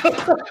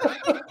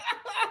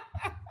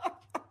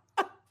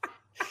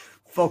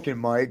 Fucking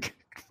Mike.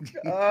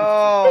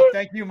 Oh,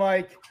 thank you,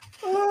 Mike.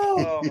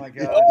 Oh my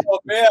God. Oh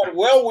man.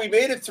 Well, we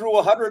made it through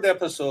 100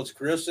 episodes,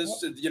 Chris.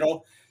 It's,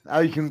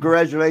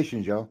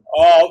 Congratulations, y'all.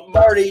 Oh,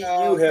 Marty,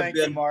 you have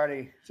been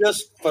Marty.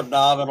 Just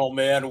phenomenal,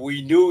 man.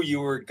 We knew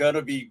you were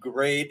gonna be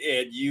great,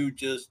 and you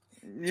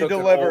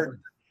delivered.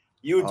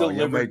 You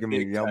delivered.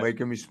 Y'all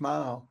making me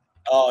smile.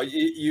 Oh,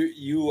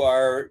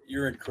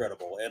 you're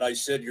incredible, and I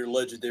said you're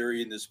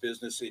legendary in this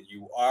business, and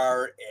you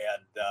are.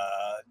 And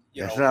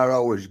that's not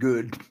always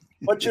good.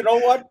 But you know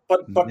what?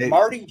 But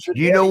Marty,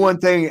 you know one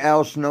thing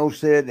Al Snow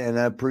said, and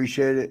I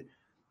appreciate it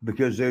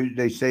because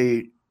they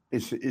say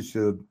it's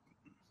a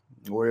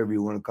whatever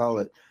you want to call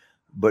it,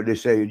 but they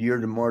say you're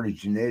the Marty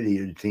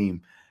Jannetty of the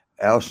team.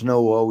 Al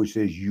Snow always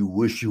says, "You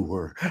wish you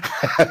were."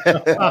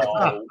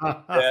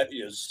 That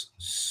is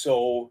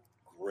so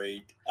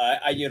great.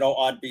 I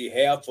on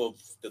behalf of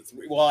the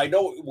 3, well, I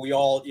know we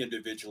all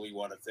individually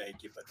want to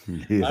thank you, but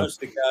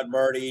honest to God,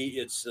 Marty,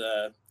 it's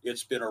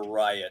been a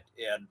riot,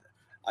 and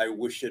I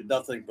wish you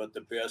nothing but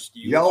the best.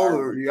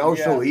 Y'all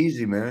so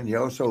easy, man.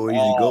 Y'all so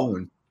easy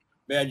going.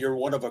 Man, you're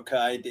one of a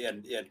kind,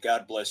 and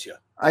God bless you.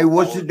 Hey,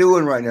 what's it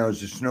doing right now? Is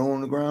there snow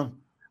on the ground?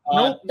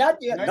 Not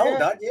yet.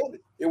 Not yet.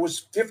 It was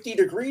 50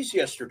 degrees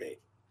yesterday.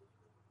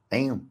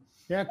 Damn.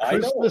 Yeah,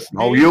 Christmas.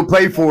 Oh, you'll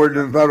pay for it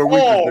in about a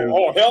week or two.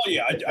 Oh, hell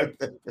yeah. I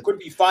could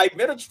be 5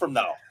 minutes from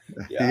now.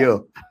 Yeah.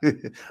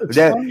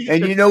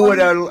 And you know what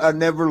I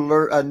never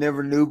learned, I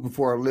never knew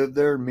before I lived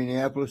there in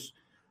Minneapolis?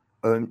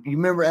 You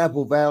remember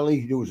Apple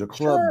Valley? There was a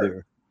club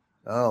there.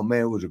 Oh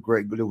man, it was a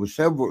great. There was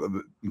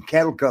several.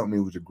 Cattle Company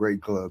was a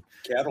great club.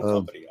 Cattle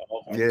Company.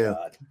 Oh my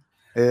God.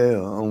 Yeah,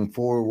 on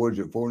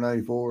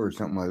 494 or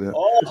something like that.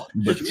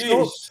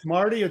 Oh,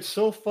 Marty, it's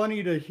so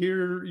funny to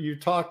hear you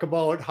talk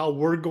about how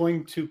we're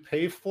going to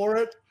pay for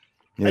it.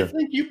 Yeah. I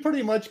think you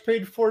pretty much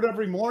paid for it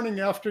every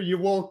morning after you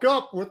woke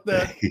up with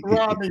that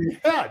throbbing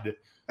head.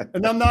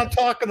 And I'm not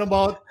talking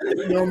about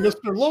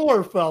Mr.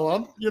 Lower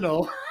fella.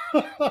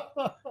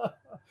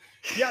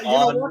 Yeah, you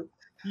know what?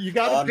 You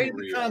got to pay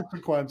the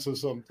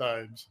consequences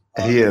sometimes.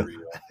 Yeah.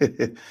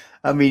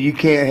 I mean, you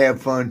can't have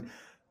fun.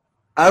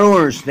 I don't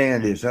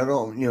understand this. I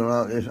don't,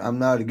 I'm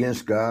not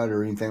against God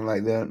or anything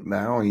like that.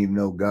 I don't even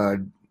know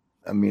God.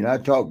 I mean, I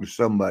talk to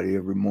somebody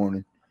every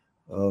morning.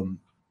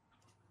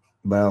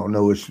 But I don't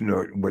know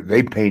what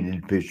they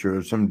painted a picture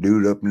of some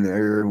dude up in the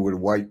air with a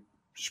white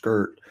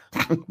skirt.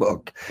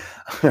 Look.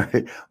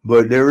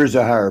 But there is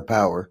a higher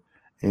power.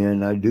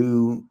 And I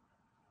do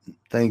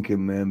thank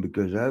him, man,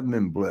 because I've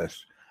been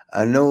blessed.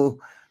 I know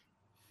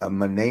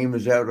my name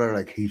is out there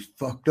like he's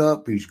fucked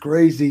up, he's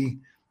crazy.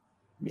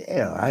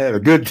 Yeah, I had a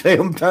good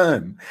damn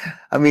time.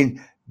 I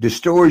mean, the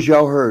stories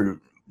y'all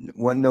heard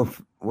wasn't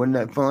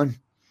that fun?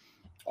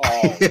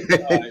 Oh,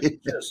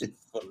 just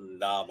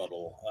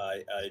phenomenal.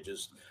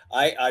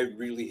 I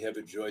really have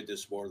enjoyed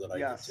this more than I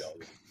can tell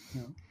you.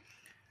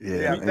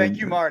 Yeah. Thank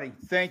you, Marty.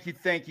 Thank you.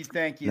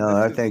 No,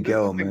 I thank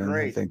y'all, man.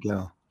 Great. I thank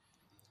y'all.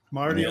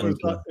 Marty,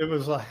 it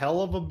was a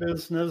hell of a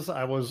business.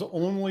 I was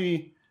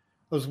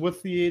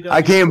with the AWA.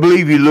 I can't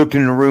believe you looked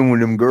in the room when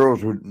them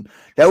girls were.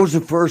 That was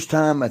the first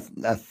time I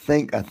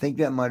think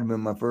that might have been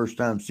my first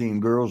time seeing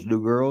girls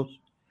do girls.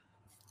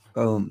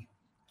 I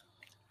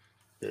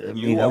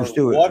was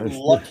still one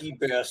lucky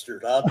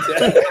bastard. I'll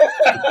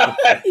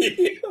tell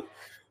you.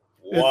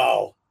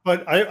 Wow.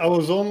 But I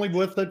was only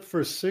with it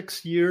for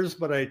 6 years,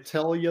 but I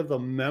tell you the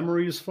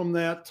memories from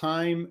that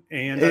time,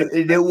 and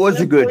it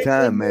was a good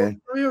time, man.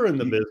 Career in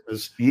the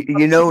business,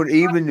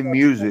 even the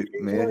music,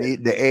 man.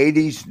 The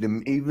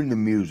 '80s, even the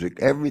music,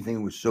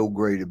 everything was so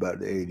great about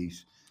the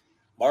 '80s.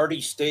 Marty,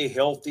 stay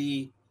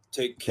healthy,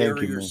 take care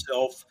of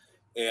yourself,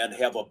 and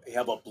have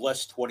a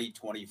blessed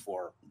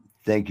 2024.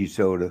 Thank you,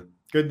 Soda.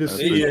 Good to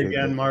see you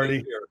again,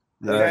 Marty.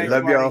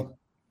 Love y'all.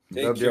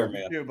 Take care,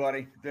 man. Thank you,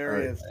 buddy.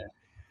 There he is.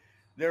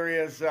 There he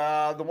is.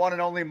 The one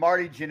and only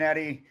Marty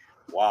Jannetty.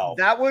 Wow.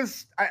 That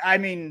was, I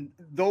mean,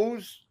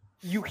 those,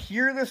 you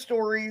hear the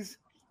stories,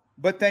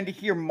 but then to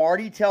hear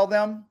Marty tell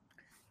them,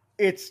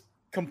 it's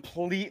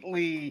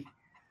completely,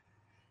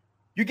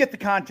 you get the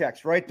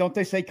context, right? Don't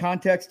they say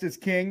context is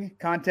king?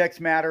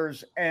 Context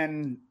matters.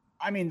 And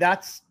I mean,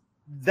 that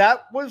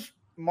was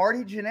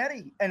Marty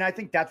Jannetty. And I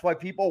think that's why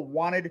people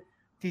wanted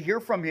to hear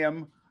from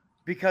him,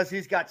 because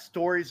he's got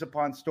stories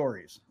upon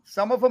stories.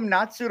 Some of them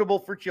not suitable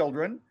for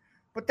children,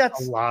 but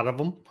that's a lot of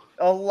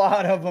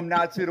them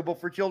not suitable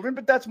for children,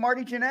 but that's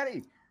Marty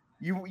Jannetty.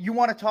 You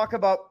want to talk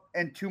about,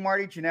 and to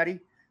Marty Jannetty,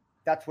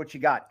 that's what you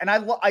got. And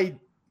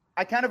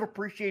I kind of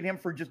appreciate him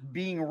for just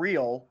being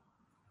real,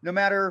 no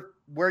matter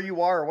where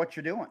you are or what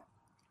you're doing.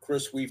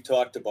 Chris, we've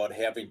talked about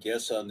having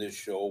guests on this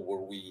show where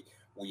we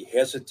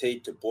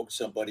hesitate to book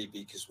somebody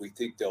because we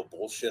think they'll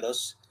bullshit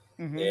us.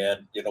 Mm-hmm.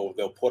 And,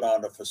 they'll put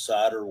on a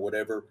facade or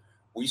whatever.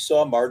 We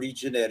saw Marty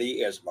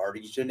Jannetty as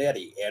Marty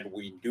Jannetty, and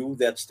we knew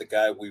that's the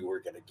guy we were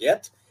going to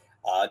get.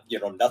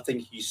 Nothing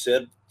he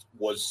said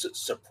was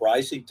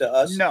surprising to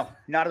us. No,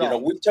 not at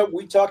all.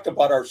 We talked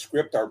about our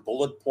script, our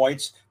bullet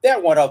points.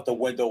 That went out the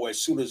window as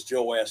soon as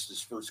Joe asked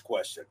his first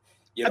question.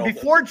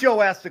 Before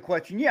Joe asked the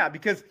question, yeah,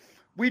 because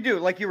we do,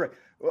 like you're right.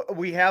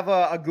 We have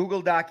a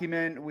Google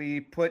document.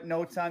 We put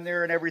notes on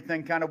there and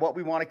everything, kind of what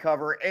we want to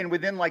cover. And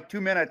within like 2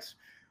 minutes,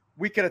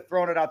 we could have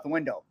thrown it out the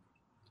window.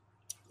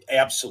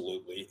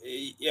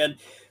 Absolutely. And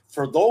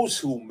for those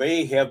who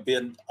may have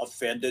been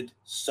offended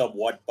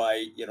somewhat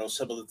by,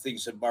 some of the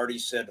things that Marty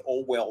said,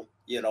 oh, well,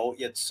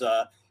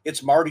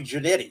 it's Marty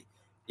Jannetty.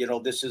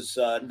 This is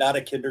not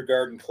a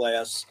kindergarten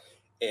class.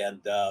 And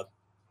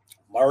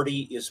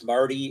Marty is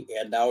Marty.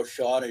 And now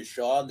Sean is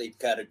Sean. They've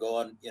kind of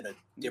gone in a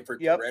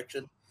different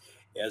direction,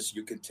 as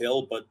you can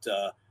tell. But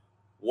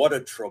what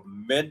a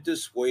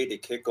tremendous way to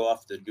kick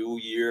off the new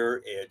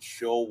year and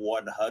show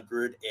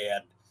 100.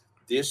 And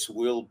this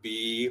will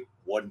be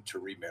one to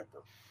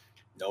remember.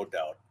 No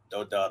doubt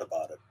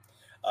about it.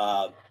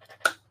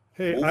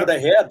 Moving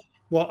ahead.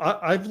 Well,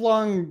 I've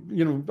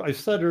long, I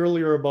said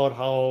earlier about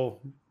how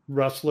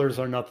wrestlers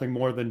are nothing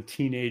more than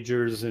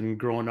teenagers in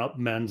grown-up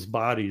men's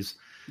bodies.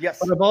 Yes.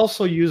 But I've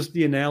also used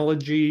the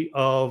analogy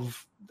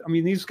of,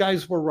 these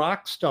guys were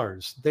rock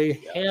stars.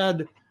 They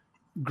had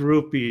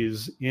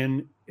groupies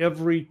in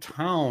every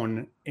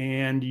town,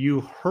 and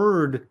you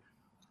heard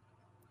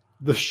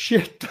the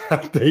shit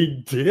that they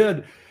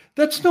did.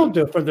 That's no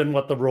different than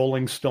what the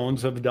Rolling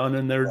Stones have done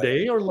in their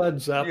day, or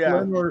Led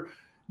Zeppelin, or,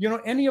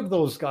 any of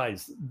those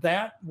guys.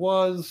 That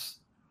was,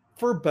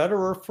 for better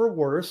or for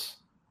worse,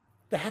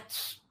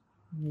 that's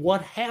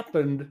what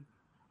happened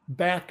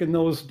back in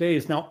those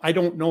days. Now, I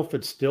don't know if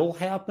it still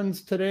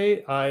happens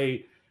today.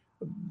 I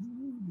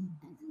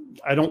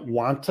don't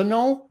want to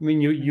know.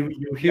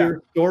 You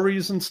hear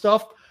stories and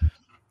stuff,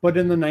 but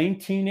in the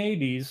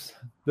 1980s,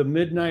 the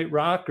Midnight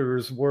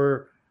Rockers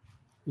were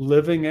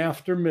living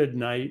after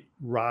midnight,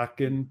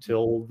 rocking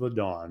till the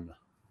dawn.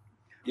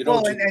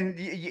 And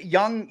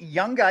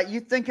young guy, you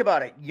think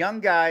about it, young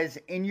guys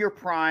in your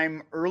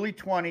prime, early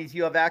 20s,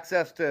 you have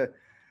access to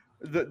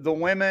the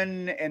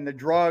women and the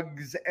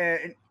drugs,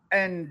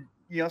 and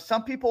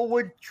some people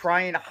would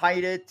try and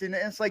hide it, and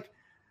it's like,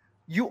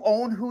 you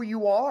own who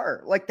you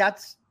are. Like,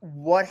 that's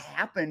what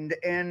happened,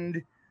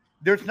 and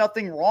there's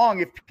nothing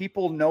wrong if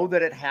people know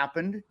that it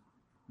happened.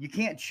 You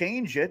can't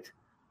change it.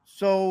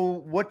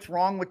 So what's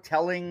wrong with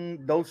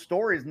telling those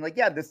stories? And like,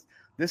 yeah, this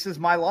is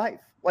my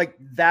life. Like,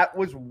 that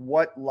was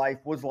what life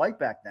was like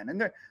back then.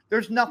 And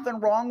there's nothing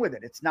wrong with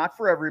it. It's not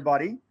for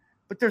everybody,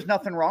 but there's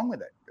nothing wrong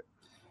with it.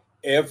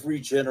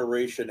 Every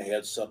generation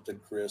had something,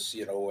 Chris,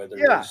 whether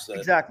it's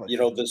exactly.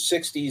 The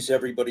 60s,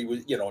 everybody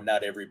was,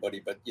 not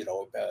everybody, but,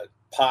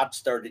 pot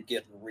started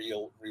getting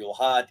real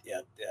hot,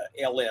 and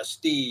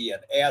LSD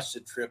and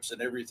acid trips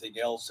and everything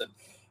else.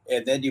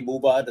 And then you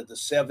move on to the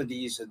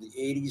 70s and the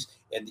 80s.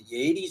 And the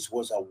 80s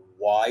was a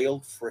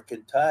wild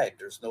freaking time.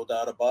 There's no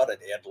doubt about it.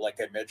 And like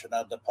I mentioned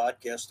on the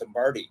podcast to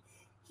Marty,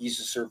 he's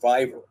a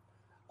survivor.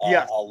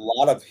 A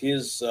lot of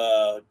his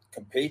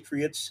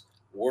compatriots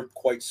weren't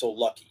quite so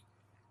lucky.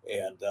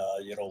 And,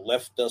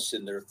 left us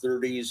in their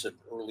 30s and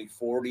early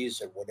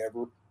 40s and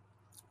whatever.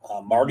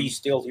 Marty's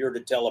still here to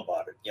tell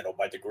about it,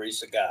 by the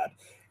grace of God.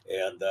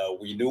 And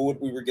we knew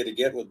what we were going to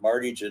get with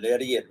Marty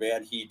Jannetty. And,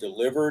 man, he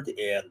delivered.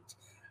 And,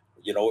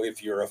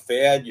 if you're a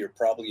fan, you're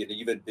probably an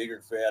even bigger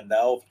fan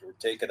now. If you're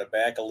taken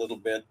aback a little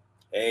bit,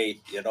 hey,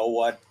 you know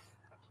what?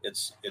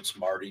 It's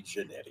Marty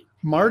Jannetty.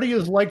 Marty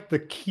is like the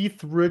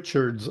Keith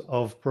Richards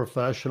of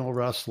professional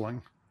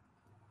wrestling.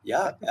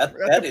 Yeah, that's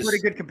a pretty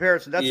good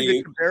comparison. That's a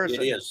good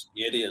comparison. It is.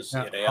 Yeah,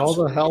 how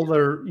the hell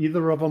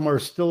either of them are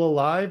still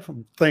alive?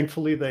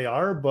 Thankfully they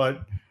are,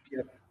 but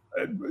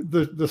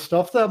the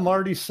stuff that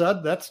Marty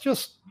said, that's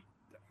just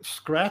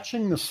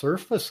scratching the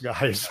surface,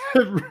 guys.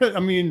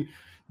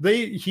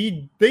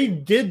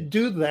 They did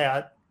do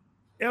that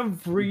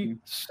every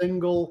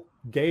single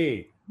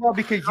day. Well,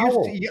 because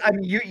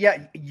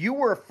you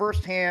were a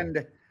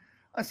firsthand,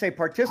 I say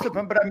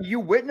participant, but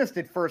you witnessed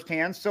it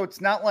firsthand. So it's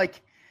not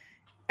like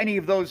any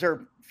of those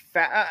are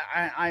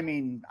I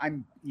mean,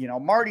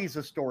 Marty's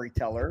a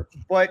storyteller,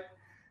 but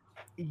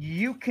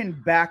you can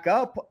back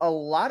up a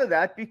lot of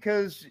that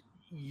because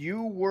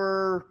you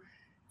were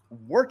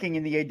working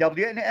in the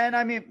AWA. And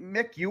I mean,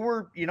 Mick, you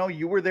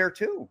were there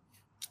too.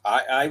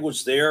 I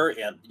was there,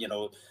 and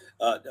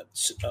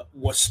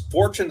was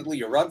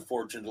fortunately or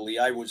unfortunately,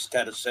 I was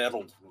kind of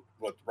saddled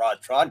with Rod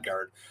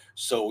Trongard.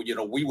 So,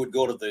 we would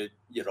go to the,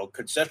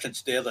 concession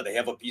stand and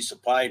have a piece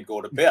of pie and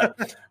go to bed.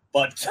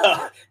 But,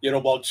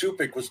 while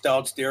Chupik was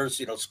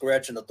downstairs,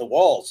 scratching at the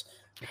walls.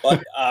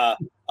 But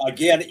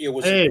again, it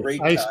was a great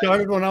time. I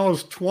started when I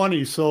was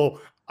 20,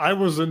 so I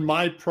was in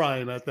my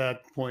prime at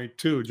that point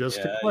too, just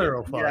to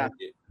clarify.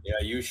 Yeah,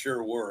 you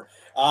sure were.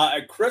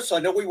 Chris, I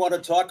know we want to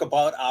talk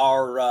about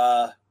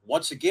our,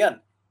 once again,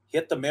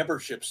 hit the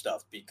membership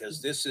stuff,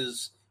 because this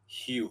is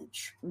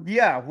huge.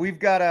 Yeah, we've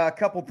got a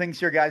couple things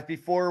here, guys.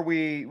 Before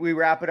we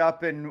wrap it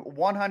up, in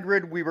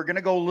 100, we were going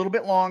to go a little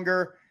bit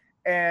longer,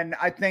 and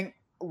I think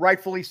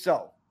rightfully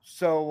so.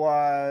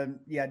 So,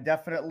 yeah,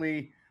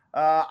 definitely.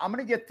 I'm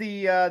going to get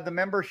the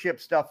membership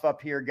stuff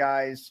up here,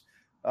 guys.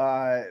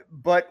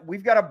 But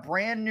we've got a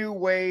brand new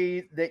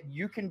way that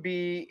you can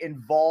be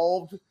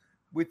involved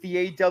with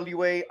the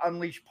AWA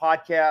Unleashed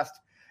podcast.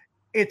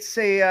 It's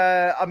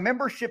a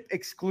membership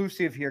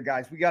exclusive here,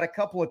 guys. We got a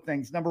couple of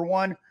things. Number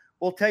one,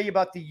 we'll tell you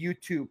about the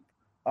YouTube.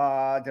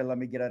 Let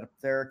me get it up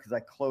there because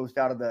I closed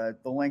out of the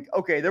link.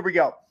 Okay, there we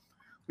go.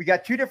 We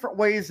got two different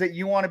ways that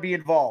you want to be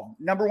involved.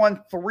 Number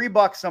one,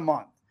 $3 a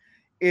month.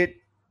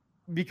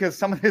 Because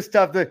some of this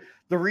stuff, the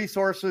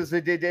resources,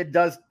 it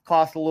does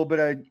cost a little bit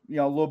of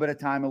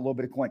time, a little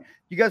bit of coin.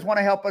 You guys want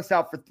to help us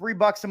out for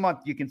 $3 a month?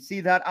 You can see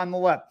that on the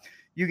left.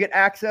 You get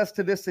access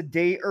to this a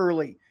day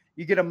early.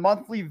 You get a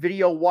monthly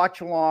video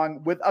watch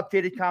along with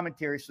updated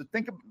commentary. So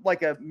think of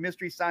like a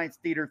Mystery Science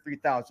Theater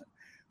 3000.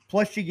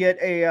 Plus, you get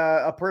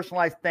a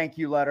personalized thank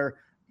you letter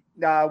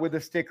with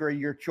a sticker of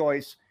your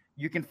choice.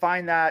 You can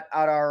find that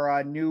at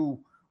our new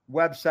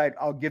website.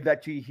 I'll give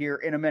that to you here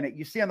in a minute.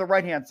 You see on the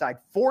right-hand side,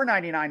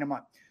 $4.99 a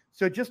month.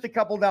 So just a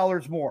couple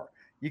dollars more.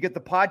 You get the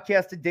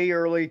podcast a day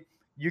early.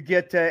 You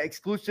get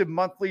exclusive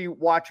monthly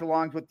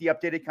watch-alongs with the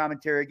updated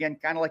commentary. Again,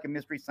 kind of like a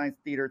Mystery Science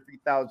Theater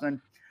 3000.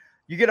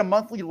 You get a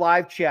monthly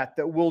live chat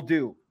that we'll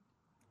do.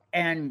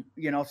 And,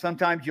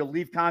 sometimes you'll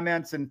leave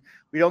comments and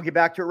we don't get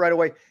back to it right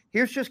away.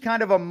 Here's just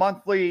kind of a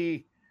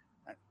monthly,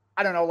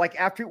 I don't know, like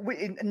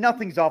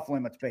nothing's off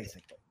limits,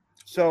 basically.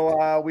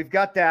 So we've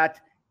got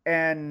that.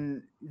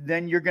 And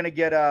then you're going to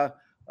get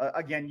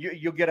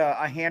you'll get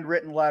a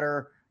handwritten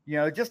letter,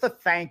 just a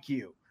thank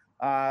you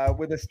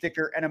with a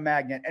sticker and a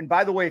magnet. And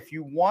by the way, if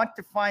you want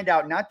to find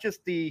out, not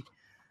just the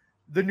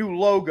new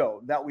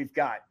logo that we've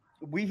got,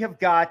 we have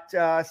got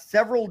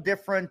several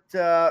different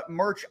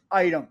merch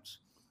items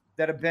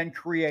that have been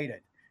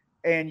created.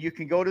 And you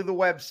can go to the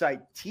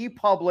website,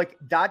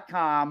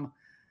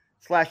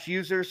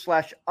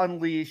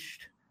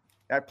 tpublic.com/user/unleashed.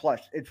 That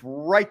plush. It's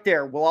right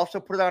there. We'll also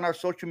put it on our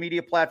social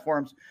media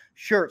platforms: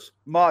 shirts,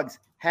 mugs,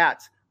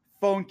 hats,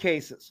 phone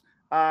cases.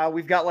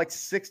 We've got like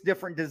 6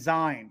 different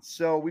designs.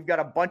 So we've got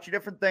a bunch of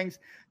different things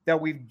that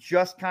we've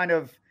just kind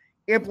of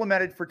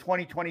implemented for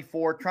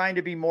 2024, trying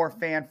to be more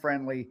fan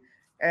friendly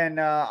and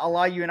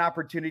allow you an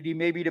opportunity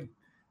maybe to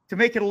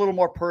make it a little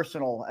more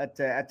personal at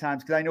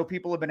times. Because I know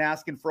people have been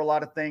asking for a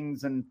lot of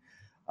things, and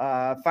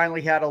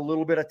finally had a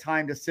little bit of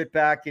time to sit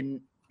back and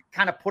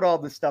kind of put all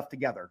this stuff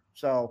together.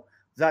 So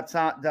does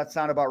that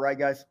sound about right,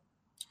 guys?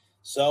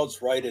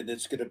 Sounds right, and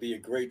it's going to be a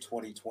great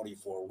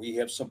 2024. We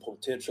have some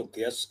potential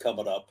guests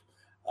coming up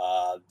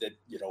that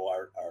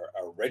are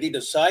ready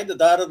to sign the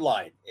dotted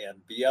line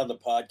and be on the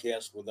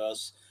podcast with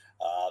us.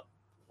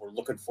 We're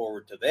looking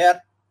forward to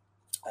that.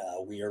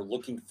 We are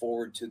looking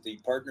forward to the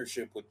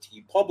partnership with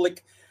TeePublic.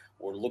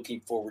 We're looking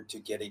forward to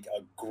getting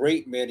a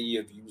great many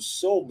of you.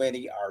 So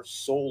many are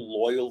so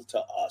loyal to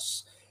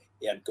us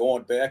and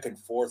going back and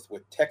forth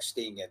with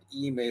texting and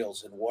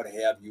emails and what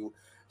have you.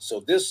 So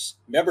this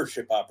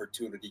membership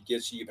opportunity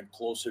gets you even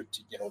closer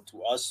to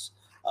us,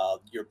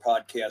 your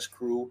podcast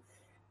crew.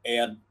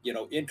 And,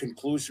 in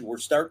conclusion, we're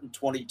starting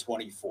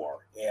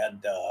 2024,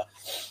 and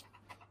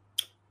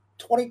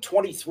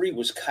 2023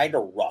 was kind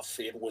of rough.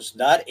 It was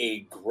not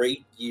a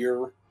great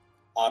year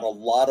on a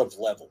lot of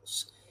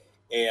levels.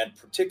 And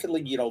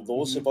particularly,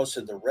 those of us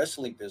in the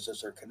wrestling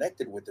business are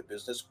connected with the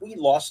business. We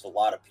lost a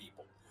lot of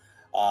people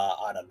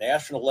on a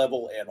national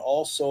level, and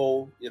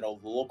also,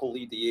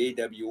 locally, the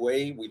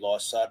AWA. We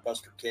lost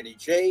Sodbuster Kenny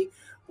J.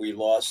 We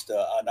lost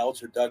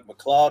announcer Doug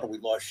McLeod, and we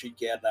lost Sheik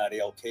Adnan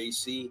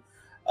LKC.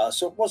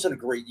 So it wasn't a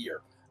great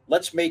year.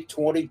 Let's make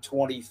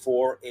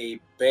 2024 a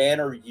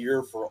banner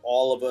year for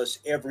all of us.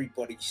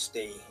 Everybody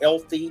stay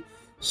healthy,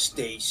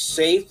 stay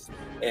safe,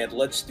 and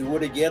let's do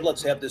it again.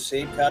 Let's have the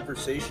same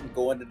conversation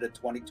going into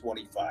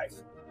 2025.